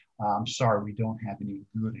 So I'm sorry, we don't have any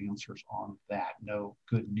good answers on that. No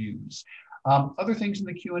good news. Other things in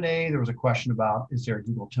the Q&A, there was a question about, is there a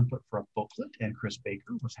Google template for a booklet? And Chris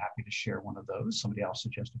Baker was happy to share one of those. Somebody else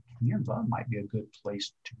suggested Canva might be a good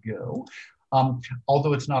place to go.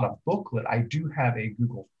 Although it's not a booklet, I do have a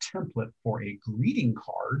Google template for a greeting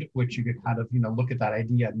card, which you could kind of, look at that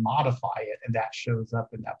idea and modify it. And that shows up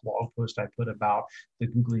in that blog post I put about the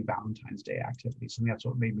Googly Valentine's Day activities. And that's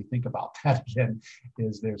what made me think about that again,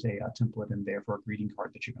 is there's a template in there for a greeting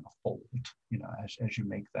card that you're going to fold, as you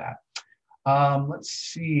make that. Let's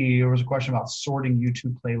see, there was a question about sorting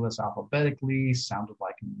YouTube playlists alphabetically. Sounded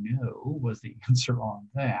like no was the answer on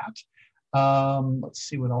that. Let's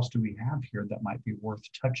see, what else do we have here that might be worth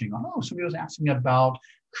touching on? Oh, somebody was asking about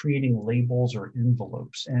creating labels or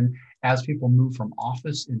envelopes. And as people move from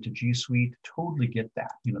Office into G Suite, totally get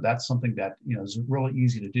that. That's something that, is really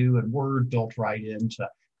easy to do, and Word built right into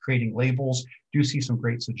creating labels. Do see some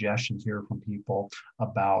great suggestions here from people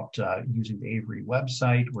about using the Avery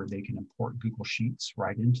website where they can import Google Sheets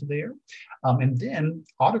right into there. And then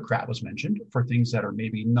Autocrat was mentioned for things that are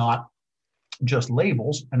maybe not just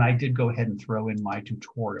labels, and I did go ahead and throw in my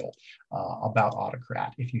tutorial about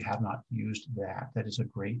Autocrat. If you have not used that, that is a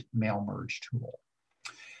great mail merge tool.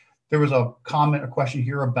 There was a question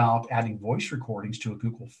here about adding voice recordings to a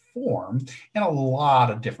Google form, and a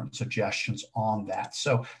lot of different suggestions on that.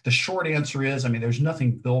 So the short answer is, there's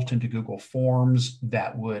nothing built into Google Forms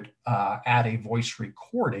that would add a voice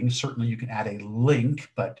recording. Certainly you can add a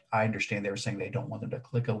link, but I understand they were saying they don't want them to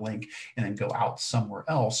click a link and then go out somewhere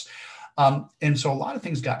else. And so a lot of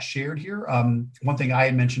things got shared here. One thing I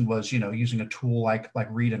had mentioned was, using a tool like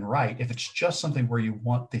Read and Write. If it's just something where you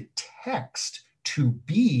want the text to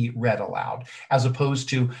be read aloud, as opposed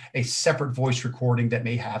to a separate voice recording that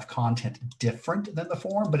may have content different than the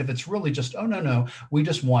form. But if it's really just, oh, no, we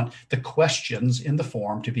just want the questions in the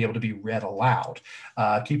form to be able to be read aloud.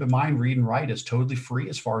 Keep in mind, Read and Write is totally free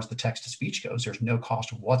as far as the text-to-speech goes. There's no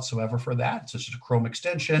cost whatsoever for that. It's just a Chrome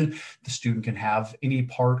extension. The student can have any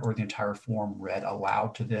part or the entire form read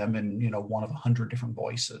aloud to them in, one of 100 different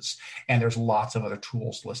voices. And there's lots of other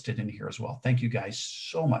tools listed in here as well. Thank you guys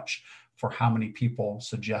so much for how many people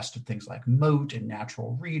suggested things like Mote and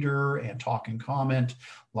Natural Reader and Talk and Comment.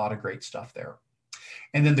 A lot of great stuff there.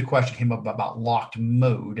 And then the question came up about locked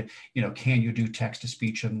mode. Can you do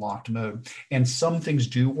text-to-speech in locked mode? And some things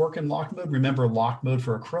do work in locked mode. Remember, locked mode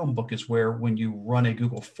for a Chromebook is where when you run a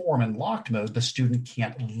Google form in locked mode, the student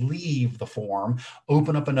can't leave the form,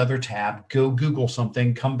 open up another tab, go Google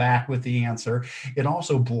something, come back with the answer. It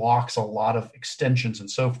also blocks a lot of extensions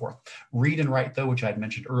and so forth. Read and Write, though, which I had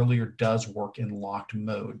mentioned earlier, does work in locked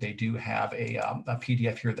mode. They do have a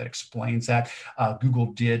PDF here that explains that.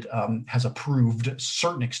 Google has approved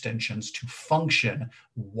certain extensions to function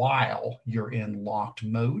while you're in locked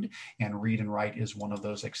mode, and Read and Write is one of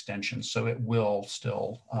those extensions. So it will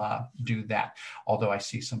still do that. Although I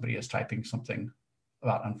see somebody is typing something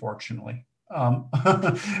about unfortunately.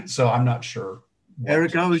 So I'm not sure.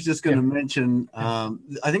 Eric, I was just going to mention,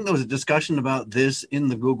 I think there was a discussion about this in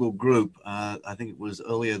the Google group. I think it was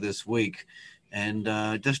earlier this week. And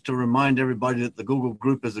just to remind everybody that the Google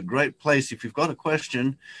group is a great place. If you've got a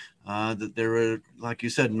question, that there are, like you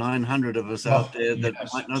said, 900 of us out there that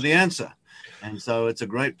might know the answer. And so it's a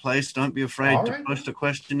great place. Don't be afraid to post a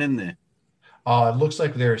question in there. It looks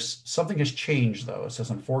like there's something has changed, though. It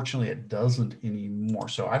says, unfortunately, it doesn't anymore.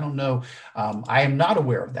 So I don't know. I am not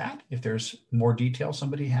aware of that. If there's more detail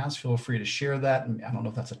somebody has, feel free to share that. And I don't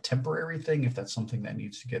know if that's a temporary thing, if that's something that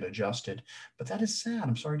needs to get adjusted. But that is sad.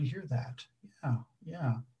 I'm sorry to hear that.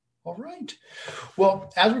 Yeah. All right.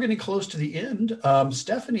 Well, as we're getting close to the end,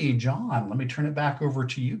 Stephanie, John, let me turn it back over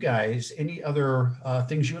to you guys. Any other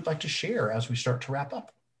things you would like to share as we start to wrap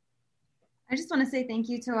up? I just want to say thank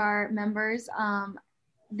you to our members.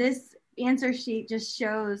 This answer sheet just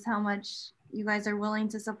shows how much you guys are willing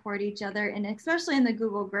to support each other, and especially in the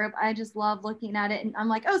Google group. I just love looking at it, and I'm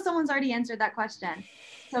like, oh, someone's already answered that question.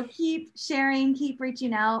 So keep sharing, keep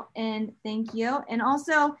reaching out, and thank you. And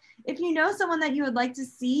also, if you know someone that you would like to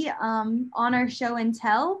see on our show and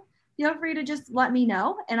tell, feel free to just let me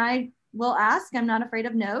know. And I we'll ask. I'm not afraid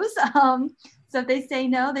of no's. So if they say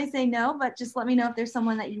no, they say no, but just let me know if there's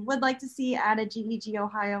someone that you would like to see at a GEG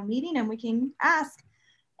Ohio meeting and we can ask.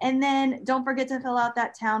 And then don't forget to fill out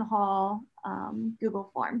that town hall Google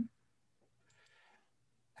form.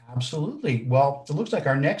 Absolutely. Well, it looks like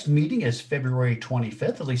our next meeting is February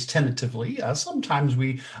 25th, at least tentatively. Sometimes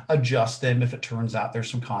we adjust them if it turns out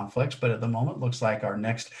there's some conflicts, but at the moment, looks like our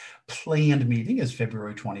next planned meeting is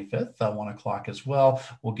February 25th, 1 o'clock as well.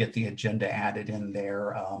 We'll get the agenda added in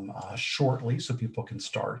there shortly so people can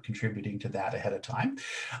start contributing to that ahead of time.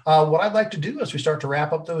 What I'd like to do as we start to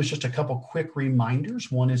wrap up, though, is just a couple quick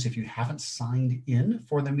reminders. One is if you haven't signed in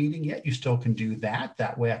for the meeting yet, you still can do that.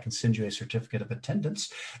 That way I can send you a certificate of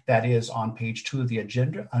attendance. That is on page 2 of the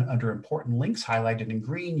agenda under important links highlighted in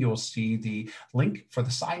green. You'll see the link for the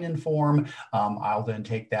sign-in form. I'll then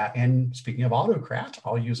take that, and speaking of Autocrat,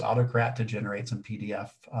 I'll use Autocrat to generate some PDF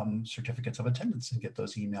certificates of attendance and get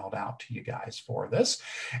those emailed out to you guys for this.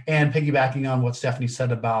 And piggybacking on what Stephanie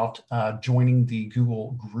said about joining the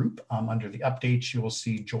Google group, under the updates, you will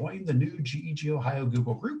see join the new GEG Ohio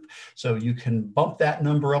Google group. So you can bump that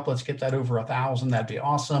number up. Let's get that over 1,000. That'd be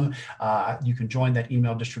awesome. You can join that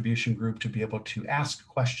email distribution group to be able to ask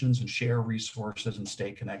questions and share resources and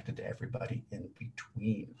stay connected to everybody in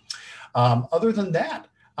between. Other than that,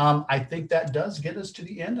 I think that does get us to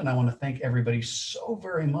the end, and I want to thank everybody so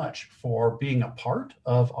very much for being a part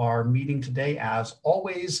of our meeting today. As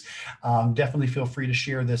always, definitely feel free to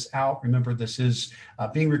share this out. Remember, this is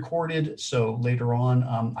being recorded, so later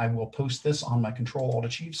on I will post this on my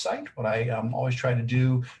Control-Alt-Achieve site. What I always try to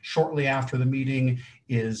do shortly after the meeting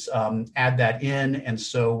is add that in, and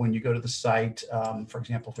so when you go to the site, for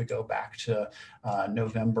example, if we go back to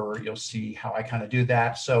November, you'll see how I kind of do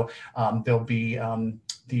that. So there'll be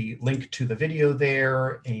the link to the video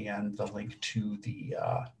there and the link to the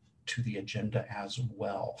agenda as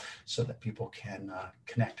well, so that people can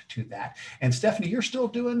connect to that. And Stephanie, you're still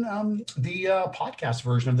doing the podcast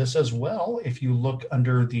version of this as well. If you look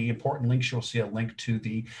under the important links, you'll see a link to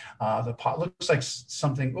the looks like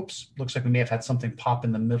something. Oops, looks like we may have had something pop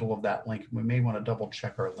in the middle of that link. We may want to double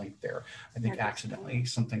check our link there. I think accidentally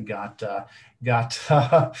something got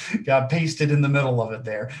pasted in the middle of it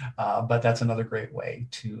there. But that's another great way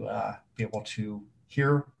to be able to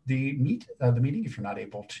hear the meeting if you're not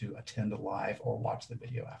able to attend live or watch the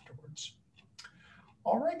video afterwards.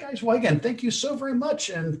 All right, guys. Well, again, thank you so very much.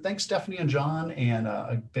 And thanks, Stephanie and John. And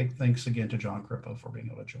a big thanks again to John Crippo for being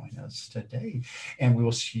able to join us today. And we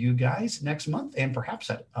will see you guys next month, and perhaps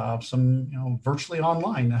at some, virtually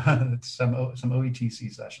online, some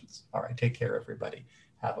OETC sessions. All right. Take care, everybody.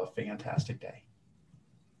 Have a fantastic day.